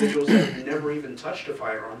some individuals that have never even touched a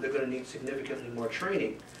firearm. They're going to need significantly more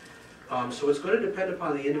training. So it's going to depend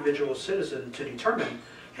upon the individual citizen to determine,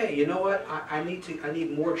 hey, you know what? I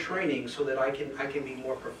need more training so that I can be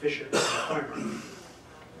more proficient with the firearm.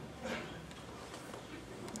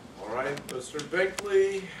 All right, Mr.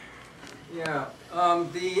 Binkley. Yeah,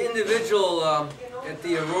 the individual at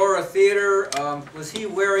the Aurora Theater, was he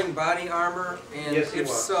wearing body armor? And Yes, he if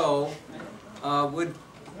was. so, would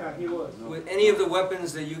any of the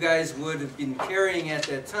weapons that you guys would have been carrying at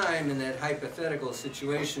that time in that hypothetical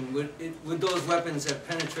situation, would those weapons have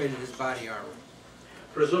penetrated his body armor?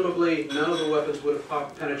 Presumably, none of the weapons would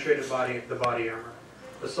have penetrated the body armor.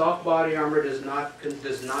 The soft body armor does not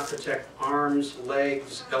protect arms,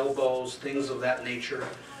 legs, elbows, things of that nature,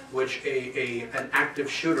 which an active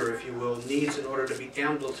shooter, if you will, needs in order to be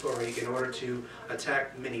ambulatory, in order to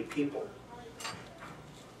attack many people.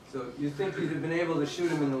 So you think you'd have been able to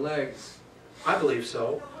shoot him in the legs? I believe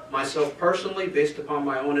so. Myself personally, based upon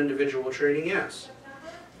my own individual training, yes.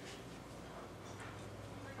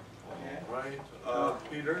 Right,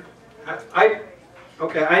 Peter?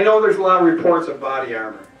 Okay, I know there's a lot of reports of body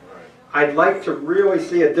armor. I'd like to really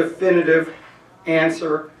see a definitive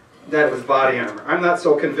answer that it was body armor. I'm not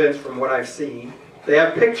so convinced from what I've seen. They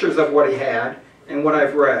have pictures of what he had and what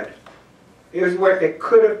I've read. Here's where it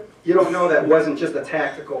could have, you don't know that wasn't just a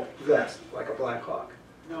tactical vest, like a Black Hawk.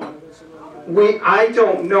 I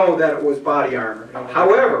don't know that it was body armor.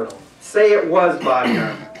 However, say it was body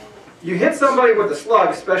armor. You hit somebody with a slug,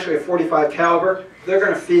 especially a .45 caliber, they're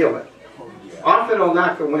going to feel it. Often it'll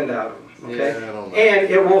knock the wind out of them, okay? And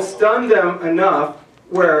it will stun them enough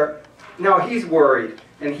where now he's worried.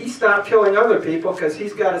 And he stopped killing other people because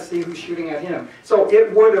he's got to see who's shooting at him. So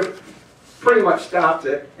it would have pretty much stopped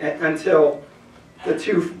it until the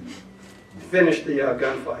two finished the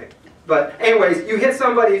gunfight. But anyways, you hit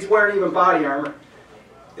somebody who's wearing even body armor,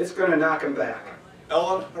 it's going to knock him back.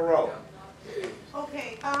 Ellen Harrell.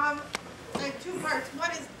 Okay, two parts.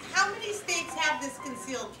 One is, how many states have this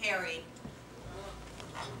concealed carry?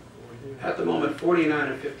 At the moment,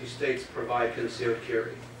 49 of 50 states provide concealed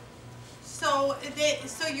carry. So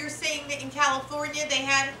you're saying that in California they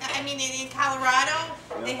had, in Colorado,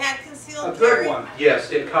 they had concealed carry? A good one.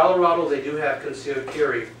 Yes, in Colorado they do have concealed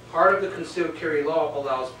carry. Part of the concealed carry law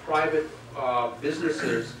allows private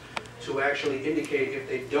businesses to actually indicate if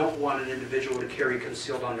they don't want an individual to carry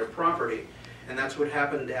concealed on their property. And that's what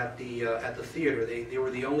happened at the theater. They were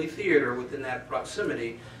the only theater within that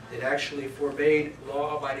proximity that actually forbade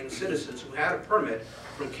law-abiding citizens who had a permit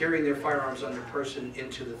from carrying their firearms on their person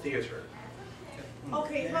into the theater.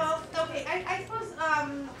 Okay, I suppose,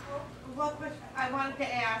 one question I wanted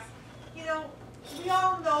to ask, we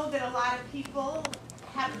all know that a lot of people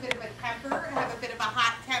have a bit of a temper, have a bit of a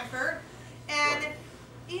hot temper, and,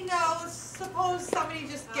 suppose somebody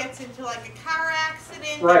just gets into like a car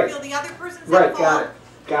accident, Right. they feel the other person's Right, at fault.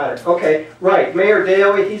 got it. Okay, right. Mayor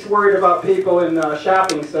Daley, he's worried about people in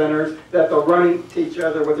shopping centers that they'll run into each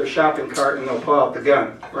other with their shopping cart and they'll pull out the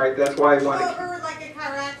gun, right? That's why he wanted to... Or like a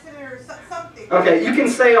car accident or something. Okay, you can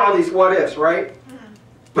say all these what ifs, right?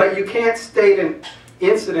 But you can't state an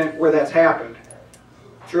incident where that's happened.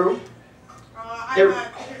 True?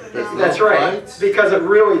 That's right, because it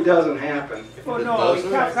really doesn't happen. Oh, no, it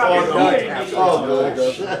can't happen.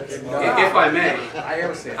 If I may,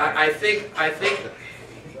 I think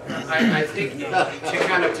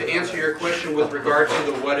to answer your question with regard to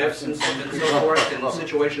the what ifs and so forth in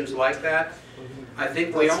situations like that, I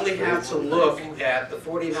think we only have to look at the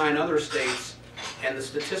 49 other states and the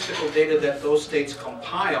statistical data that those states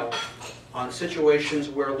compile on situations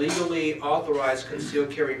where legally authorized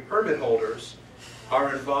concealed carry permit holders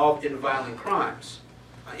are involved in violent crimes.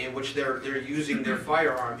 in which they're using their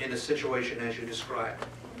firearm in a situation as you described.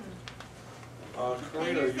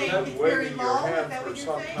 Karina, you have waving your hand for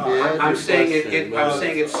some time. I'm saying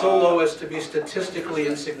it's so low as to be statistically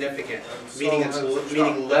insignificant,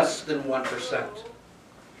 meaning less than 1%.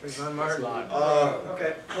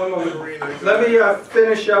 Okay, one moment. Let me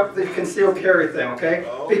finish up the concealed carry thing, okay?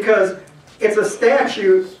 Because it's a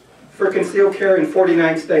statute for concealed carry in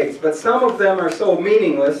 49 states, but some of them are so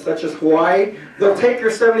meaningless, such as Hawaii. They'll take your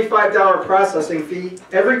 $75 processing fee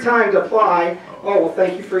every time to apply. Oh, well,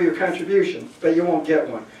 thank you for your contribution, but you won't get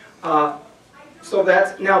one. So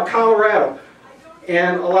that's now Colorado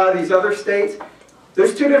and a lot of these other states.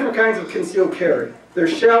 There's two different kinds of concealed carry.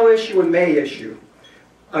 There's shall issue and may issue.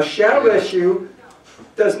 A shall issue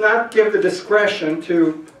does not give the discretion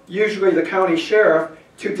to usually the county sheriff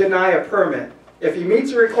to deny a permit. If he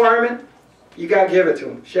meets a requirement, you got to give it to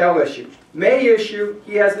him. Shall issue. May issue,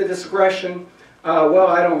 he has the discretion. Well,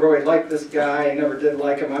 I don't really like this guy. I never did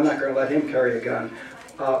like him. I'm not going to let him carry a gun.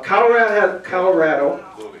 Colorado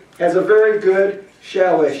has a very good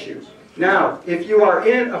shall issue. Now, if you are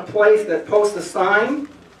in a place that posts a sign,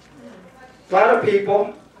 a lot of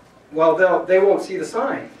people, well, they won't see the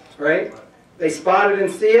sign, right? They spot it and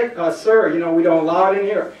see it. Sir, you know, we don't allow it in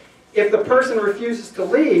here. If the person refuses to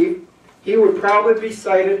leave, he would probably be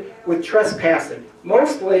cited with trespassing.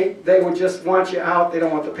 Mostly, they would just want you out. They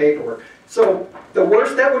don't want the paperwork. So the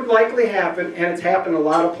worst that would likely happen, and it's happened in a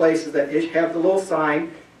lot of places that have the little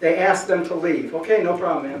sign, they ask them to leave. Okay, no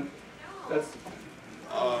problem, man. That's.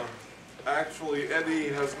 Actually, Eddie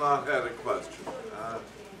has not had a question.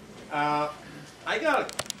 I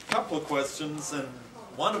got a couple of questions, and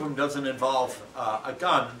one of them doesn't involve a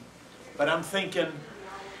gun, but I'm thinking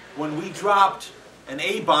when we dropped an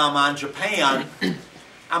A-bomb on Japan,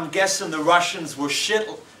 I'm guessing the Russians were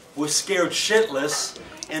scared shitless,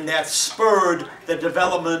 and that spurred the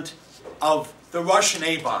development of the Russian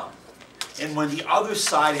A-bomb. And when the other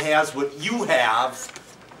side has what you have,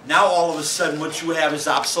 now all of a sudden what you have is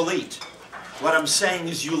obsolete. What I'm saying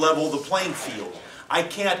is you level the playing field. I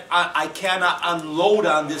cannot unload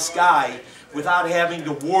on this guy without having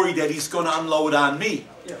to worry that he's going to unload on me.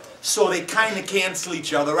 So they kind of cancel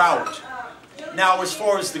each other out. Now, as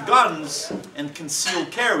far as the guns and concealed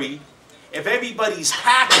carry, if everybody's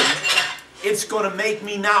packing, it's going to make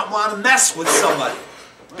me not want to mess with somebody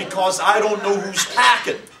because I don't know who's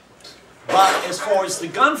packing. But as far as the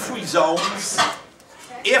gun-free zones,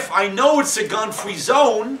 if I know it's a gun-free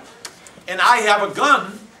zone and I have a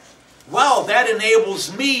gun, well, that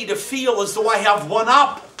enables me to feel as though I have one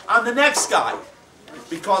up on the next guy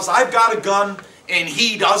because I've got a gun and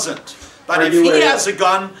he doesn't. But if he has a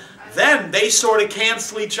gun, then they sort of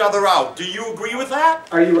cancel each other out. Do you agree with that?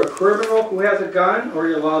 Are you a criminal who has a gun, or are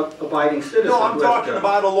you a law-abiding citizen? No, I'm talking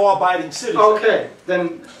about a law-abiding citizen. Okay,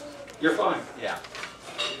 then you're fine. Yeah.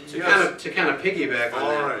 To kind of piggyback on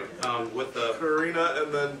that, with the Karina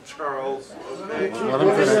and then Charles. Okay. To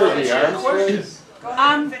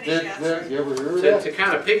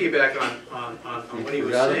kind of piggyback on what he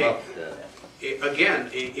was saying. Again,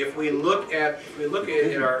 if we look at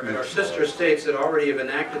our sister states that already have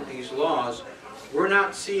enacted these laws, we're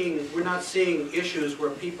not seeing issues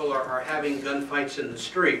where people are having gunfights in the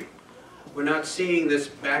street. We're not seeing this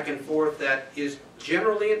back and forth that is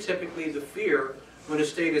generally and typically the fear when a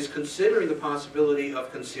state is considering the possibility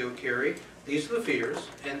of concealed carry. These are the fears,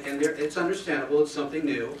 and it's understandable. It's something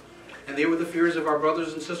new, and they were the fears of our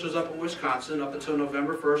brothers and sisters up in Wisconsin up until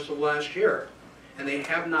November 1st of last year, and they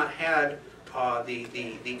have not had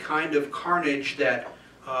the kind of carnage that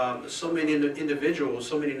so many individuals,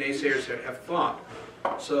 so many naysayers have thought.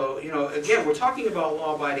 So, you know, again, we're talking about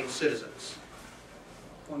law-abiding citizens.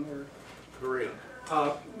 One word. Korea.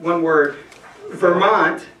 One word.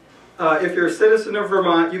 Vermont, if you're a citizen of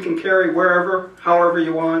Vermont, you can carry wherever, however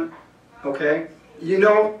you want, okay? You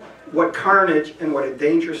know what carnage and what a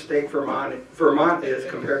dangerous state Vermont is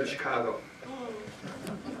compared to Chicago.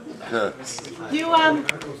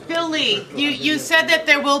 Bill Lee, you said that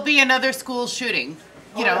there will be another school shooting.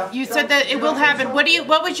 You know, you said that it will happen.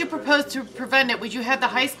 What would you propose to prevent it? Would you have the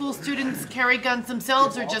high school students carry guns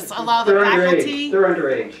themselves, or just allow the faculty? They're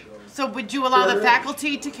underage. So would you allow the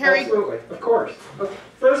faculty to carry? Absolutely, of course.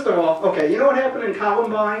 First of all, okay, you know what happened in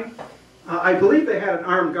Columbine? I believe they had an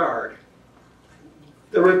armed guard.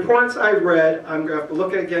 The reports I read, I'm going to have to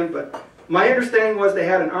look at it again, but my understanding was they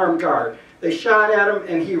had an armed guard. They shot at him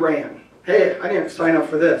and he ran. Hey, I didn't sign up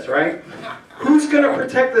for this, right? Who's going to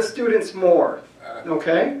protect the students more?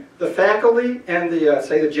 Okay, the faculty and the,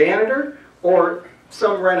 say, the janitor, or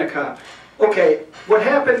some rent-a-cop? Okay, what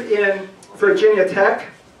happened in Virginia Tech,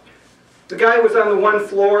 the guy was on the one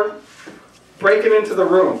floor, breaking into the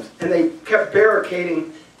rooms, and they kept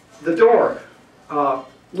barricading the door.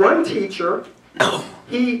 One teacher,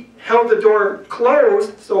 he held the door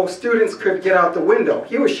closed so students could get out the window.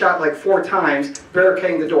 He was shot like 4 times,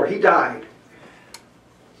 barricading the door. He died.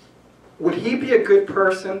 Would he be a good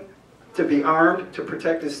person to be armed to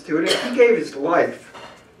protect his students? He gave his life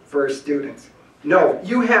for his students. No,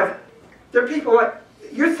 there are people like,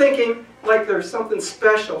 you're thinking like there's something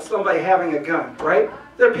special, somebody having a gun, right?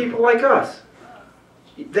 There are people like us.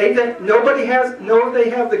 They have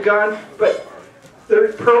the gun, but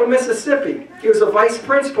they're Pearl, Mississippi. He was a vice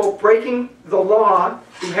principal breaking the law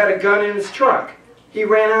who had a gun in his truck. He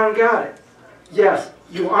ran out and got it. Yes,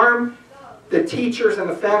 you arm the teachers and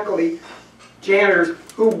the faculty, janitors,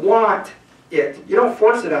 who want it. You don't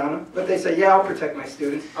force it on them, but they say, yeah, I'll protect my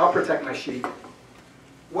students. I'll protect my sheep.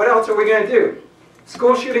 What else are we going to do?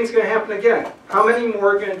 School shooting's going to happen again. How many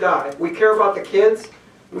more are going to die? We care about the kids.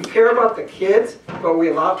 We care about the kids, but we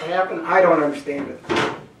allow it to happen. I don't understand it.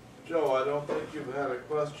 Joe, I don't think you've had a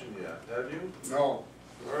question yet, have you? No.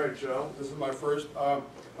 All right, Joe. This is my first. I'm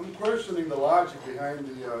questioning the logic behind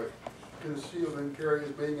the concealed and carry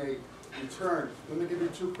as being a deterrent. Let me give you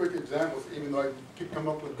 2 quick examples, even though I could come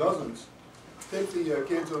up with dozens. Take the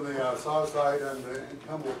kids on the south side and in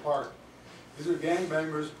Humboldt Park. These are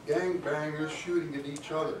gangbangers shooting at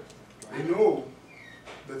each other. They know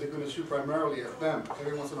that they're going to shoot primarily at them.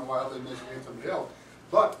 Every once in a while they may shoot at somebody else.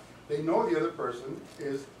 But they know the other person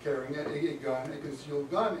is carrying a gun, a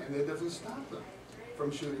concealed gun, and it doesn't stop them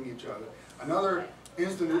from shooting each other. Another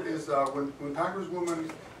incident is when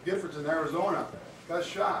Congresswoman Giffords in Arizona got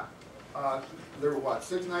shot. There were, what,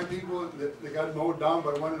 6, 9 people that got mowed down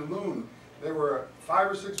by one loon. There were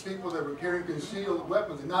 5 or 6 people that were carrying concealed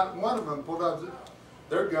weapons, and not one of them pulled out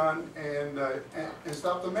their gun and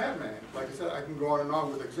stopped the madman. Like I said, I can go on and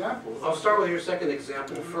on with examples. I'll start with your second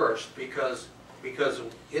example first, because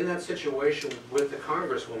in that situation with the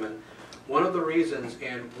Congresswoman, one of the reasons,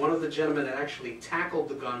 and one of the gentlemen that actually tackled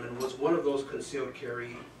the gunman was one of those concealed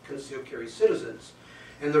carry citizens.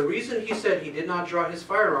 And the reason he said he did not draw his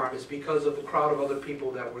firearm is because of the crowd of other people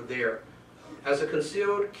that were there. As a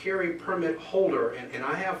concealed carry permit holder, and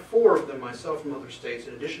I have 4 of them myself from other states,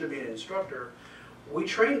 in addition to being an instructor, we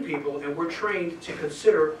train people, and we're trained to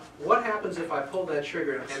consider what happens if I pull that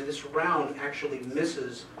trigger and this round actually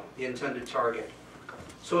misses the intended target.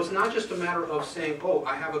 So it's not just a matter of saying, oh,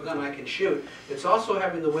 I have a gun, I can shoot. It's also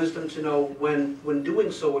having the wisdom to know when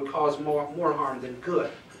doing so would cause more harm than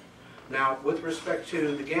good. Now, with respect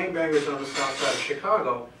to the gangbangers on the south side of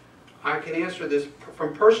Chicago, I can answer this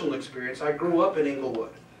from personal experience. I grew up in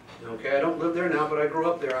Inglewood. Okay, I don't live there now, but I grew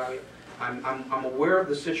up there. I'm aware of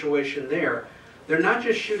the situation there. They're not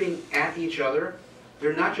just shooting at each other.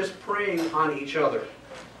 They're not just preying on each other.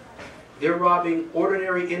 They're robbing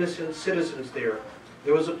ordinary innocent citizens there.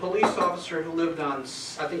 There was a police officer who lived on,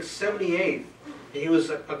 I think, 78th, and he was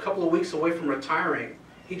a couple of weeks away from retiring.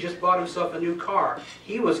 He just bought himself a new car.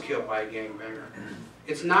 He was killed by a gangbanger.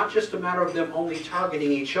 It's not just a matter of them only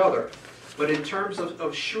targeting each other, but in terms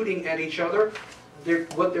of shooting at each other,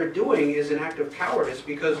 what they're doing is an act of cowardice,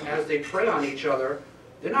 because as they prey on each other,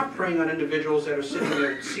 they're not preying on individuals that are sitting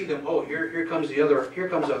there and see them, oh, here comes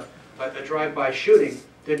a drive-by shooting.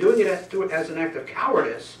 They're doing it as an act of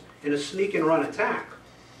cowardice in a sneak and run attack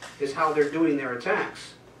is how they're doing their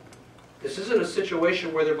attacks. This isn't a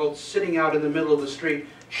situation where they're both sitting out in the middle of the street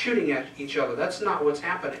shooting at each other. That's not what's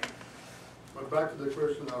happening. But back to the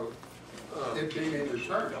question of it being a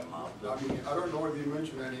deterrent. I mean, I don't know if you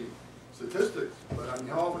mentioned any statistics, but I mean,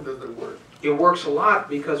 how often does it work? It works a lot,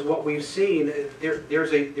 because what we've seen,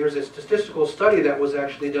 there's a statistical study that was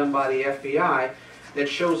actually done by the FBI that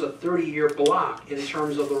shows a 30-year block in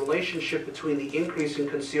terms of the relationship between the increase in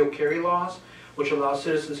concealed carry laws, which allow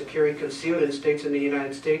citizens to carry concealed in states in the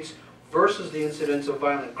United States, versus the incidence of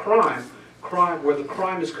violent crime, where the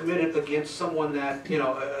crime is committed against someone that,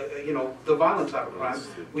 the violent type of crime.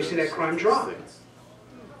 We see that crime drop.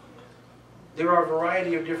 There are a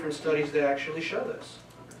variety of different studies that actually show this.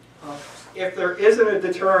 If there isn't a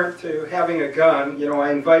deterrent to having a gun,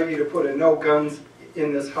 I invite you to put a no guns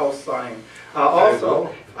in this house sign.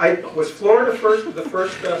 Also, was Florida the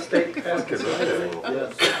first state to pass concealed carry?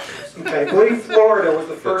 Yes. Okay, I believe Florida was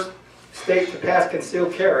the first state to pass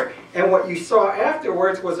concealed carry. And what you saw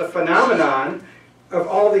afterwards was a phenomenon of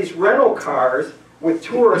all these rental cars with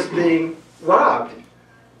tourists being robbed.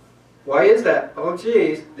 Why is that? Oh,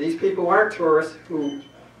 geez, these people aren't tourists who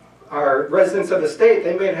are residents of the state.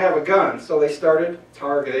 They may have a gun, so they started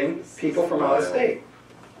targeting people from out of state.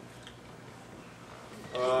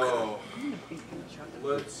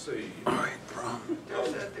 Let's see.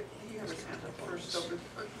 He has had the first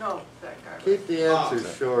No, that guy. Keep the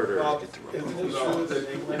answers shorter. Well, isn't it true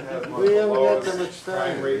that England has one of We the haven't got lowest that much time.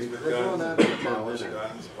 crime rates with We're guns going and on for 10 demolished minutes.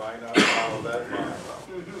 guns? Why not follow that model?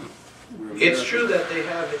 It's true that they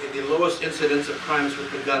have the lowest incidence of crimes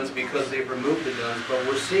with the guns because they've removed the guns, but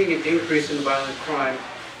we're seeing an increase in violent crime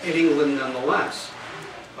in England nonetheless.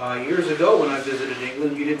 Years ago when I visited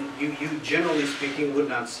England, you generally speaking would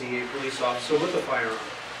not see a police officer with a firearm.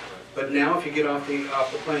 But now if you get off the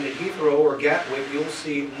plane at Heathrow or Gatwick, you'll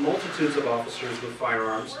see multitudes of officers with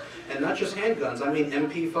firearms, and not just handguns, I mean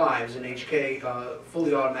MP5s and HK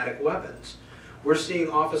fully automatic weapons. We're seeing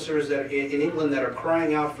officers that in England that are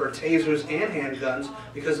crying out for tasers and handguns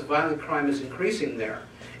because violent crime is increasing there.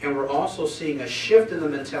 And we're also seeing a shift in the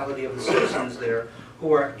mentality of the citizens there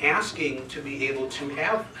who are asking to be able to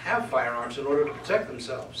have firearms in order to protect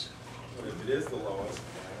themselves. But if it is the lowest,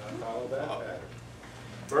 why not follow that pattern?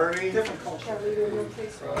 Bernie? Different culture.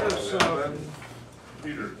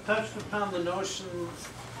 Peter touched upon the notion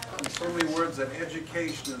in so many words that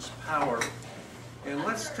education is power. And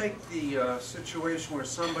let's take the situation where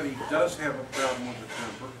somebody does have a problem with a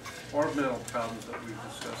temper or mental problems that we've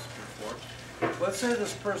discussed before. Let's say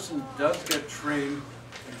this person does get trained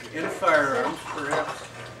in firearms, perhaps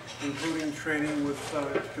including training with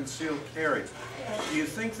concealed carry. Do you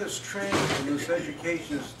think this training and this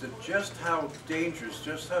education is to just how dangerous,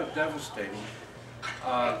 just how devastating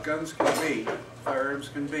guns can be, firearms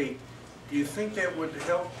can be? Do you think that would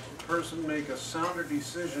help a person make a sounder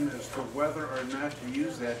decision as to whether or not to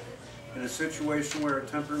use that in a situation where a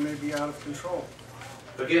temper may be out of control?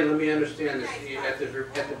 Again, let me understand this. At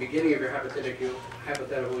the beginning of your hypothetical,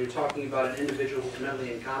 you're talking about an individual who's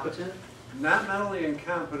mentally incompetent? Not mentally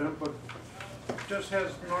incompetent, but just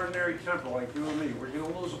has an ordinary temper like you and me. We're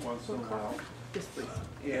going to lose it once in a while. Yes,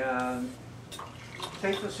 please. And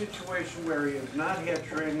take the situation where he has not had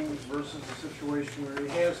training versus the situation where he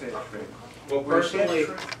has had training. Well, personally,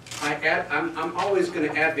 I'm always going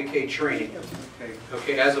to advocate training.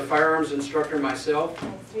 Okay, as a firearms instructor myself,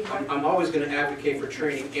 I'm always going to advocate for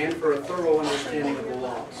training and for a thorough understanding of the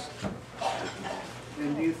laws.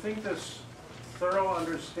 And do you think this thorough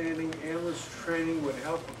understanding and this training would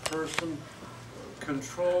help a person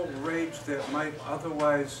control rage that might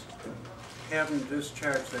otherwise have him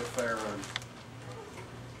discharge that firearm?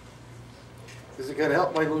 Is it gonna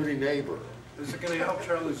help my loony neighbor? Is it going to help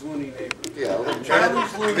Charlie's loony neighbor? Yeah,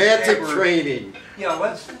 Charlie's loony that's a neighbor. training. Yeah,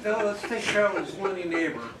 let's take Charlie's loony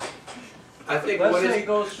neighbor. I think let's what say is, he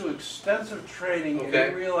goes through extensive training and Okay.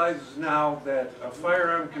 he realizes now that a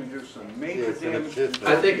firearm can do some major damage.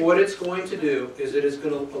 I think what it's going to do is it is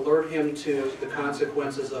going to alert him to the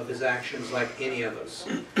consequences of his actions like any of us.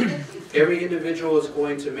 Every individual is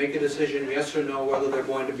going to make a decision, yes or no, whether they're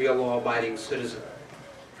going to be a law-abiding citizen.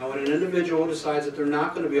 Now, when an individual decides that they're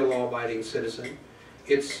not going to be a law-abiding citizen,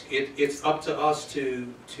 it's up to us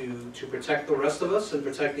to protect the rest of us and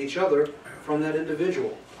protect each other from that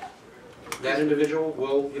individual. That individual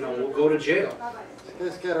will go to jail.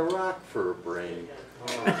 He's got a rock for a brain.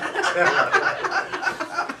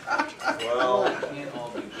 Well,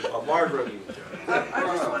 Margaret. I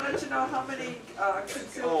just wanted to know how many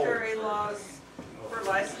concealed carry laws for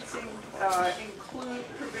licensing include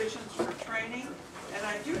provisions for training. And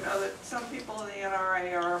I do know that some people in the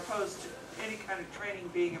NRA are opposed to any kind of training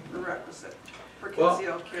being a prerequisite for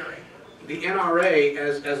concealed carry. The NRA,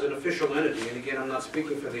 as an official entity, and again, I'm not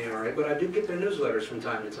speaking for the NRA, but I do get their newsletters from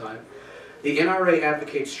time to time. The NRA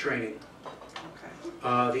advocates training.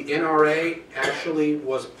 The NRA actually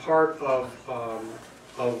was part of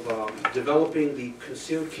developing the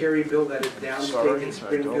concealed carry bill that is downstate in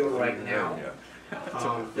Springfield right now.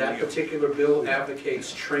 That particular bill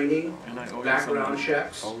advocates training, background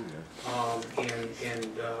checks,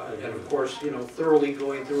 and of course, thoroughly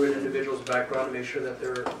going through an individual's background to make sure that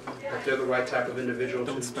they're the right type of individual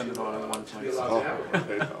to be allowed to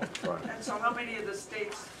have it. And so how many of the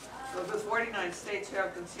states, of the 49 states who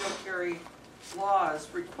have concealed carry laws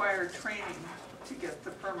require training to get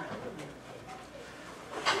the permit?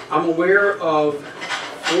 I'm aware of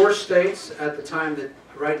 4 states at the time that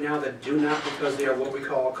right now that do not, because they are what we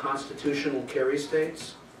call constitutional carry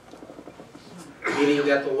states. Meaning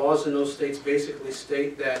that the laws in those states basically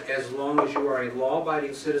state that as long as you are a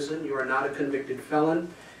law-abiding citizen, you are not a convicted felon,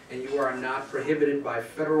 and you are not prohibited by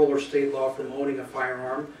federal or state law from owning a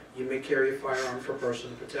firearm, you may carry a firearm for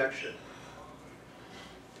personal protection.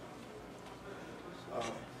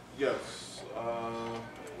 Yes.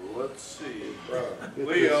 Let's see.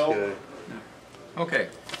 Leo. Okay.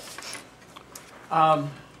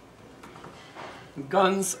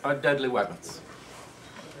 Guns are deadly weapons.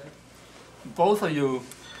 Both of you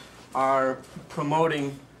are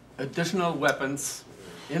promoting additional weapons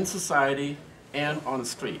in society and on the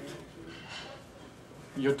street.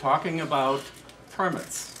 You're talking about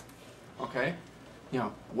permits, okay? You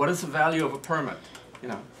know, what is the value of a permit? You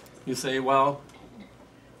know, you say, well,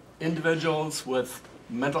 individuals with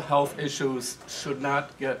mental health issues should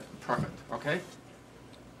not get a permit, okay?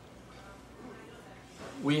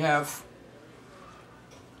 We have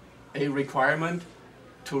a requirement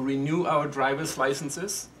to renew our driver's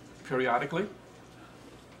licenses periodically.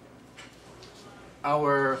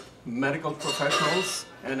 Our medical professionals,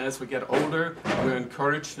 and as we get older, we're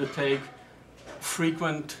encouraged to take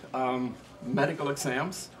frequent medical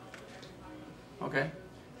exams. Okay?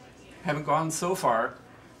 Haven't gone so far.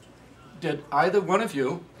 Did either one of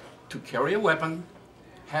you, to carry a weapon,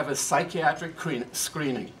 have a psychiatric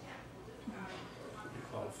screening?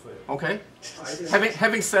 Okay?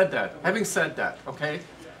 Having said that, okay,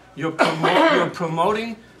 you're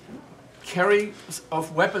promoting carry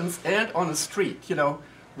of weapons and on the street, you know,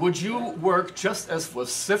 would you work just as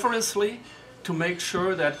vociferously to make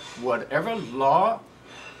sure that whatever law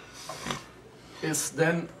is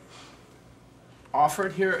then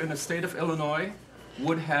offered here in the state of Illinois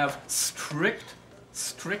would have strict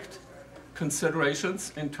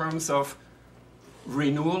considerations in terms of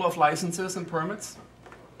renewal of licenses and permits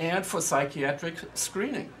and for psychiatric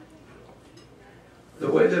screening? The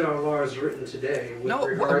way that our law is written today, with No,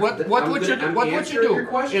 regard what to the- would I'm you gonna- do? I'm What would you answering your do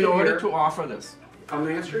question in order here. to offer this? I'm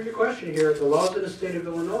answering your question here. The laws in the state of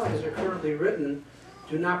Illinois, as they're currently written,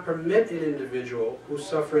 do not permit an individual who's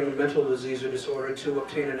suffering mental disease or disorder to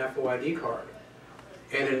obtain an FOID card.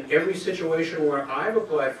 And in every situation where I've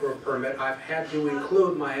applied for a permit, I've had to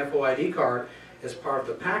include my FOID card as part of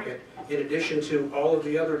the packet, in addition to all of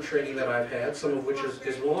the other training that I've had, some of which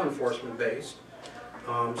is law enforcement based.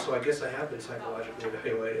 So I guess I have been psychologically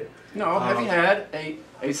evaluated. No, have you had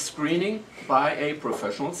a screening by a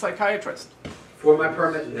professional psychiatrist? For my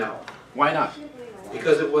permit, no. Why not?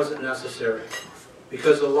 Because it wasn't necessary.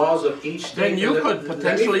 Because the laws of each state... Then you could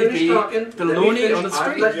potentially be the loony on the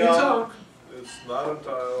street. I've let you talk. It's not a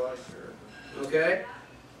dialogue here. Okay?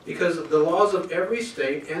 Because the laws of every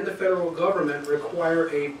state and the federal government require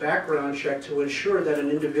a background check to ensure that an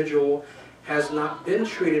individual has not been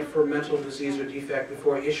treated for mental disease or defect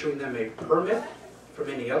before issuing them a permit from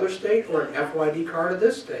any other state or an FYD card of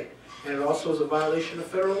this state. And it also is a violation of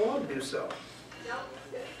federal law to do so.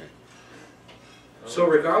 So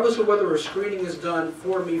regardless of whether a screening is done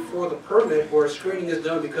for me for the permit or a screening is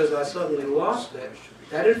done because I suddenly lost it,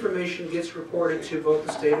 that information gets reported to both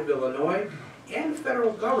the state of Illinois and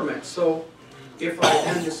federal government. So if I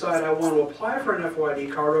then decide I want to apply for an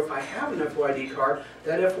FYD card, or if I have an FYD card,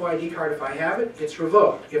 that FYD card, if I have it, it's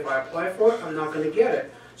revoked. If I apply for it, I'm not going to get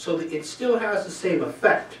it. So that it still has the same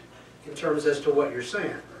effect in terms as to what you're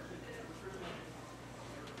saying.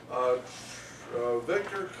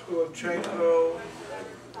 Victor Kulachenko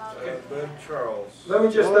and then Charles. Let me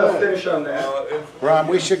just finish on that. Ron,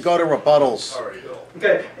 we should go to rebuttals. Sorry, Bill.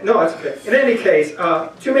 Okay, no, that's okay. In any case,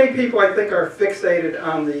 too many people, I think, are fixated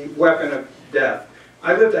on the weapon of death.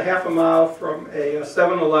 I lived a half a mile from a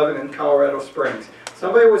 7-Eleven in Colorado Springs.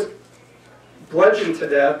 Somebody was bludgeoned to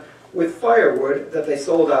death with firewood that they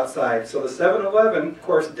sold outside. So the 7-Eleven, of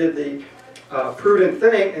course, did the prudent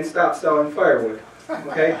thing and stopped selling firewood.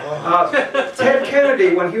 Okay. Ted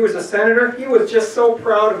Kennedy, when he was a senator, he was just so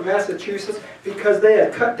proud of Massachusetts because they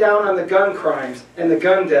had cut down on the gun crimes and the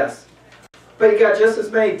gun deaths. But he got just as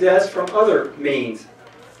many deaths from other means.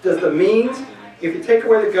 Does the means, if you take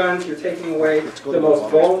away the guns, you're taking away the most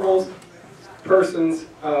vulnerable person's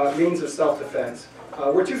means of self-defense.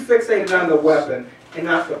 We're too fixated on the weapon and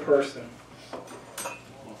not the person.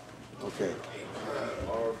 Okay.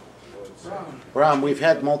 Ron, we've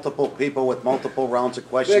had multiple people with multiple rounds of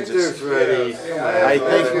questions. Victor's ready. I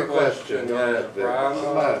think your question. Go ahead, Vic.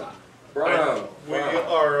 Come on. Brown. We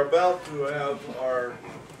are about to have our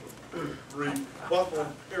rebuttal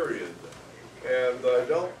period. And I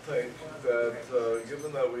don't think that,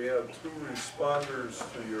 given that we have two responders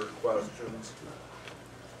to your questions,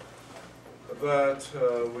 that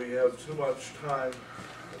we have too much time.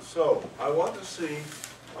 So I want to see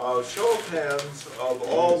show of hands of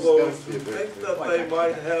all those who think that they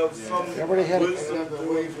might have some wisdom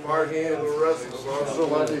to impart to the rest of us,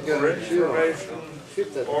 or information,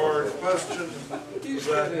 or question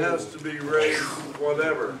that has to be raised,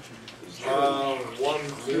 whatever. 1,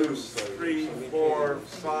 2, 3, 4,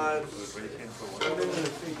 5, 6, 7,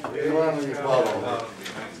 8,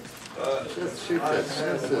 Just shoot this.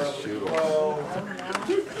 Just shoot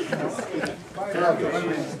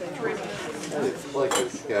Like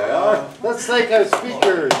this guy. All right, let's thank our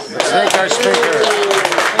speakers. Let's thank our speakers.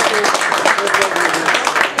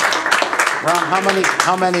 Ron,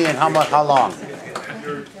 how many and how long?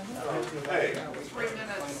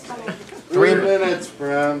 3 minutes,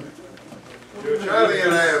 Bram. Charlie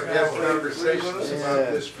and I have had conversations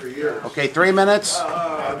about this for years. Okay, 3 minutes?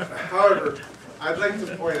 However, I'd like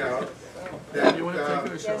to point out that a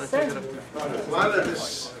lot of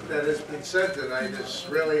this that has been said tonight is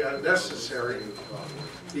really unnecessary,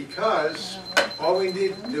 because all we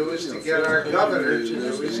need to do is to get our governor to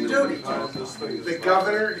do his duty. The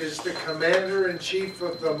governor is the commander-in-chief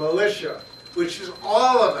of the militia, which is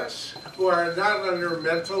all of us who are not under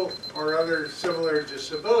mental or other similar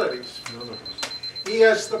disabilities. He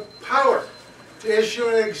has the power to issue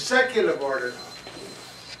an executive order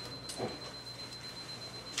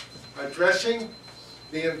addressing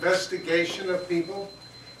the investigation of people.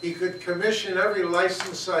 He could commission every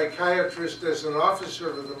licensed psychiatrist as an officer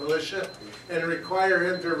of the militia and require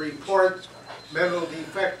him to report mental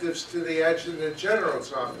defectives to the Adjutant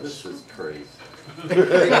General's office. This is crazy. And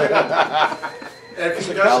if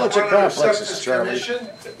he doesn't want to accept this commission,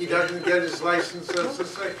 he doesn't get his license as a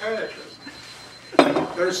psychiatrist.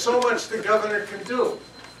 There's so much the governor can do.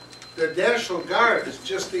 The National Guard is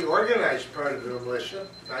just the organized part of the militia.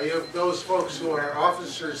 Now you have those folks who are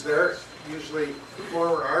officers there, usually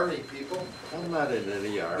former Army people. I'm not in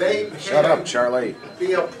any army. They Shut up, can Charlie.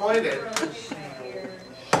 be appointed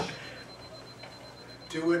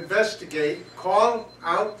to investigate, call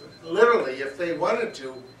out literally if they wanted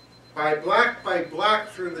to, by block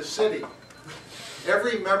through the city,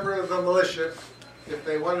 every member of the militia, if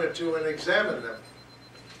they wanted to, and examine them.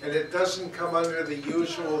 And it doesn't come under the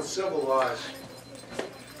usual civil laws.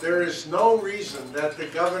 There is no reason that the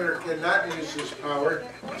governor cannot use his power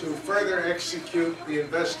to further execute the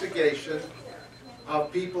investigation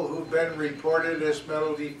of people who've been reported as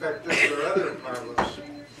mental defectives or other problems.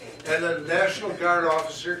 And a National Guard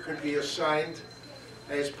officer could be assigned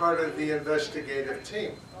as part of the investigative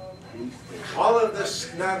team. All of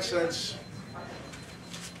this nonsense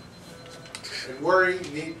and worry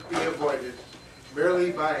need to be avoided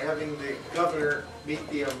merely by having the governor meet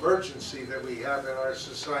the emergency that we have in our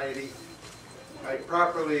society by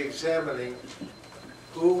properly examining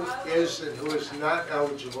who is and who is not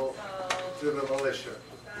eligible to the militia.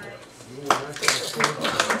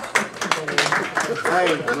 I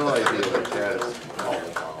have no idea what that is.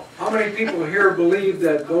 How many people here believe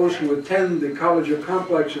that those who attend the College of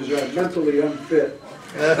Complexes are mentally unfit?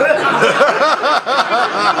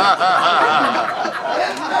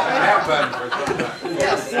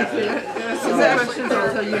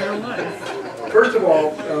 First of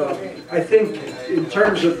all, I think in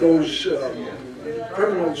terms of those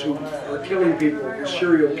criminals who are killing people,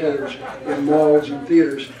 serial killers in malls and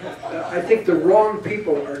theaters, I think the wrong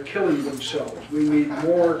people are killing themselves. We need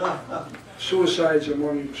more suicides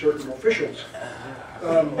among certain officials.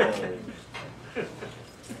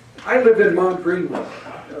 I live in Mount Greenwood.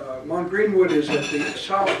 Mount Greenwood is at the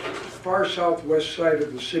far southwest side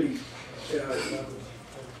of the city.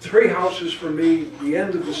 3 houses from me, the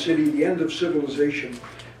end of the city, the end of civilization.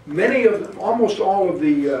 Almost all of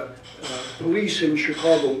the police in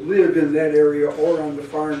Chicago live in that area or on the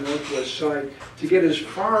far northwest side to get as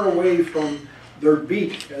far away from their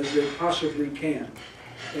beat as they possibly can.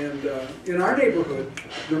 And in our neighborhood,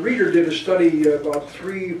 the Reader did a study about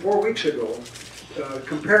 3-4 weeks ago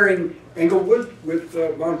comparing Englewood with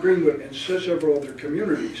Mount Greenwood and several other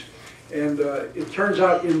communities. And it turns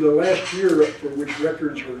out in the last year for which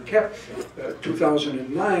records were kept,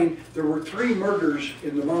 2009, there were 3 murders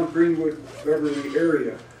in the Mount Greenwood-Beverly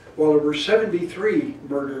area, while there were 73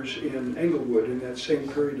 murders in Englewood in that same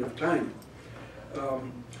period of time.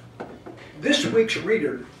 This week's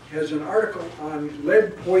Reader has an article on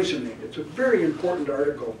lead poisoning. It's a very important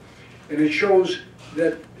article, and it shows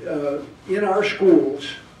that in our schools,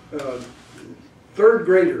 3rd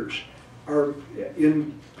graders are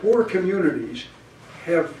in poor communities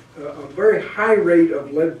have a very high rate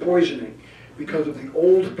of lead poisoning because of the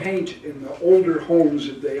old paint in the older homes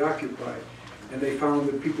that they occupy. And they found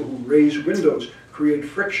that people who raise windows create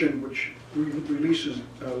friction which releases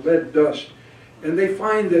lead dust. And they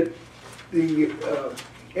find that the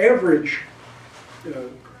average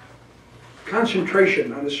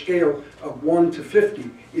concentration on a scale of 1 to 50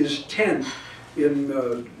 is 10 in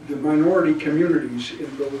the minority communities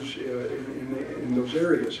in those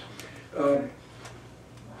areas.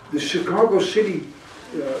 The Chicago City,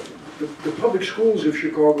 the public schools of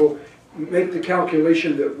Chicago make the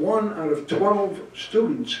calculation that 1 out of 12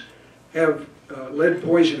 students have lead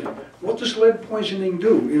poisoning. What does lead poisoning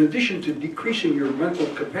do? In addition to decreasing your mental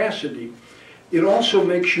capacity, it also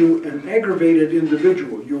makes you an aggravated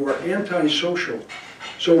individual. You are antisocial.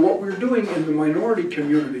 So what we're doing in the minority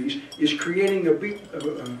communities is creating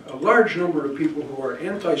a large number of people who are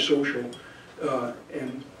antisocial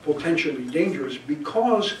and potentially dangerous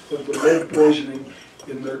because of the lead poisoning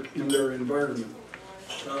in their environment.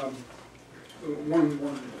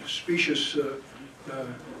 One specious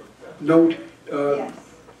note,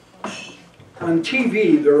 on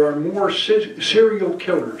TV there are more serial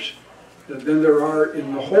killers than there are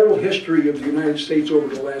in the whole history of the United States over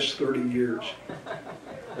the last 30 years.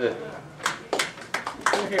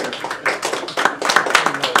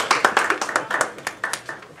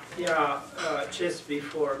 Yeah, just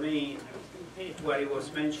before me, what it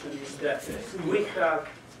was mentioned is that we have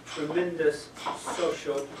tremendous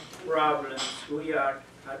social problems. We are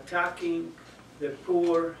attacking the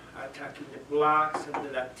poor, attacking the blacks and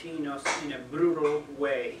the Latinos in a brutal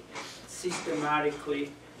way,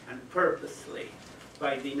 systematically and purposely,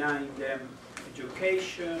 by denying them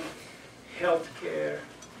education, health care,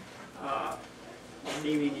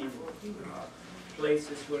 living in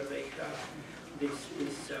places where they have these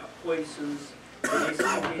poisons.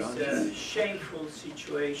 This shameful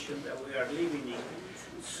situation that we are living in.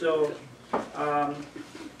 So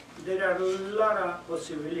there are a lot of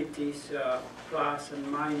possibilities, plus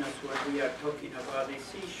and minus, when we are talking about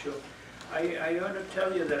this issue. I want to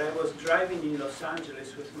tell you that I was driving in Los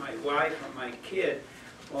Angeles with my wife and my kid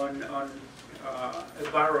on a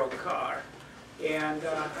borrowed car, and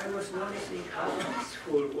I was noticing how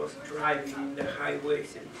peaceful was driving in the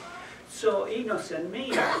highways. And so innocent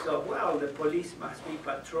me, I thought, well, the police must be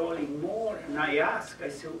patrolling more. And I asked, I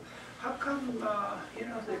said, how come, you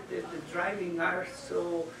know, the driving are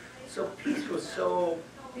so peaceful, so,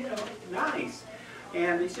 you know, nice?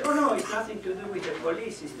 And they said, oh no, it's nothing to do with the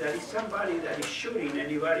police, it's that it's somebody that is shooting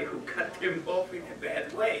anybody who cut them off in a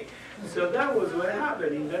bad way. So that was what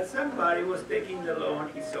happened, that somebody was taking the law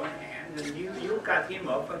in his own hand, and you cut him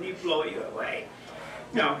off and he blow you away.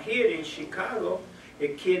 Now here in Chicago, a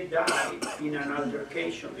kid died in an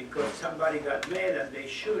altercation because somebody got mad and they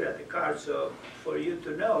shoot at the car. So for you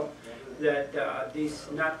to know that this,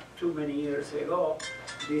 not too many years ago,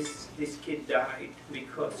 this kid died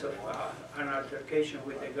because of an altercation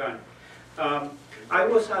with a gun. I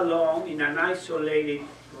was alone in an isolated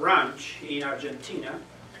ranch in Argentina,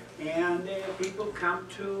 and people come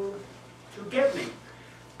to get me,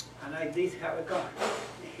 and I did have a gun.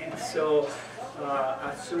 And so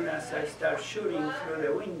as soon as I start shooting through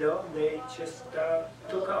the window, they just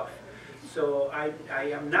took off. So I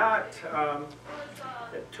am not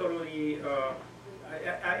totally,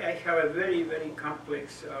 I have a very, very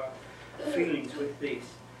complex feelings with this.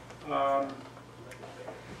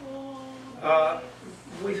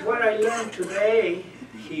 With what I learned today,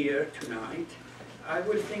 here, tonight, I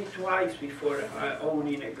will think twice before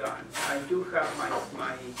owning a gun. I do have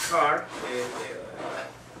my car,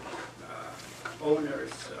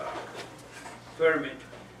 owner's permit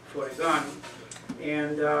for a gun,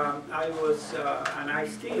 and and I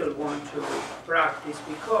still want to practice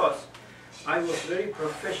because I was very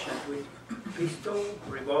proficient with pistol,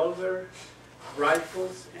 revolver,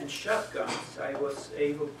 rifles, and shotguns. I was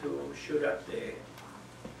able to shoot at the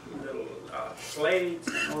little plates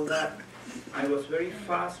and all that. I was very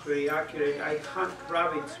fast, very accurate. I hunt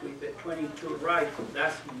rabbits with the .22 rifle.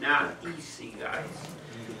 That's not easy, guys.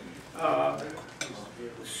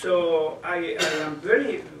 So I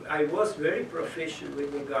was very proficient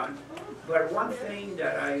with the gun, but one thing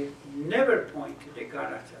that I never pointed the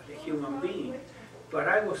gun at a human being, but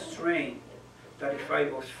I was trained that if I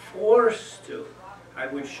was forced to, I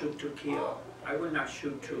will shoot to kill. I will not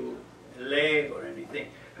shoot to the leg or anything.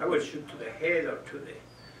 I will shoot to the head or to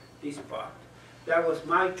this part. That was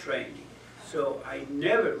my training. So I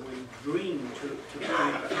never would dream to do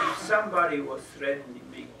it. If somebody was threatening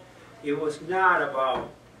me, it was not about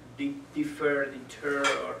deter,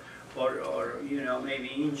 or you know, maybe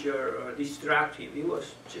injure or distract him. It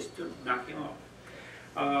was just to knock him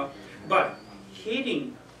off. But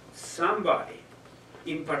hitting somebody,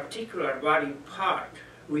 in particular body part,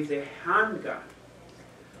 with a handgun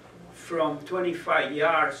from 25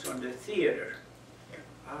 yards on the theater,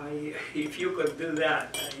 if you could do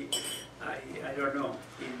that, I don't know.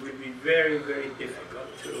 It would be very, very difficult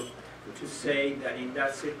to say that in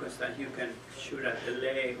that circumstance you can shoot at the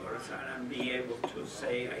leg or something and be able to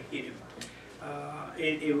say I hit him.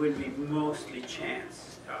 It will be mostly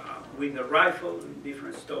chance. With the rifle,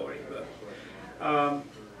 different story. But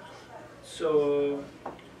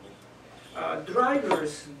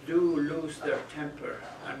drivers do lose their temper,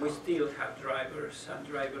 and we still have drivers and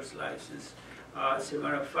driver's license. As a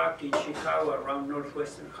matter of fact, in Chicago, around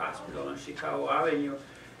Northwestern Hospital on Chicago Avenue,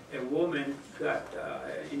 a woman got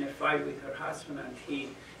in a fight with her husband, and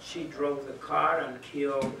she drove the car and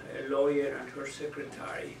killed a lawyer and her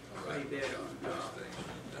secretary right there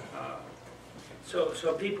on.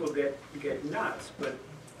 So people get nuts, but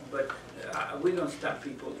we don't stop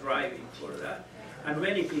people driving for that, and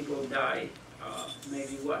many people die.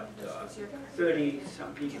 Maybe what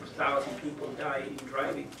 30-some people, 1,000 people die in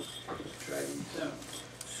driving.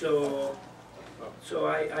 So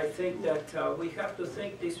I think that we have to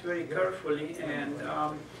think this very carefully, and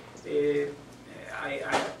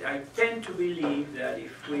I tend to believe that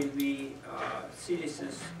if we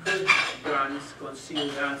citizens put guns,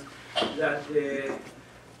 concealed guns, that the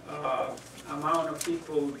amount of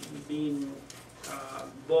people being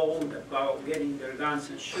bold about getting their guns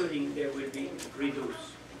and shooting, they will be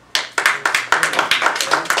reduced.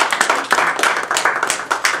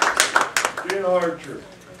 Dean Archer.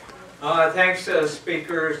 Thanks,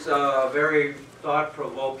 speakers. Very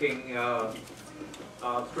thought-provoking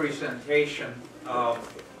presentation.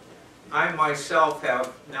 I myself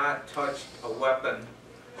have not touched a weapon,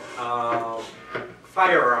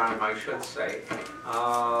 firearm I should say,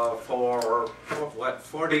 for what,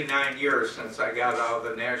 49 years since I got out of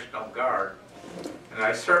the National Guard. And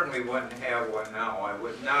I certainly wouldn't have one now. I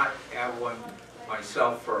would not have one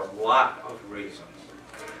myself for a lot of reasons.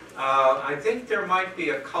 I think there might be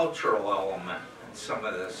a cultural element in some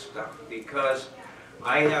of this stuff, because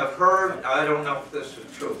I have heard, I don't know if this is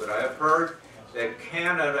true, but I have heard that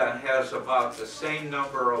Canada has about the same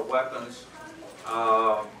number of weapons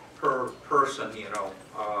per person,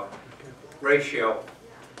 ratio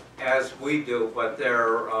as we do, but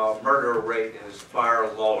their murder rate is far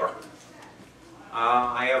lower.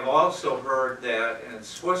 I have also heard that in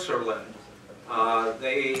Switzerland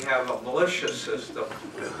they have a militia system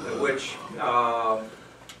in which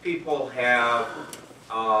people have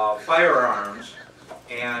firearms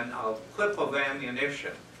and a clip of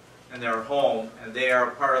ammunition in their home, and they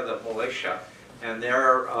are part of the militia, and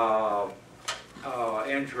their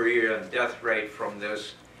injury and death rate from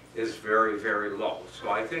this is very, very low. So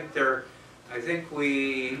I think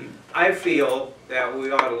I feel that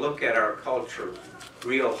we ought to look at our culture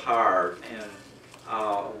real hard and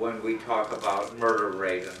when we talk about murder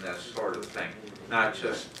rate and this sort of thing, not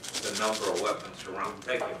just the number of weapons around.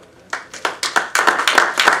 Thank you.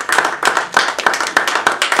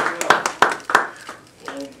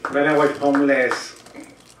 When I was homeless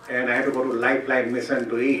and I had to go to Lifeline mission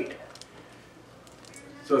to eat,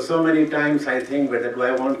 so many times I think whether do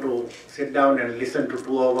I want to sit down and listen to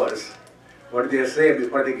 2 hours what they say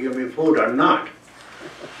before they give me food or not.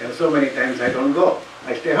 And so many times I don't go.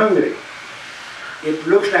 I stay hungry. It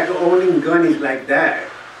looks like owning gun is like that.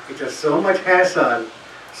 It has so much hassle,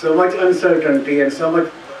 so much uncertainty, and so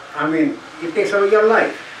much, it takes away your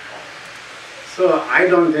life. So I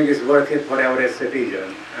don't think it's worth it for average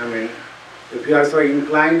citizen. If you are so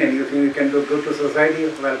inclined and you think you can do good to society,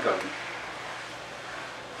 welcome.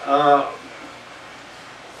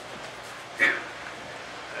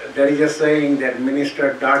 There is a saying that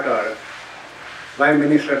minister daughter, my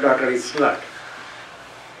minister daughter is slut.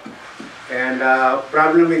 And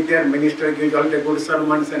problem is that minister gives all the good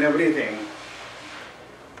sermons and everything,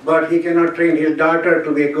 but he cannot train his daughter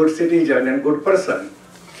to be a good citizen and good person.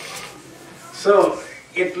 So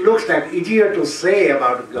it looks like easier to say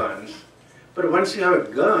about guns, but once you have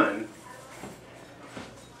a gun,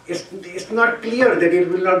 it's not clear that it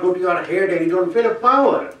will not go to your head and you don't feel a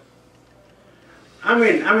power. You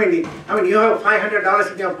have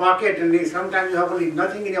 $500 in your pocket and sometimes you have only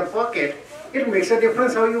nothing in your pocket. It makes a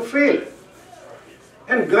difference how you feel.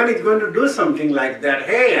 And gun is going to do something like that.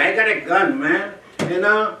 Hey, I got a gun, man.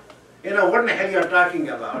 What the hell you're talking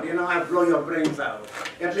about? I blow your brains out.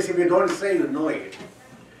 At least if you don't say, you know it.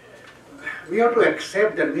 We have to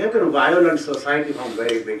accept that we have been a violent society from the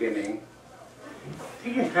very beginning.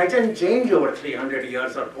 It hasn't changed over 300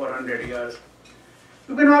 years or 400 years.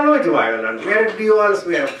 We've been always violent. We have duels,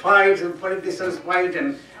 we have fights, and politicians fight,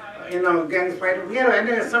 and gangs fight.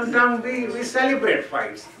 And sometimes we celebrate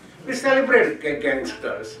fights. We celebrate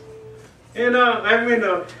gangsters. We had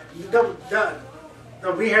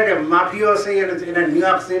a mafiosi in New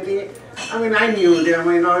York City. I knew them.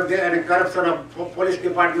 They had a corruption of police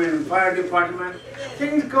department and fire department.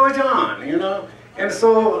 Things goes on, And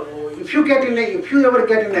so, if you ever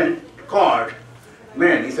get in a court,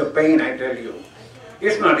 man, it's a pain, I tell you.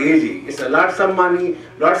 It's not easy. It's lots of money,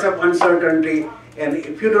 lots of uncertainty, and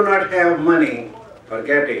if you do not have money,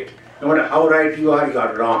 forget it. No matter how right you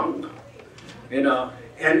are wrong.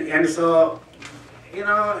 And so,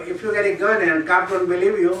 if you get a gun and cop don't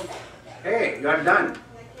believe you, hey, you are done.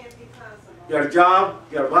 Your job,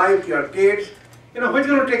 your wife, your kids, who's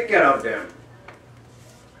going to take care of them?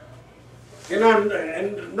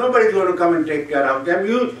 And nobody's going to come and take care of them.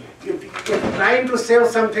 If you're trying to save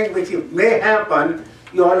something which may happen,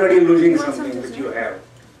 you're already losing something which you have.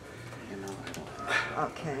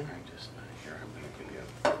 Okay.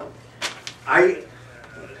 A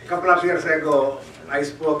couple of years ago, I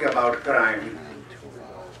spoke about crime.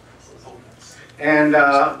 And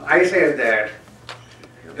I said that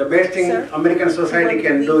the best thing American society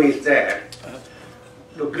can do is that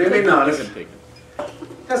to criminals,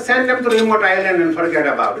 just send them to remote island and forget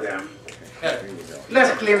about them.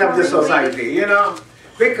 Let's clean up the society,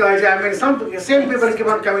 because I mean, same people keep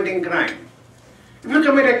on committing crime. If you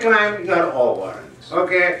commit a crime, you are over.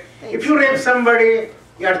 Okay? If you rape somebody,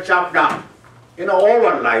 you are chopped up.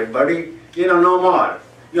 Over life, buddy. No more.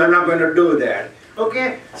 You are not going to do that.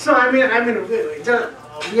 Okay? So I mean,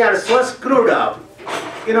 we are so screwed up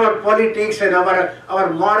in our politics and our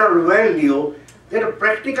moral value that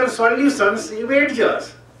practical solutions evade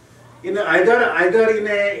us. Either in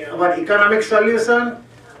our economic solution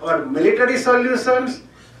or military solutions.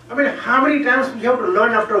 I mean, how many times we have to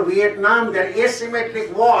learn after Vietnam that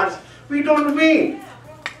asymmetric wars we don't win.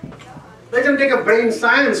 It doesn't take a brain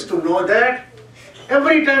science to know that.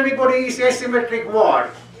 Every time we go to this asymmetric war,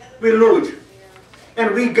 we lose.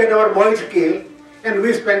 And we get our boys killed, and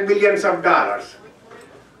we spend millions of dollars.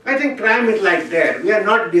 I think crime is like that. We are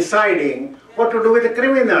not deciding what to do with the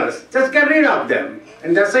criminals. Just get rid of them,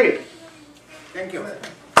 and that's it. Thank you.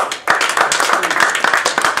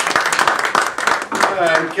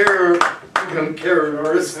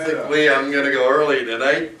 Characteristically, I'm going to go early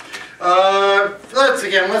tonight.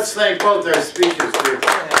 Let's thank both our speakers for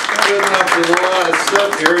putting up with a lot of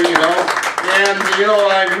stuff here, And,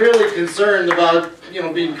 I'm really concerned about,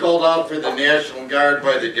 being called out for the National Guard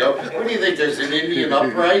by the government. What do you think, there's an Indian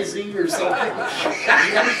uprising or something?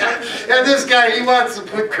 And this guy, he wants to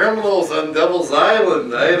put criminals on Devil's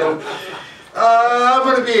Island. I'm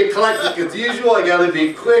going to be eclectic as usual. I got to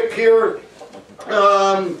be quick here.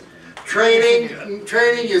 Training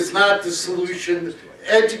is not the solution.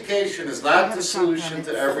 Education is not the solution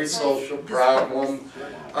to every social problem.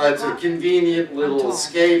 It's a convenient little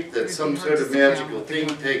escape that some sort of magical thing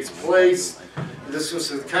takes place. This was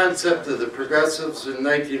the concept of the progressives in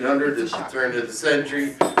 1900 at the turn of the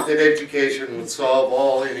century, that education would solve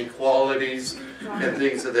all inequalities and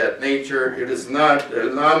things of that nature. It is not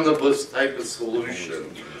an omnibus type of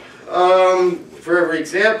solution. For every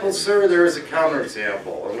example, sir, there is a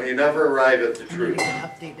counterexample, and we never arrive at the truth.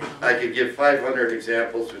 I could give 500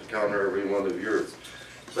 examples which counter every one of yours.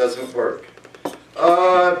 Doesn't work.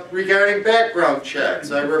 Regarding background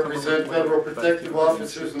checks, I represent federal protective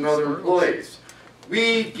officers and other employees.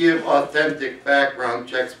 We give authentic background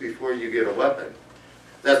checks before you get a weapon.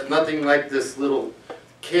 That's nothing like this little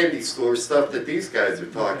candy store stuff that these guys are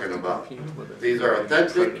talking about. These are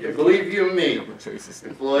authentic, and believe you me,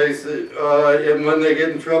 employees, and when they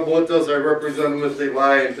get in trouble with those, I represent them if they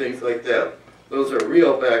lie and things like that. Those are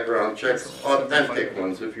real background checks, authentic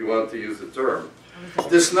ones, if you want to use the term.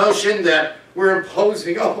 This notion that we're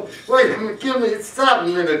imposing, oh, wait a minute, stop a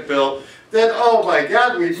minute, Bill, that, oh my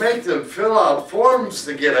God, we make them fill out forms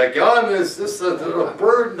to get a gun, is this a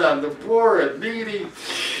burden on the poor and needy?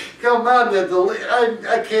 Come on,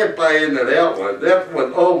 I can't buy into that one. That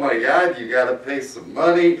one, oh my God, you got to pay some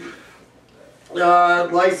money,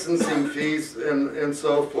 licensing fees, and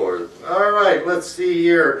so forth. All right, let's see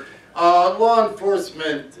here. Law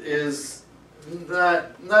enforcement is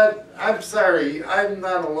I'm sorry, I'm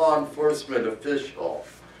not a law enforcement official,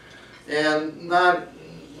 and not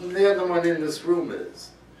the other one in this room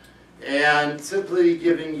is. And simply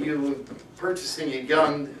purchasing a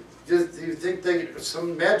gun, do you think they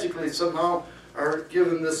magically somehow are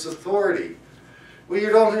given this authority? Well, you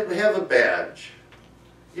don't have a badge.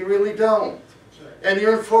 You really don't. And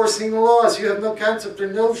you're enforcing the laws. You have no concept or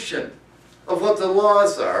notion of what the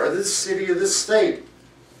laws are of this city or this state.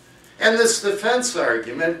 And this defense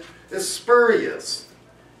argument is spurious.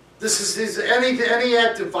 This is any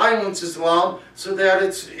act of violence is allowed so that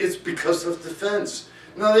it's because of defense.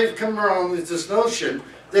 Now they've come around with this notion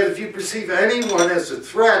that if you perceive anyone as a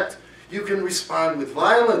threat, you can respond with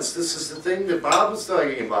violence. This is the thing that Bob was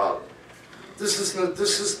talking about. This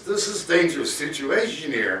is dangerous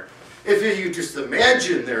situation here. If you just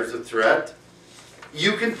imagine there's a threat,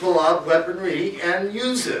 you can pull out weaponry and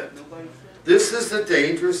use it. This is a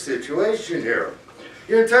dangerous situation here.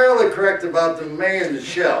 You're entirely correct about the may and the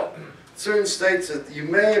shall. Certain states that you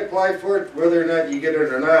may apply for it, whether or not you get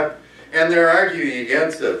it or not, and they're arguing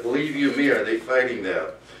against it. Believe you me, are they fighting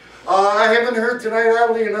that? I haven't heard tonight,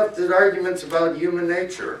 oddly enough, the arguments about human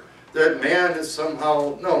nature. That man is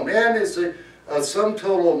somehow, no, man is a sum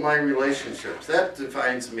total of my relationships. That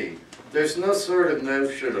defines me. There's no sort of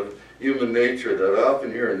notion of human nature that I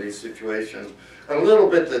often hear in these situations. A little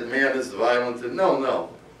bit that man is violent, and no.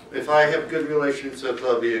 If I have good relationships,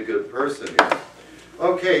 I'll be a good person here.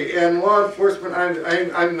 Okay, and law enforcement,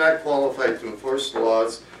 I'm not qualified to enforce the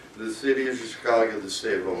laws of the city of Chicago, the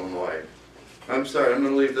state of Illinois. I'm sorry, I'm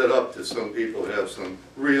going to leave that up to some people who have some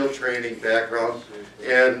real training background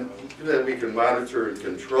and that we can monitor and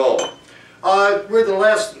control. We're the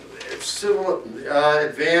last civil,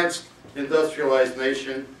 advanced, industrialized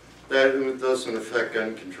nation that doesn't affect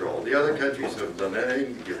gun control. The other countries have done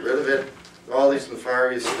anything to get rid of it, all these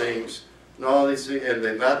nefarious things, and all these things, and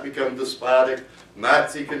they've not become despotic,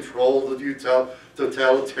 Nazi-controlled,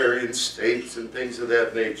 totalitarian states and things of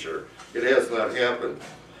that nature. It has not happened.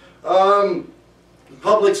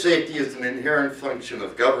 Public safety is an inherent function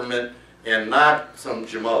of government and not some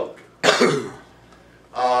jamoke.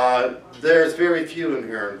 There's very few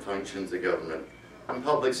inherent functions of government, and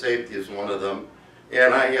public safety is one of them.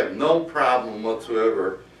 And I have no problem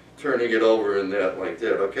whatsoever turning it over in that like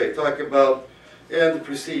that. Okay, talk about the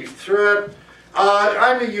perceived threat.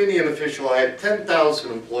 I'm a union official. I have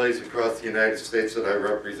 10,000 employees across the United States that I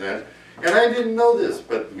represent, and I didn't know this,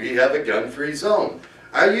 but we have a gun-free zone.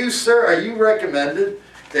 Are you, sir, are you recommended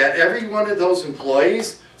that every one of those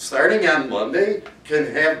employees, starting on Monday, can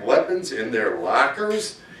have weapons in their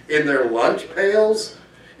lockers, in their lunch pails,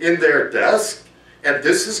 in their desk, and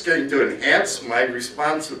this is going to enhance my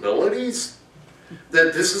responsibilities?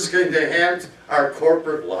 That this is going to enhance our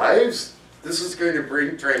corporate lives? This is going to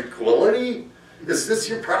bring tranquility? Is this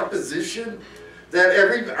your proposition? That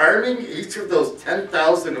arming each of those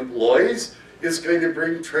 10,000 employees is going to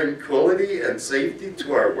bring tranquility and safety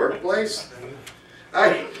to our workplace?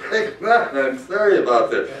 I'm sorry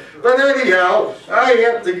about that. But anyhow, I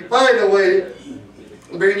have to, by the way,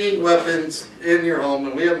 bringing weapons in your home,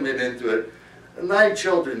 and we haven't been into it. 9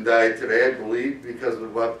 children died today, I believe, because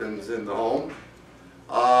of weapons in the home.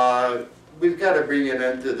 We've got to bring an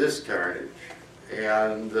end to this carnage.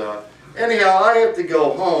 And anyhow, I have to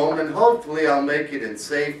go home, and hopefully I'll make it in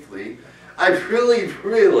safely. I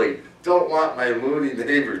really don't want my loony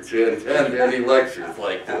neighbor to attend any lectures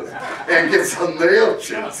like this and get some nail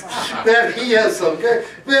chips. That he has some good,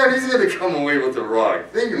 man, he's going to come away with the wrong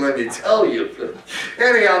thing, let me tell you.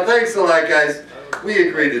 Anyhow, thanks a lot, guys. We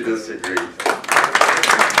agree to disagree.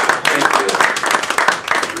 Thank you.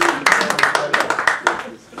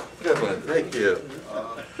 Good one, thank you.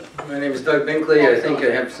 My name is Doug Binkley. I think I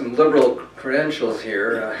have some liberal credentials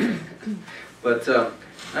here, but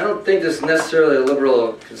I don't think this is necessarily a liberal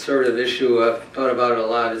or conservative issue. I've thought about it a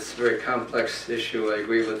lot. It's a very complex issue. I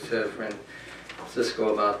agree with friend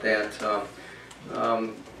Cisco about that.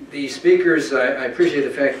 The speakers, I appreciate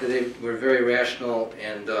the fact that they were very rational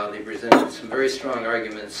and they presented some very strong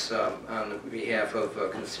arguments on behalf of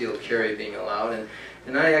concealed carry being allowed.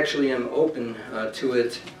 And I actually am open to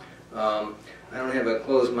it. I don't have a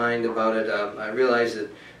closed mind about it. I realize that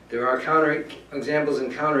there are counterexamples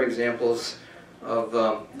and counterexamples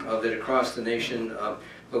of it across the nation,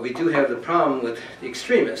 but we do have the problem with the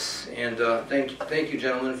extremists. And thank you,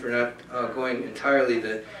 gentlemen, for not going entirely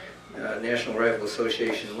the National Rifle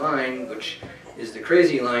Association line, which is the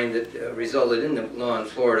crazy line that resulted in the law in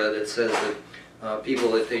Florida that says that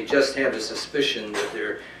people, if they just have a suspicion that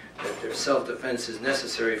their self-defense is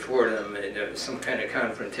necessary for them, and some kind of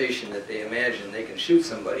confrontation that they imagine they can shoot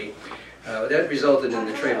somebody, that resulted in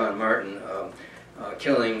the Trayvon Martin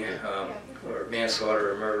killing, or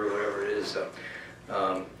manslaughter or murder, whatever it is,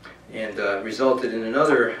 and resulted in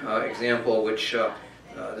another example which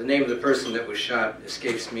the name of the person that was shot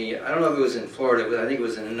escapes me. I don't know if it was in Florida, but I think it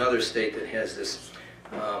was in another state that has this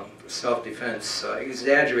self-defense,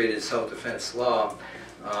 exaggerated self-defense law,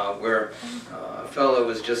 where a fellow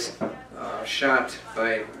was just shot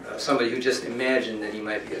by somebody who just imagined that he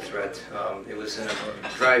might be a threat. It was in a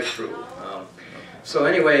drive-through. So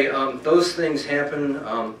anyway, those things happen,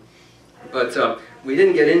 but we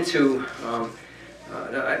didn't get into,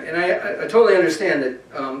 and I totally understand that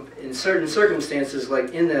in certain circumstances,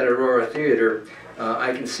 like in that Aurora Theater,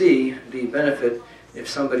 I can see the benefit if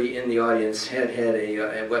somebody in the audience had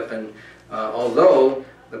a weapon, although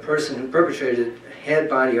the person who perpetrated it had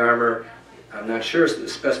body armor. I'm not sure the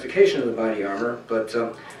specification of the body armor, but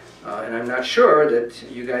and I'm not sure that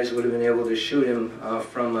you guys would have been able to shoot him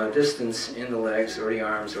from a distance in the legs or the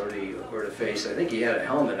arms or the face. I think he had a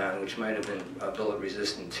helmet on, which might have been bullet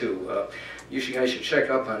resistant too. You guys should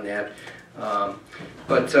check up on that. I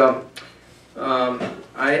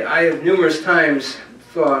have numerous times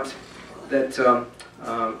thought that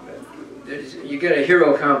you get a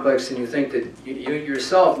hero complex and you think that you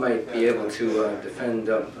yourself might be able to defend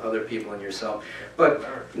other people and yourself. But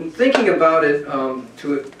thinking about it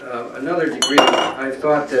to another degree, I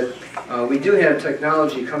thought that we do have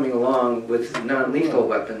technology coming along with non-lethal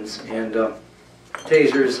weapons and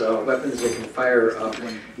tasers, weapons that can fire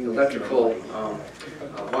electrical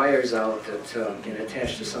wires out that can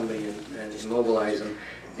attach to somebody and immobilize them.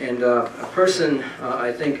 And a person,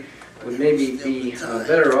 I think, would maybe be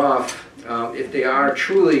better off if they are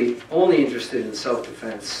truly only interested in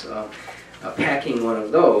self-defense, packing one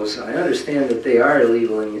of those. I understand that they are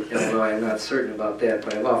illegal in Illinois. I'm not certain about that,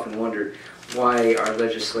 but I've often wondered why our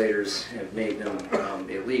legislators have made them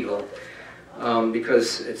illegal.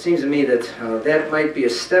 Because it seems to me that that might be a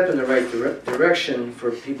step in the right direction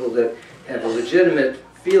for people that have a legitimate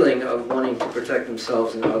feeling of wanting to protect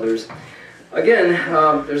themselves and others. Again,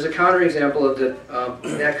 there's a counterexample of that.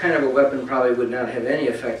 That kind of a weapon probably would not have any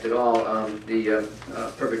effect at all on the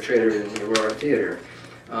perpetrator in the Aurora Theater.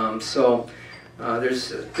 So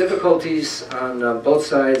there's difficulties on both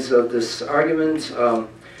sides of this argument.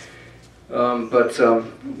 But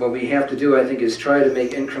what we have to do, I think, is try to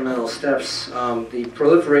make incremental steps. The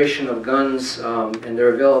proliferation of guns and their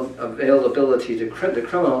availability to the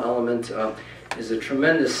criminal element is a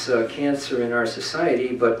tremendous cancer in our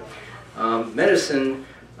society, but medicine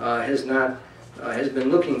has been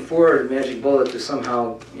looking for a magic bullet to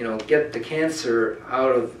somehow, get the cancer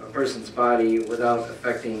out of a person's body without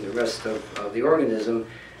affecting the rest of the organism.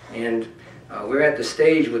 And we're at the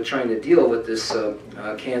stage with trying to deal with this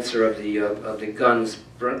cancer of the gun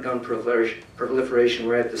proliferation.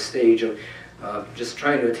 We're at the stage of just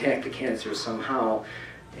trying to attack the cancer somehow,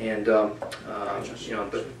 and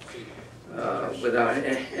without,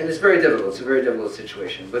 and it's very difficult. It's a very difficult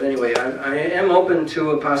situation. But anyway, I am open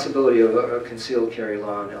to a possibility of a concealed carry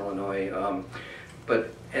law in Illinois.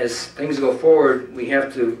 But as things go forward, we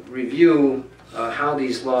have to review how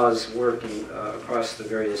these laws work across the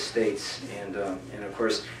various states, and of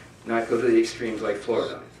course, not go to the extremes like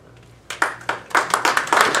Florida.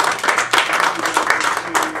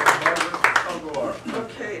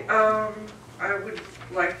 Okay, I would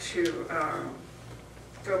like to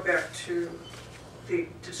go back to the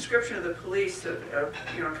description of the police of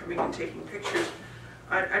coming and taking pictures.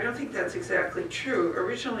 I don't think that's exactly true.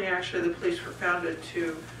 Originally, actually, the police were founded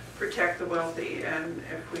to protect the wealthy, and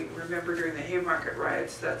if we remember during the Haymarket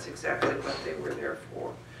riots, that's exactly what they were there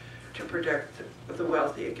for, to protect the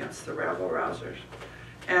wealthy against the rabble-rousers.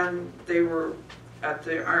 And they were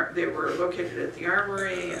located at the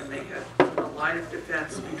Armory, and they had a line of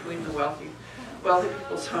defense between the wealthy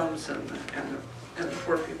people's homes and the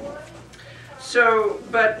poor people. So,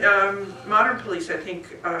 but modern police, I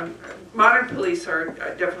think, modern police are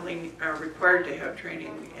definitely required to have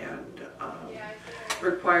training and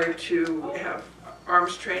required to have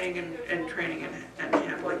arms training and training and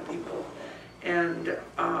handling people. And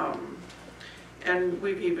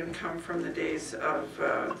we've even come from the days of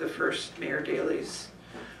the first Mayor Daley's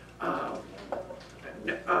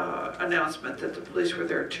announcement that the police were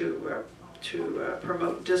there to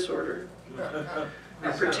promote disorder.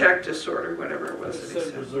 Protect disorder, whatever it was that he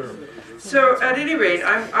said. So at any rate,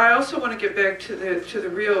 I also want to get back to the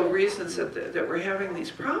real reasons that we're having these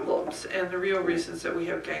problems, and the real reasons that we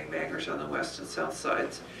have gangbangers on the west and south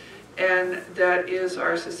sides. And that is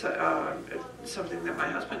our something that my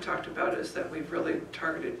husband talked about, is that we've really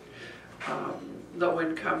targeted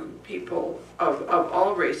low-income people of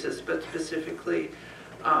all races, but specifically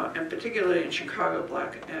and particularly in Chicago,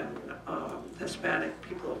 Black and Hispanic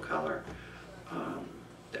people of color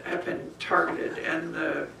have been targeted. And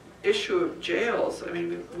the issue of jails, I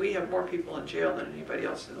mean, we have more people in jail than anybody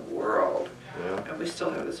else in the world, and we still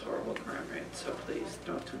have this horrible crime rate, so please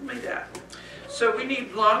don't tell me that. So we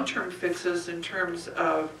need long-term fixes in terms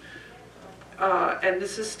of, and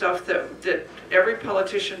this is stuff that every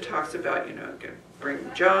politician talks about, bring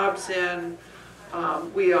jobs in.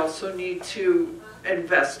 We also need to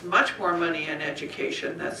invest much more money in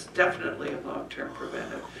education. That's definitely a long-term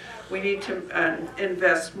preventive. We need to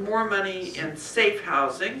invest more money in safe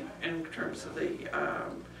housing in terms of the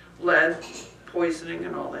lead poisoning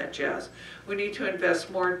and all that jazz. We need to invest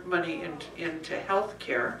more money into health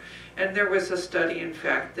care. And there was a study, in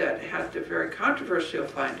fact, that had the very controversial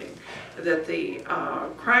finding that the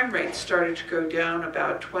crime rate started to go down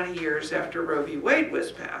about 20 years after Roe v. Wade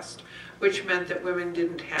was passed, which meant that women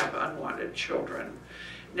didn't have unwanted children.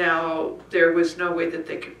 Now, there was no way that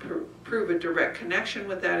they could prove a direct connection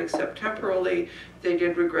with that except temporally. They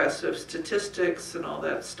did regressive statistics and all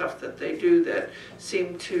that stuff that they do that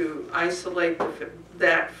seem to isolate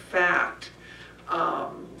that fact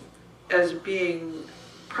as being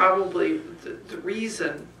probably the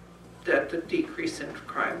reason that the decrease in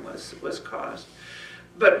crime was caused.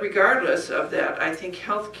 But regardless of that, I think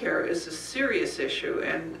healthcare is a serious issue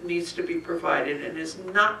and needs to be provided and is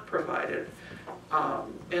not provided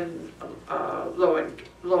in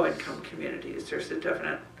low-income communities. There's a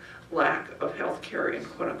definite lack of healthcare in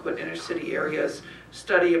quote-unquote inner city areas,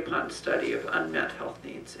 study upon study of unmet health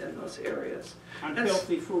needs in those areas.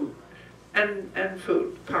 Unhealthy food. And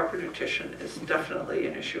food. Proper nutrition is definitely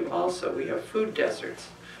an issue also. We have food deserts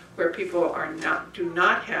where people do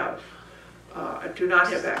not have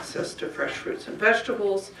access to fresh fruits and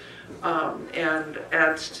vegetables, and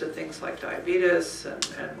adds to things like diabetes and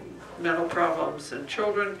mental problems, and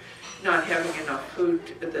children not having enough food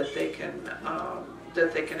that they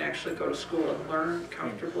can actually go to school and learn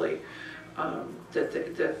comfortably.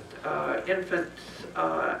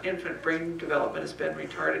 Infant brain development has been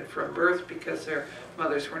retarded from birth because their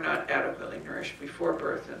mothers were not adequately nourished before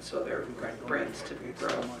birth, and so their brains didn't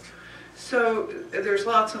grow. So there's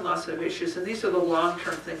lots and lots of issues, and these are the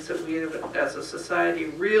long-term things that we as a society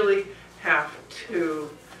really have to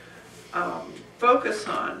focus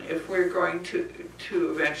on if we're going to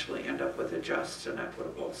eventually end up with a just and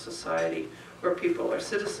equitable society where people are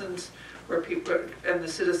citizens, where people and the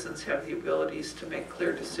citizens have the abilities to make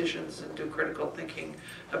clear decisions and do critical thinking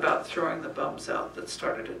about throwing the bums out that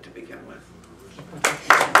started it to begin with.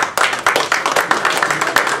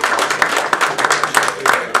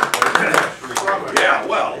 Yeah,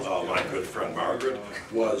 well, my good friend Margaret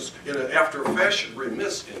was, after a fashion,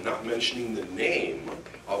 remiss in not mentioning the name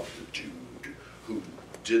of the dude who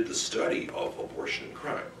did the study of abortion and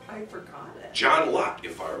crime. I forgot it. John Lott,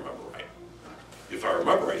 if I remember right. If I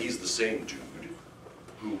remember right, he's the same dude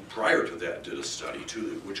who, prior to that, did a study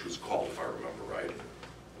too, which was called, if I remember right,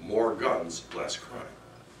 More Guns, Less Crime.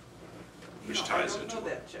 Which ties into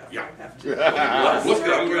it. Yeah. Look it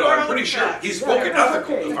up. I'm pretty sure he spoke at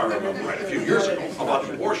Ethical, if I remember right, a few years ago about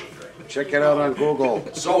abortion. Check it out on Google.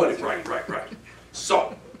 So, right.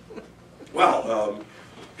 So, well,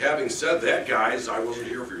 having said that, guys, I wasn't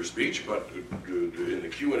here for your speech, but in the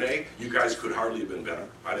Q&A, you guys could hardly have been better.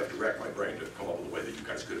 I'd have to rack my brain to come up with a way that you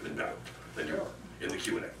guys could have been better than you are in the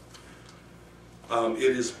Q&A.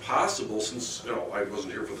 It is possible, since I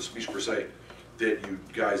wasn't here for the speech per se, that you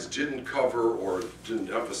guys didn't cover or didn't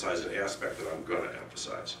emphasize an aspect that I'm going to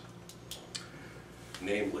emphasize.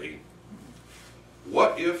 Namely,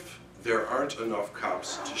 what if there aren't enough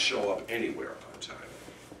cops to show up anywhere on time?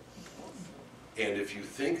 And if you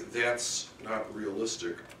think that's not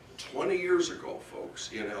realistic, 20 years ago, folks,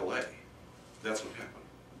 in LA, that's what happened.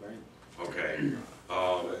 Right. Okay.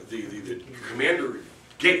 The Commander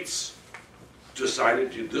Gates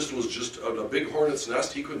decided this was just a big hornet's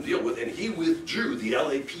nest he couldn't deal with, and he withdrew the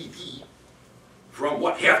LAPD from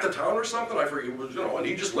what, half the town or something? I forget, and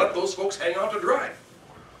he just let those folks hang out to dry.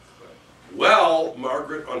 Well,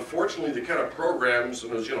 Margaret, unfortunately, the kind of programs,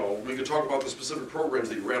 and as we could talk about the specific programs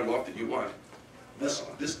that you rattled off that you want.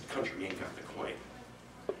 This country ain't got the coin.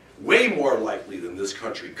 Way more likely than this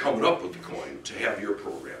country coming up with the coin to have your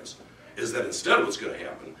programs is that instead what's going to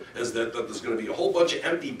happen is that there's going to be a whole bunch of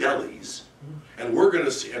empty bellies, and we're going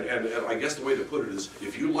to see, and I guess the way to put it is,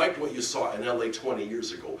 if you liked what you saw in LA 20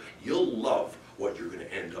 years ago, you'll love what you're going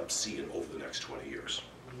to end up seeing over the next 20 years.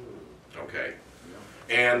 Okay?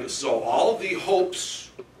 And so all the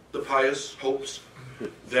hopes, the pious hopes,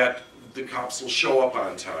 that the cops will show up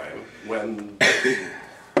on time when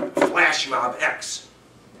Flash Mob X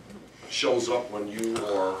shows up when you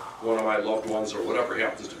or one of my loved ones or whatever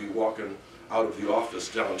happens to be walking out of the office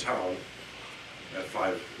downtown at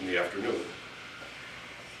 5 in the afternoon.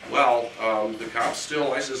 Well, the cops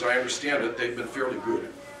still, as I understand it, they've been fairly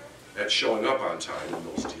good at showing up on time in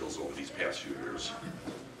those deals over these past few years.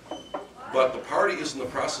 But the party is in the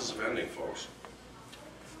process of ending, folks.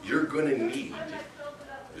 You're going to need,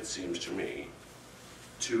 it seems to me,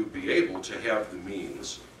 to be able to have the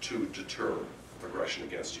means to deter aggression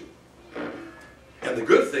against you. And the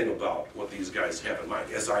good thing about what these guys have in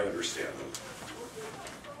mind, as I understand them,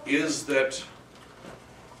 is that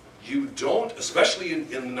you don't, especially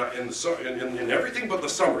in everything but the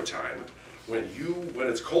summertime, when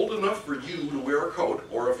it's cold enough for you to wear a coat,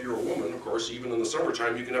 or if you're a woman, of course, even in the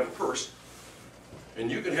summertime, you can have a purse,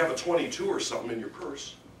 and you can have a 22 or something in your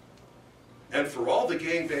purse. And for all the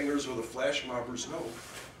gangbangers or the flash mobbers know,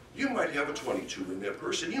 you might have a 22 in that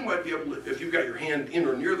purse, and you might be able to, if you've got your hand in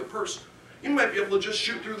or near the purse, you might be able to just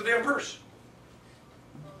shoot through the damn purse.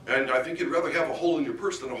 And I think you'd rather have a hole in your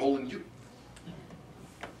purse than a hole in you.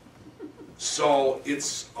 So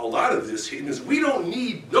it's a lot of this is we don't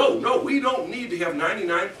need, we don't need to have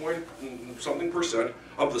 99-point-something%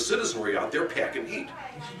 of the citizenry out there packing heat.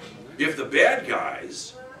 If the bad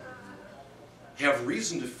guys have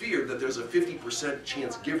reason to fear that there's a 50%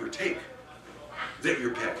 chance, give or take, that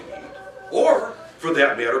you're packing heat, or, for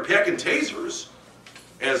that matter, packing tasers,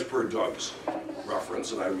 as per Doug's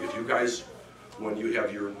reference, and if you guys, when you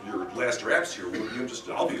have your last drafts here, would be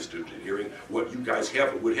interested, I'll be interested in hearing what you guys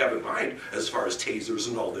would have in mind as far as tasers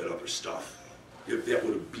and all that other stuff, if that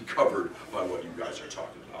would be covered by what you guys are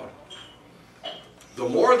talking about. The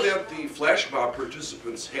more that the flash mob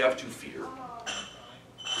participants have to fear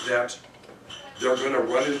that they're going to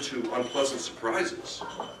run into unpleasant surprises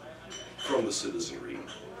from the citizenry,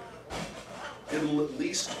 it'll, at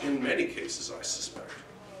least in many cases, I suspect,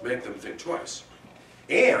 make them think twice.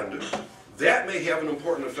 And that may have an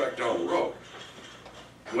important effect down the road.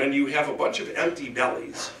 When you have a bunch of empty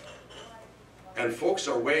bellies and folks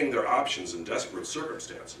are weighing their options in desperate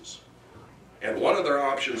circumstances, and one of their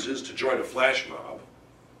options is to join a flash mob,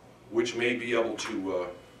 which may be able to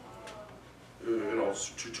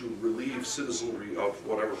to relieve citizenry of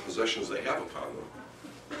whatever possessions they have upon them.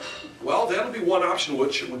 Well, that'll be one option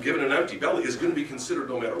which, given an empty belly, is going to be considered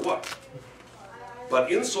no matter what.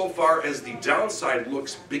 But insofar as the downside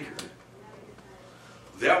looks bigger,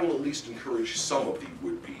 that will at least encourage some of the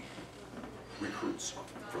would-be recruits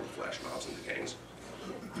from the flash mobs and the gangs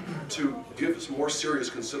to give more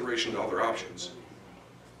serious consideration to other options.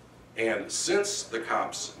 And since the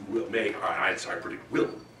cops will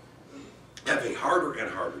have a harder and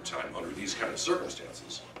harder time under these kind of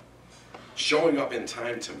circumstances, showing up in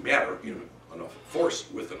time to matter, with enough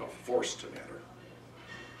force to matter.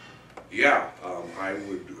 Yeah, I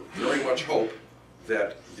would very much hope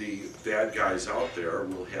that the bad guys out there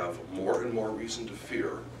will have more and more reason to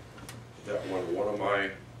fear that when one of my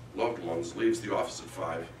loved ones leaves the office at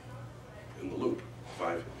 5 in the loop,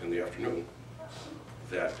 5 in the afternoon,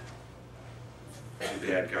 that the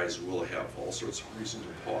bad guys will have all sorts of reason to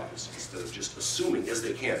pause instead of just assuming, as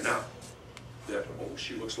they can now, that, oh,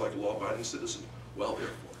 she looks like a law-abiding citizen. Well,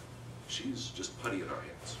 therefore, she's just putty in our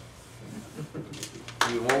hands.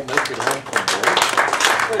 You won't make it home from work?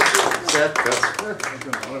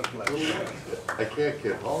 I can't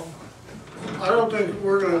get home. I don't think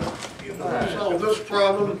we're gonna solve this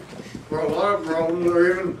problem, or a lot of problems, or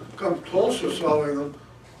even come close to solving them,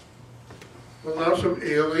 without some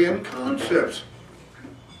alien concepts.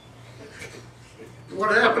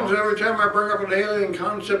 What happens every time I bring up an alien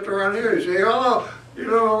concept around here? You say, oh, you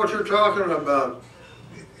don't know what you're talking about.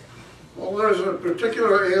 Well, there's a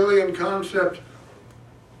particular alien concept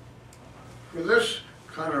for this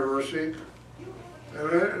controversy, and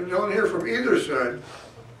I don't hear from either side,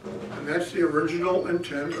 and that's the original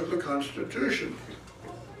intent of the Constitution.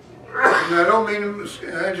 And I don't mean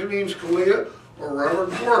Angeline Scalia or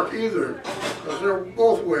Robert Bork either, because they're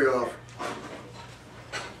both way off.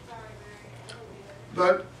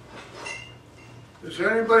 But is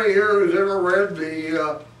there anybody here who's ever read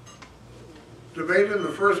the debate in the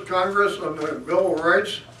first Congress on the Bill of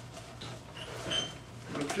Rights,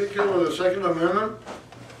 in particular the Second Amendment?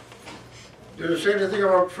 Did it say anything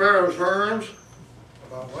about firearms?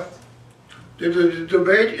 About what? Did the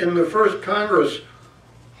debate in the first Congress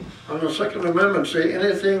on the Second Amendment say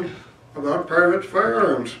anything about private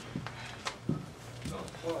firearms?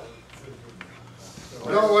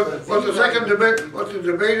 No, what the second debate, what the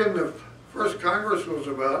debate in the first Congress was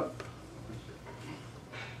about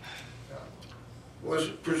was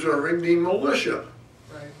preserving the militia.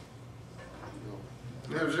 Right.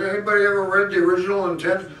 Has anybody ever read the original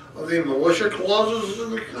intent of the militia clauses in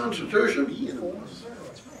the Constitution?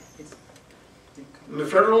 In the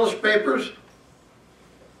Federalist Papers?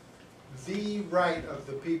 The right of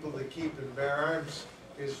the people to keep and bear arms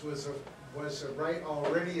was a right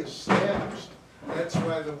already established. That's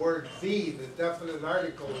why the word "the" definite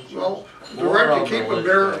article is used. Well, the right to keep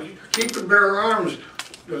and bear arms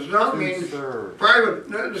does not mean private,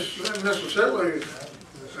 not necessarily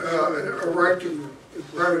a right to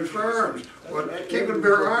private firearms. What keep and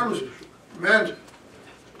bear arms meant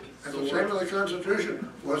at the time of the Constitution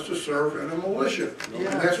was to serve in a militia. And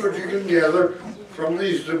that's what you can gather from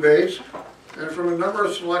these debates and from a number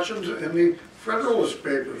of selections in the Federalist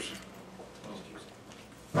Papers.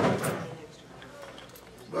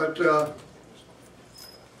 But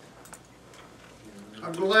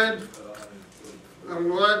I'm glad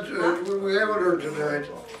we have it here tonight.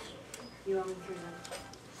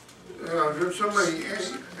 There's so many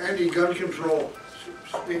anti-gun control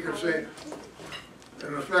speakers saying,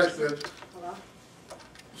 in effect, that the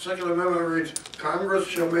Second Amendment reads, Congress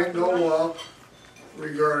shall make no law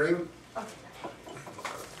regarding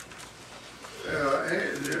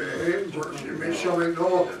Maybe somebody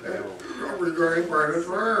know regarding private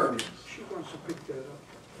firearms.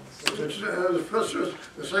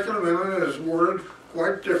 The Second Amendment is worded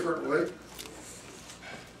quite differently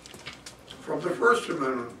from the First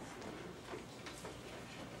Amendment.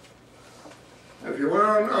 If you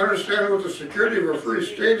want to understand what the security of a free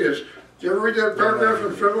state is, did you ever read that paragraph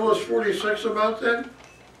in Federalist 46 about that?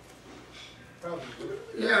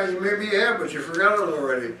 Yeah, you maybe have, but you forgot it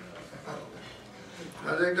already.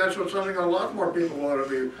 I think that's what something a lot more people ought to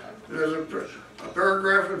be. There's a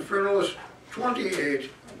paragraph in Federalist 28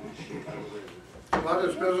 about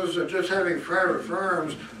this business of just having private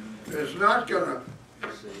firearms is not going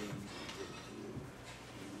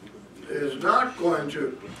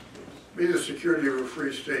to be the security of a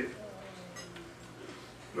free state.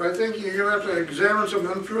 But I think you're going to have to examine some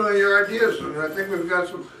unfamiliar ideas, and I think we've got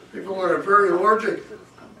some people that are very allergic,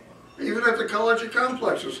 even at the college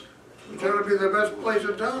complexes. It's going to be the best place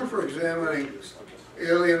in town for examining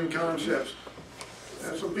alien concepts.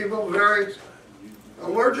 And some people very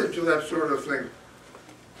allergic to that sort of thing.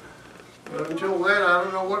 But until then, I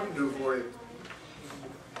don't know what to do for you.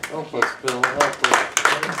 Help us, Bill, help us.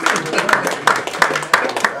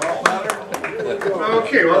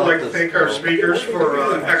 Okay, well, I'd like to thank our speakers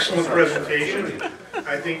for an excellent presentation.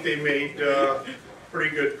 I think they made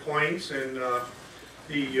pretty good points, and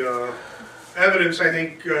the evidence I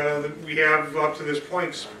think that we have up to this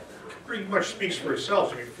point pretty much speaks for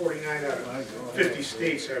itself. I mean, 49 out of 50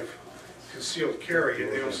 states have concealed carry,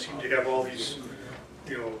 and they don't seem to have all these,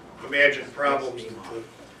 you know, imagined problems that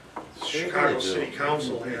the Chicago City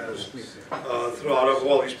Council has throughout of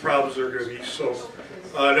all these problems that are going to be. So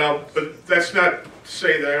now, but that's not to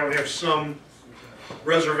say that I don't have some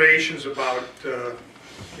reservations about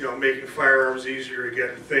you know, making firearms easier to get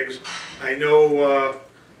and things. I know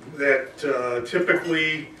that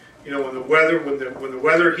typically, you know, when the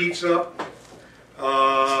weather heats up,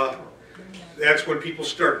 that's when people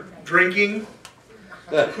start drinking,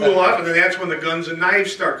 cool off, and then that's when the guns and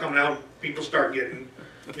knives start coming out. People start getting,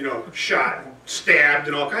 you know, shot, stabbed,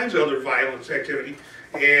 and all kinds of other violence activity.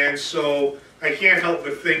 And so I can't help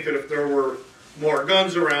but think that if there were more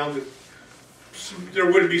guns around, there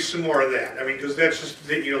would be some more of that. I mean, because that's just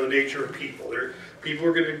the, you know, the nature of people. People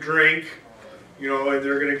are going to drink, you know, and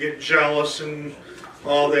they're going to get jealous and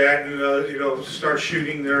all that, and you know, start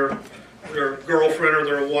shooting their girlfriend or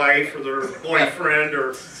their wife or their boyfriend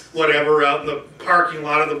or whatever out in the parking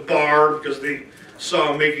lot of the bar because they saw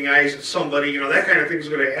them making eyes at somebody. You know, that kind of thing is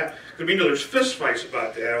going to happen. I mean, there's fist fights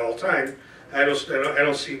about that all the time. I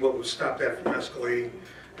don't see what would stop that from escalating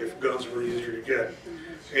if guns were easier to get.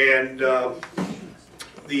 And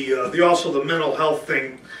also the mental health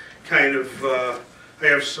thing, kind of, I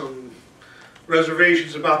have some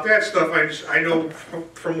reservations about that stuff. I know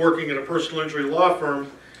from working at a personal injury law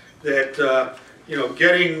firm that you know,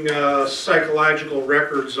 getting psychological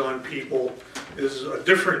records on people is a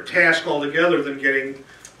different task altogether than getting,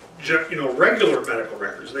 you know, regular medical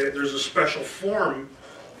records. There's a special form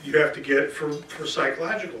you have to get for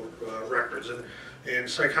psychological records, and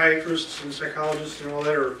psychiatrists and psychologists and all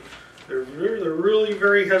that they're really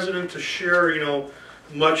very hesitant to share, you know,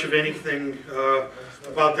 much of anything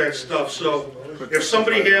about that stuff. So if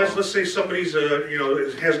somebody has, let's say somebody's you know,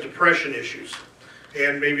 has depression issues,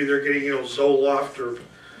 and maybe they're getting, you know, Zoloft or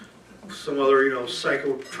some other, you know,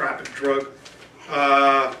 psychotropic drug,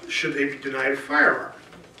 should they be denied a firearm?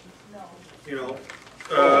 You know,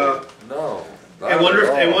 no. I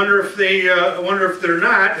wonder if they're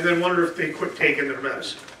not, and then wonder if they quit taking their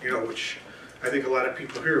medicine. You know, which I think a lot of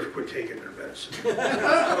people here have quit taking their medicine. And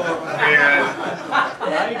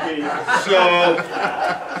so,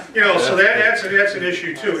 you know, so that's an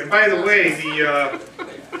issue too. And by the way,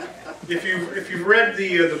 if you've read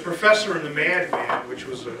the Professor and the Madman, which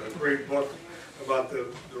was a great book about the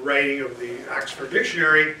writing of the Oxford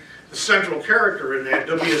Dictionary, the central character in that,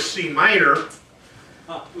 W.C. Minor,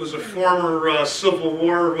 was a former Civil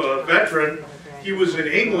War veteran. He was in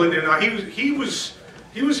England, and he was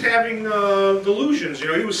having delusions. You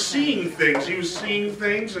know, he was seeing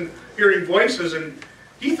things and hearing voices, and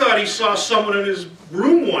he thought he saw someone in his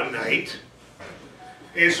room one night.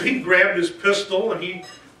 And so he grabbed his pistol and he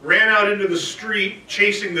ran out into the street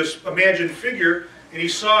chasing this imagined figure, and he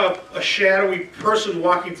saw a shadowy person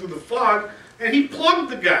walking through the fog, and he plugged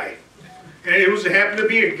the guy. And it happened to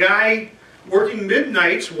be a guy working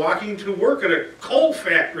midnights, walking to work at a coal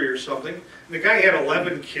factory or something, and the guy had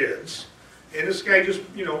 11 kids. And this guy just,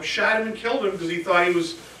 you know, shot him and killed him because he thought he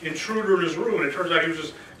was an intruder in his room, and it turns out he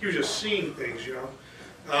was just seeing things, you know.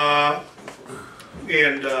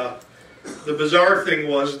 the bizarre thing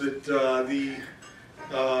was that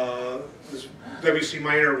this W.C.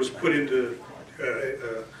 Minor was put into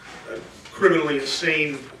a criminally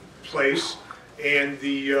insane place, and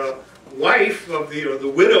the wife of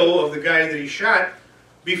the widow of the guy that he shot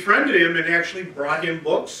befriended him and actually brought him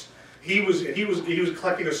books. He was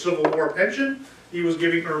collecting a Civil War pension. He was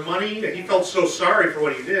giving her money. He felt so sorry for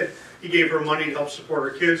what he did. He gave her money to help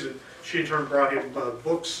support her kids, and she in turn brought him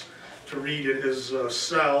books to read in his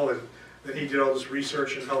cell, and then he did all this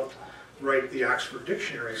research and helped write the Oxford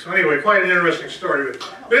Dictionary. So anyway, quite an interesting story.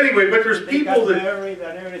 But anyway, there's people that married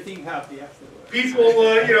and everything happy afterwards. People,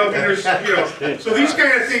 there's, so these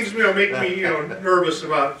kind of things, make me, nervous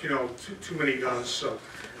about, too many guns. So,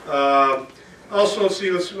 also, let's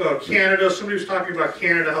see, Canada. Somebody was talking about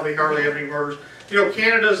Canada, how they hardly have any murders.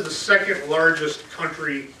 Canada is the second largest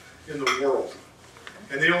country in the world,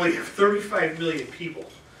 and they only have 35 million people.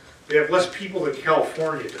 They have less people than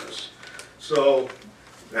California does. So,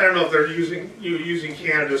 I don't know if they're using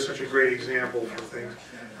Canada as such a great example for things.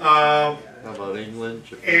 How about England,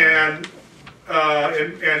 And Japan?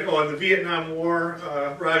 the Vietnam War,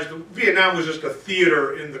 Raj, Vietnam was just a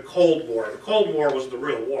theater in the Cold War. The Cold War was the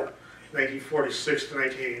real war, 1946 to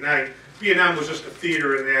 1989. Vietnam was just a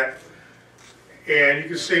theater in that. And you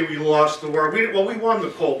could say we lost the war. We won the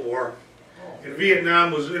Cold War. And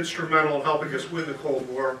Vietnam was instrumental in helping us win the Cold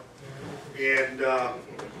War. And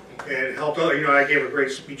helped out. I gave a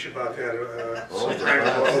great speech about that some time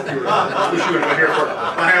ago. I wish you would have been here for it.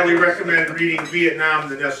 I highly recommend reading Vietnam,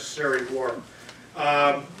 The Necessary War.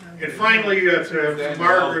 And finally to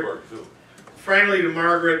Margaret. Finally to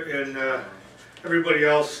Margaret and everybody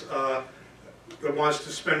else that wants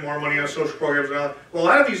to spend more money on social programs. Well, a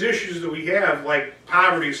lot of these issues that we have, like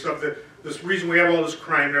poverty and stuff, this reason we have all this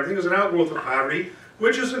crime and everything is an outgrowth of poverty,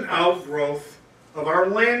 which is an outgrowth of our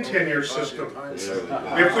land tenure system.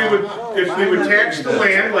 If we would tax the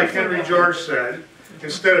land, like Henry George said,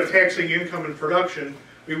 instead of taxing income and production,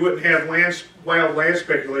 we wouldn't have wild land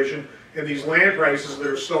speculation and these land prices that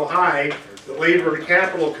are so high that labor and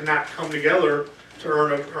capital cannot come together to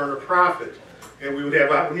earn a profit. And we would have,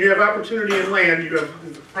 when you have opportunity in land, you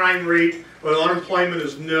have the crime rate, but unemployment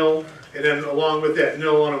is nil, and then along with that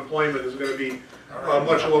nil unemployment is going to be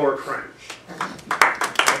much lower crime.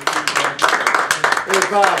 Hey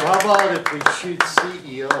Bob, how about if we shoot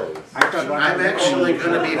CEOs? I'm actually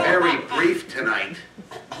going to be very brief tonight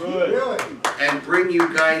and bring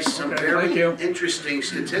you guys some very interesting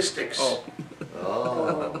statistics.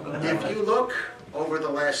 If you look over the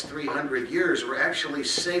last 300 years, we're actually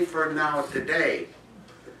safer now today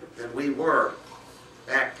than we were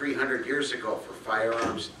back 300 years ago for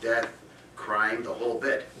firearms, death, crime, the whole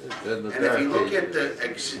bit. And if you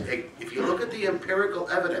look at the empirical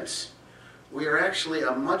evidence, we are actually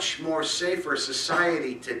a much more safer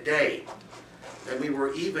society today than we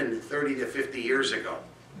were even 30 to 50 years ago.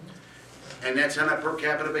 And that's on a per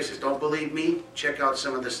capita basis. Don't believe me? Check out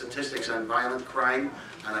some of the statistics on violent crime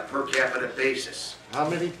on a per capita basis. How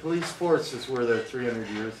many police forces were there 300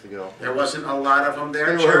 years ago? There wasn't a lot of them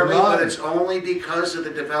there, Charlie, but it's only because of the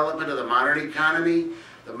development of the modern economy,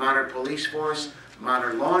 the modern police force,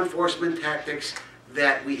 modern law enforcement tactics,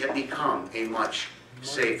 that we have become a much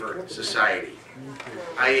safer society.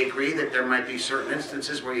 I agree that there might be certain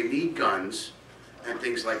instances where you need guns and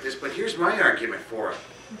things like this, but here's my argument for it.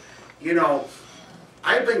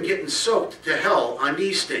 I've been getting soaked to hell on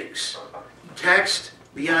these things. Taxed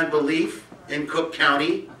beyond belief in Cook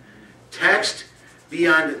County, taxed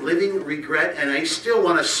beyond living regret, and I still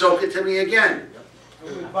want to soak it to me again.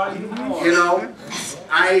 I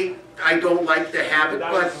don't like the habit,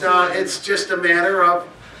 but it's just a matter of,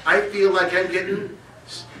 I feel like I'm getting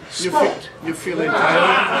smoked. You feel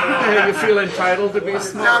entitled? You feel entitled to be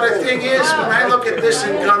smoked? Now the thing is, when I look at this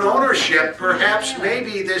in gun ownership, perhaps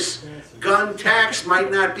maybe this gun tax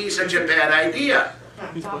might not be such a bad idea.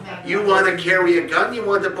 You want to carry a gun, you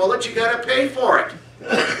want the bullet, you got to pay for it.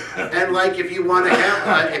 And like if you want to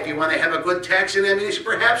have a good tax and ammunition,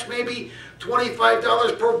 perhaps maybe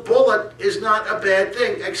 $25 per bullet is not a bad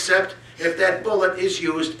thing, except if that bullet is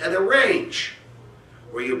used at a range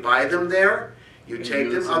where you buy them there, you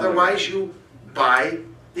take them, otherwise you buy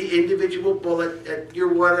the individual bullet at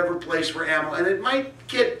your whatever place for ammo, and it might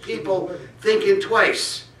get people thinking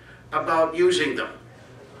twice about using them.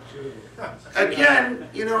 Again,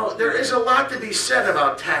 there is a lot to be said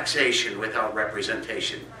about taxation without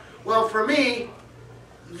representation. Well, for me,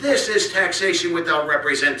 this is taxation without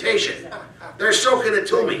representation. They're soaking it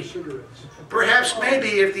to me. Perhaps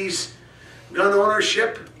maybe if these gun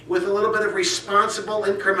ownership with a little bit of responsible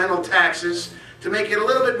incremental taxes to make it a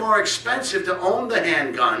little bit more expensive to own the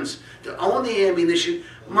handguns, to own the ammunition,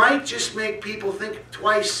 might just make people think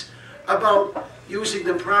twice about using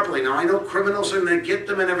them properly. Now, I know criminals are going to get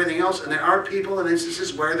them and everything else, and there are people and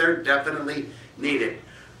instances where they're definitely needed.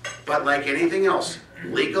 But like anything else,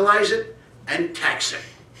 legalize it and tax it.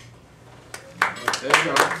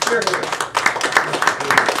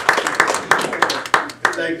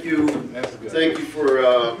 Thank you. Thank you for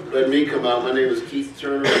letting me come out. My name is Keith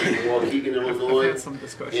Turner from Waukegan, Illinois.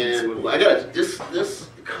 And I got this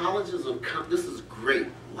colleges of this is great.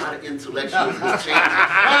 A lot of intellectuals and changes. I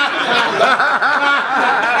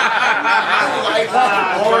like to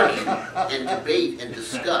argue and debate and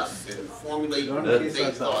discuss and formulate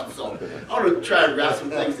big thoughts. So I'm going to try and wrap some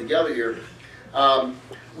things together here.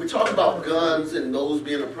 We talk about guns and those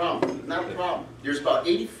being a problem. Not a problem. There's about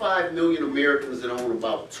 85 million Americans that own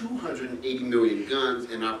about 280 million guns,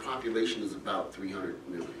 and our population is about 300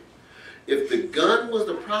 million. If the gun was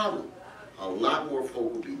the problem, a lot more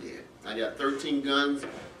folk would be dead. I got 13 guns.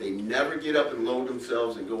 They never get up and load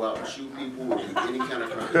themselves and go out and shoot people or do any kind of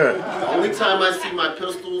crime. The only time I see my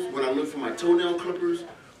pistols when I look for my toenail clippers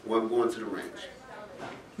or I'm going to the range.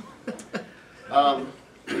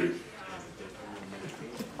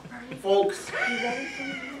 Folks,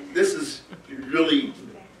 this is really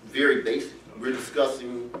very basic. We're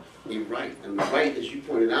discussing a right, and the right, as you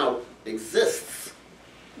pointed out, exists.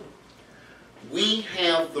 We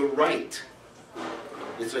have the right.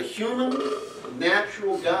 It's a human,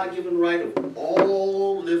 natural, God-given right of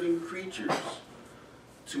all living creatures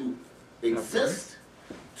to exist,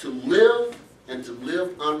 to live, and to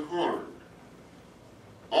live unharmed.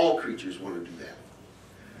 All creatures want to do that.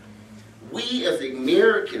 We as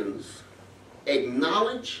Americans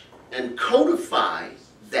acknowledge and codify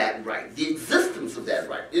that right, the existence of that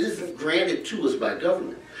right. It isn't granted to us by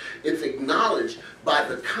government. It's acknowledged by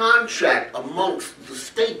the contract amongst the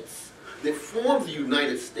states that form the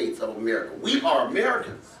United States of America. We are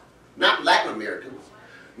Americans, not Latin Americans,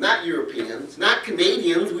 not Europeans, not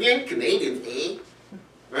Canadians. We ain't Canadians, eh?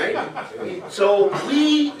 Right? So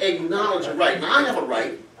we acknowledge a right. Now I have a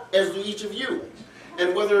right, as do each of you.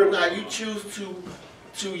 And whether or not you choose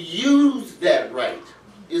to use that right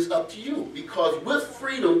is up to you, because with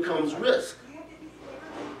freedom comes risk.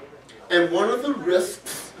 And one of the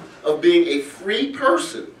risks of being a free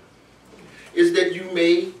person is that you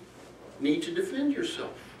may need to defend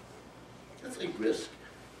yourself. That's a risk,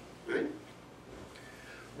 right?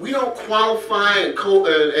 We don't qualify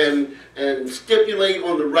and stipulate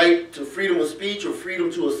on the right to freedom of speech or freedom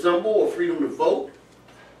to assemble or freedom to vote.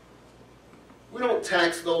 We don't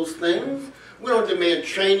tax those things. We don't demand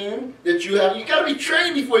training that you have. You got to be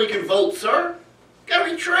trained before you can vote, sir. You got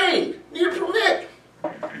to be trained. Need a permit.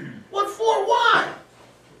 What for? Why?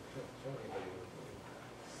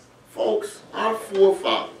 Folks, our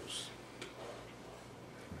forefathers,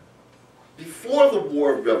 before the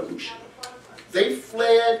War of Revolution, they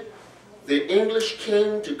fled the English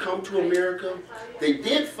king to come to America. They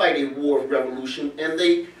did fight a war of revolution, and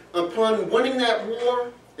they, upon winning that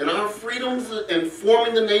war, and our freedoms and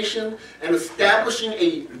forming the nation and establishing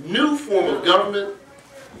a new form of government,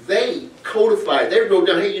 they codified, they wrote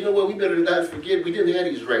down, hey, you know what, we better not forget we didn't have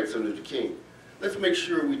these rights under the king. Let's make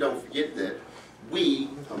sure we don't forget that we,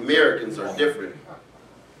 Americans, are different.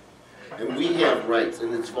 And we have rights,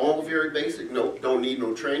 and it's all very basic. No, don't need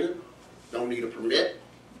no training, don't need a permit,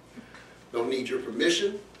 don't need your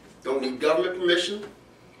permission, don't need government permission.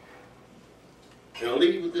 And I'll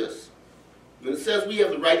leave you with this. When it says we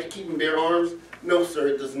have the right to keep and bear arms, no, sir,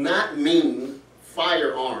 it does not mean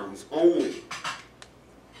firearms only.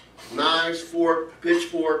 Knives, fork,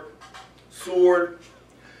 pitchfork, sword.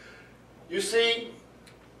 You see,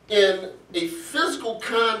 in a physical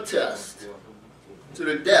contest to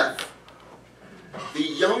the death, the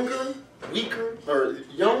younger, weaker, or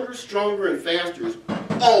younger, stronger, and faster is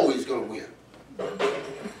always going to win.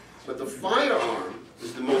 But the firearm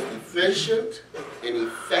is the most efficient and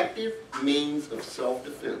effective means of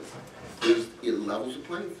self-defense. It levels the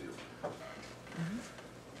playing field.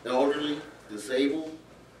 Elderly, disabled,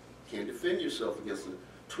 can't defend yourself against a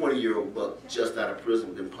 20-year-old buck just out of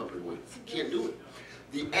prison been pumping weights. Can't do it.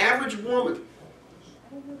 The average woman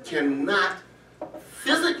cannot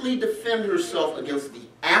physically defend herself against the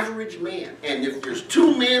average man. And if there's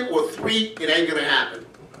 2 men or 3, it ain't gonna happen.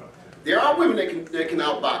 There are women that can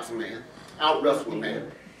outbox a man, out-wrestle a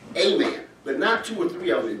man, but not 2 or 3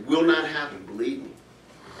 of them. It will not happen, believe me.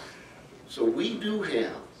 So we do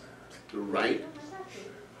have the right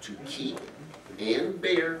to keep and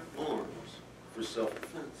bear arms for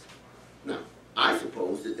self-defense. Now, I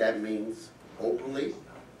suppose that means openly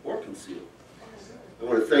or concealed. I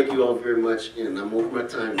want to thank you all very much, and I'm over my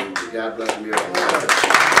time now. God bless America.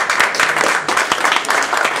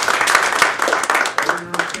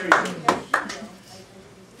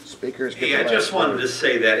 Speakers get Hey, the I just last wanted word. to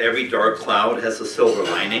say that every dark cloud has a silver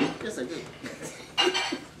lining. Yes, I do.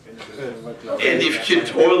 And if your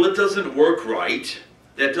toilet doesn't work right,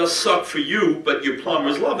 that does suck for you, but your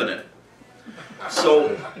plumber's loving it.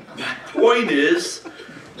 So, my point is,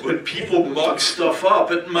 when people muck stuff up,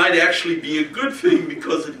 it might actually be a good thing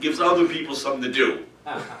because it gives other people something to do.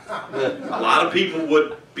 A lot of people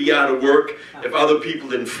would be out of work if other people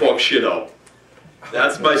didn't fuck shit up.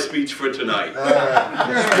 That's my speech for tonight.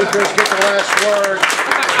 Speakers get the last word.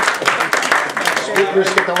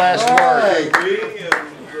 Speakers get the last word.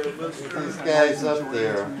 These guys up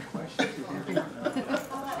there.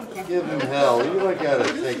 Give him hell. You don't gotta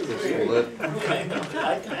take this lip.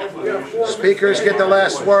 Speakers get the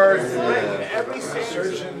last word.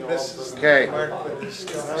 Okay.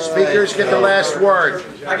 Speakers get the last word.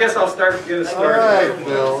 I guess I'll start to get us started. All right,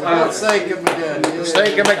 Bill. Let's thank him again. Let's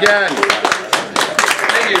thank him again.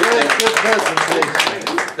 Thank you. Good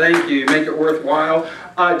presentation. Thank you. Make it worthwhile.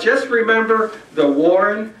 Just remember the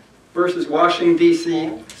Warren versus Washington,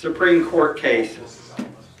 D.C. Supreme Court case.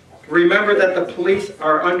 Remember that the police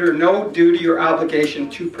are under no duty or obligation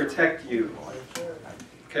to protect you.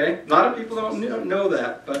 Okay? A lot of people don't know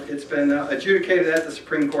that, but it's been adjudicated at the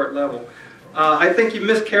Supreme Court level. I think you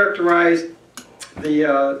mischaracterized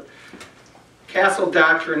the Castle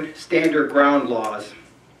Doctrine Standard Ground laws.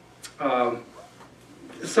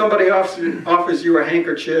 Somebody offers you a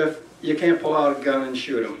handkerchief, you can't pull out a gun and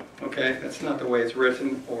shoot them. Okay? That's not the way it's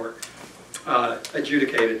written or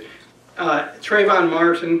adjudicated. Trayvon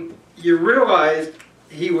Martin, you realized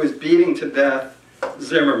he was beating to death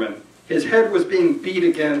Zimmerman. His head was being beat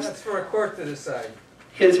against. That's for a court to decide.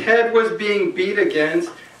 His head was being beat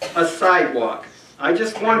against a sidewalk. I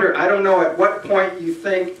just wonder, I don't know at what point you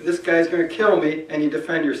think this guy's going to kill me and you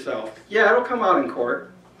defend yourself. Yeah, it'll come out in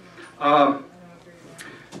court.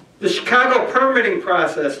 The Chicago permitting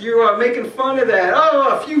process, you are making fun of that.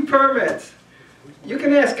 Oh, a few permits. You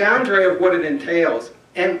can ask Andre of what it entails.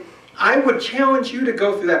 And I would challenge you to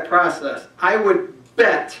go through that process. I would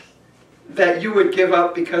bet that you would give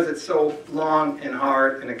up because it's so long and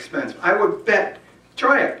hard and expensive. I would bet.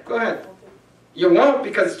 Try it. Go ahead. You won't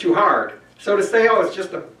because it's too hard. So to say, oh, it's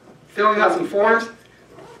just filling out some forms,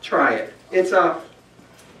 try it.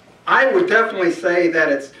 I would definitely say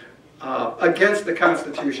that it's against the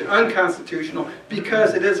Constitution, unconstitutional,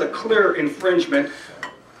 because it is a clear infringement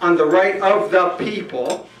on the right of the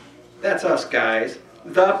people. That's us guys.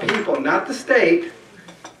 The people, not the state,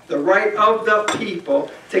 the right of the people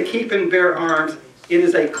to keep and bear arms. It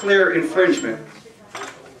is a clear infringement.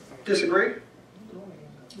 Disagree?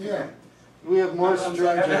 Yeah. We have more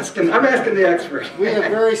stringent... I'm asking the expert. We have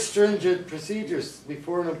very stringent procedures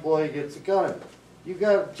before an employee gets a gun. You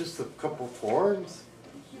got just a couple forms.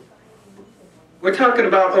 We're talking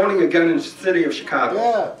about owning a gun in the city of Chicago.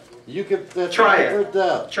 Yeah. You could... Try it.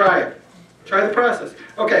 Try it. Try the process.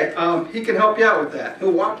 Okay, he can help you out with that.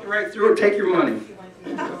 He'll walk you right through it, take your money.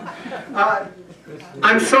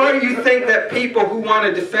 I'm sorry you think that people who want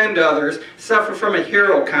to defend others suffer from a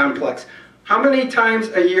hero complex. How many times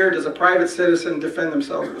a year does a private citizen defend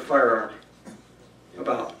themselves with a firearm?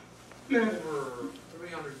 About? Over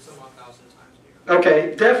 300 some odd thousand times a year.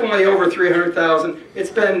 Okay, definitely over 300,000. It's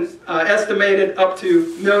been estimated up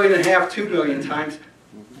to 1.5 million, 2 million times.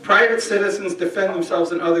 Private citizens defend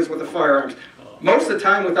themselves and others with the firearms. Most of the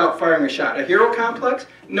time without firing a shot. A hero complex?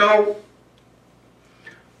 No.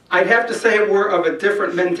 I'd have to say we're of a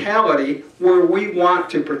different mentality where we want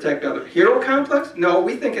to protect others. Hero complex? No,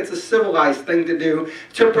 we think it's a civilized thing to do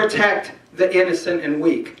to protect the innocent and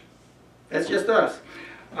weak. That's just us.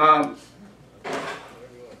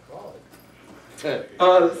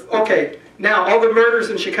 Okay, now all the murders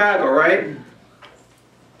in Chicago, right?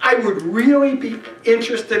 I would really be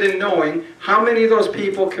interested in knowing how many of those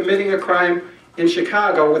people committing a crime in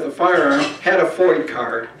Chicago with a firearm had a FOID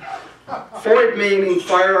card. FOID meaning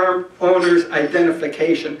Firearm Owner's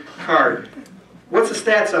Identification Card. What's the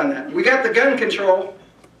stats on that? We got the gun control.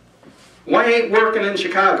 Why ain't working in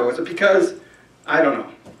Chicago? Is it because, I don't know.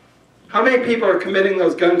 How many people are committing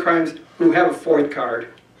those gun crimes who have a FOID card?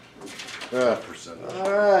 All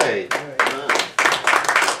right.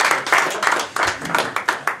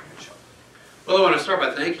 Well, I want to start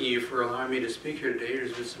by thanking you for allowing me to speak here today.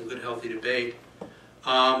 There's been some good, healthy debate.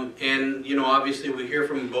 And, you know, obviously we hear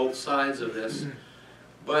from both sides of this.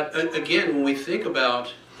 But, again, when we think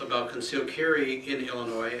about concealed carry in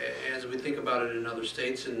Illinois, as we think about it in other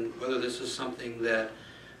states, and whether this is something that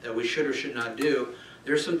we should or should not do,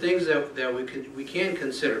 there's some things that we can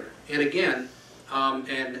consider. And, again,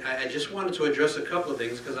 And I just wanted to address a couple of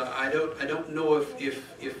things because I don't know if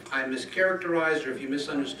I mischaracterized or if you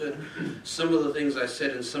misunderstood some of the things I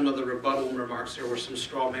said in some of the rebuttal remarks. There were some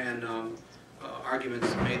straw man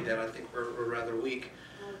arguments made that I think were rather weak.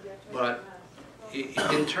 But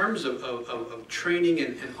in terms of training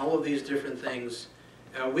and all of these different things,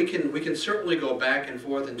 we can certainly go back and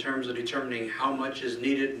forth in terms of determining how much is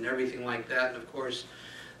needed and everything like that. And of course,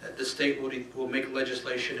 the state will make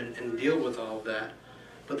legislation and deal with all of that.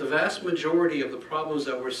 But the vast majority of the problems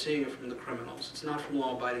that we're seeing are from the criminals. It's not from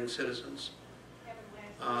law-abiding citizens.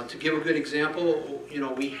 To give a good example,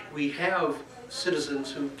 we have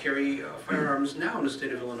citizens who carry firearms now in the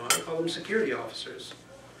state of Illinois. We call them security officers.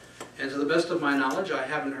 And to the best of my knowledge, I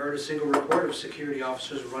haven't heard a single report of security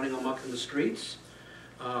officers running amok in the streets,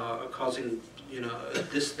 causing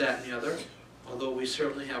this, that, and the other. Although we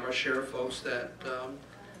certainly have our share of folks that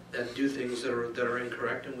do things that are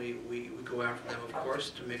incorrect, and we go after them, of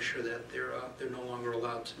course, to make sure that they're no longer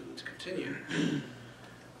allowed to continue.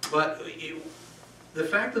 But the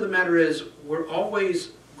fact of the matter is, we're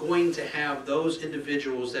always going to have those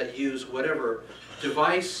individuals that use whatever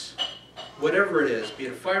device, whatever it is, be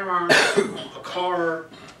it a firearm, a car,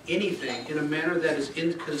 anything, in a manner that is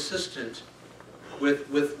inconsistent with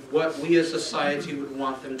what we as society would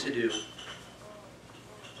want them to do.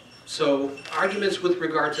 So arguments with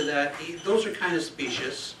regard to that, those are kind of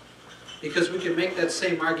specious, because we can make that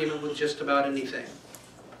same argument with just about anything.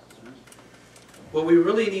 What we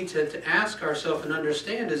really need to ask ourselves and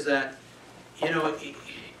understand is that,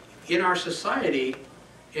 in our society,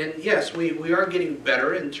 and yes, we are getting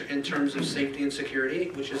better in terms of safety and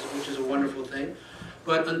security, which is a wonderful thing,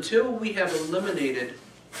 but until we have eliminated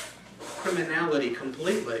criminality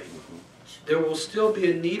completely, there will still be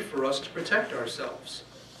a need for us to protect ourselves.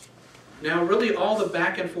 Now, really, all the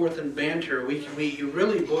back and forth and banter, it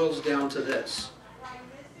really boils down to this.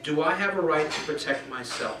 Do I have a right to protect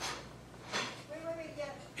myself?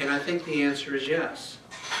 And I think the answer is yes.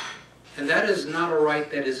 And that is not a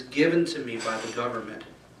right that is given to me by the government.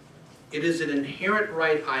 It is an inherent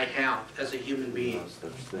right I have as a human being.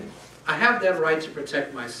 I have that right to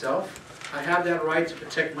protect myself. I have that right to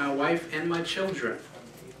protect my wife and my children.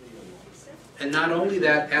 And not only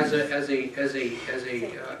that, as a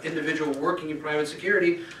individual working in private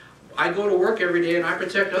security, I go to work every day and I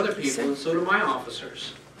protect other people, and so do my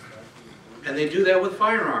officers. And they do that with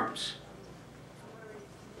firearms.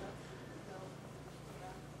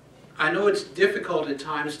 I know it's difficult at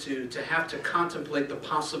times to have to contemplate the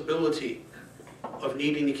possibility of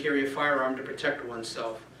needing to carry a firearm to protect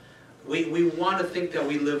oneself. We want to think that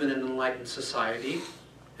we live in an enlightened society,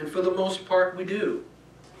 and for the most part we do.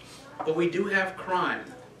 But we do have crime,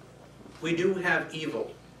 we do have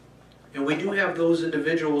evil, and we do have those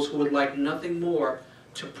individuals who would like nothing more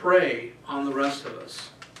to prey on the rest of us.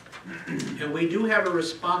 And we do have a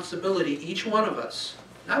responsibility, each one of us,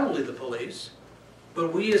 not only the police,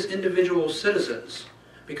 but we as individual citizens,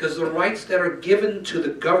 because the rights that are given to the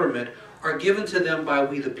government are given to them by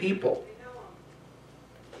we the people.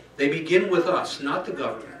 They begin with us, not the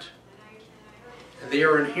government. And they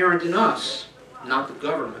are inherent in us, not the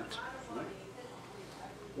government.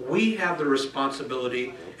 We have the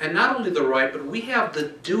responsibility, and not only the right, but we have the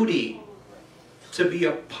duty to be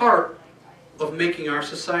a part of making our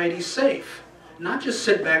society safe. Not just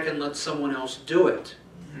sit back and let someone else do it.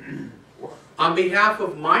 On behalf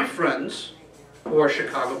of my friends, who are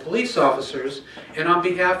Chicago police officers, and on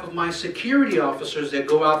behalf of my security officers that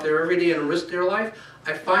go out there every day and risk their life,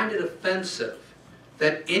 I find it offensive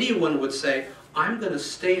that anyone would say, I'm going to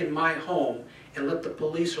stay in my home and let the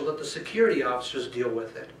police or let the security officers deal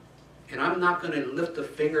with it. And I'm not going to lift a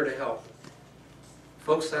finger to help.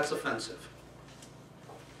 Folks, that's offensive.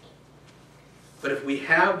 But if we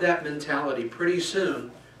have that mentality pretty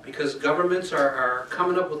soon, because governments are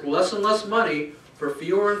coming up with less and less money for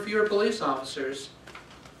fewer and fewer police officers,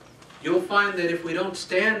 you'll find that if we don't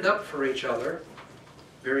stand up for each other,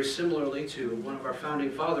 very similarly to one of our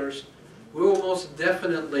founding fathers, we will most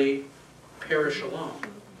definitely perish alone.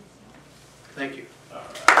 Thank you.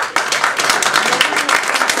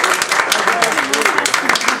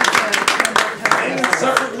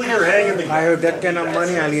 I have that kind of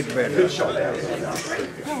money, I'll eat better. All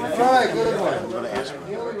right, good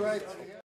one.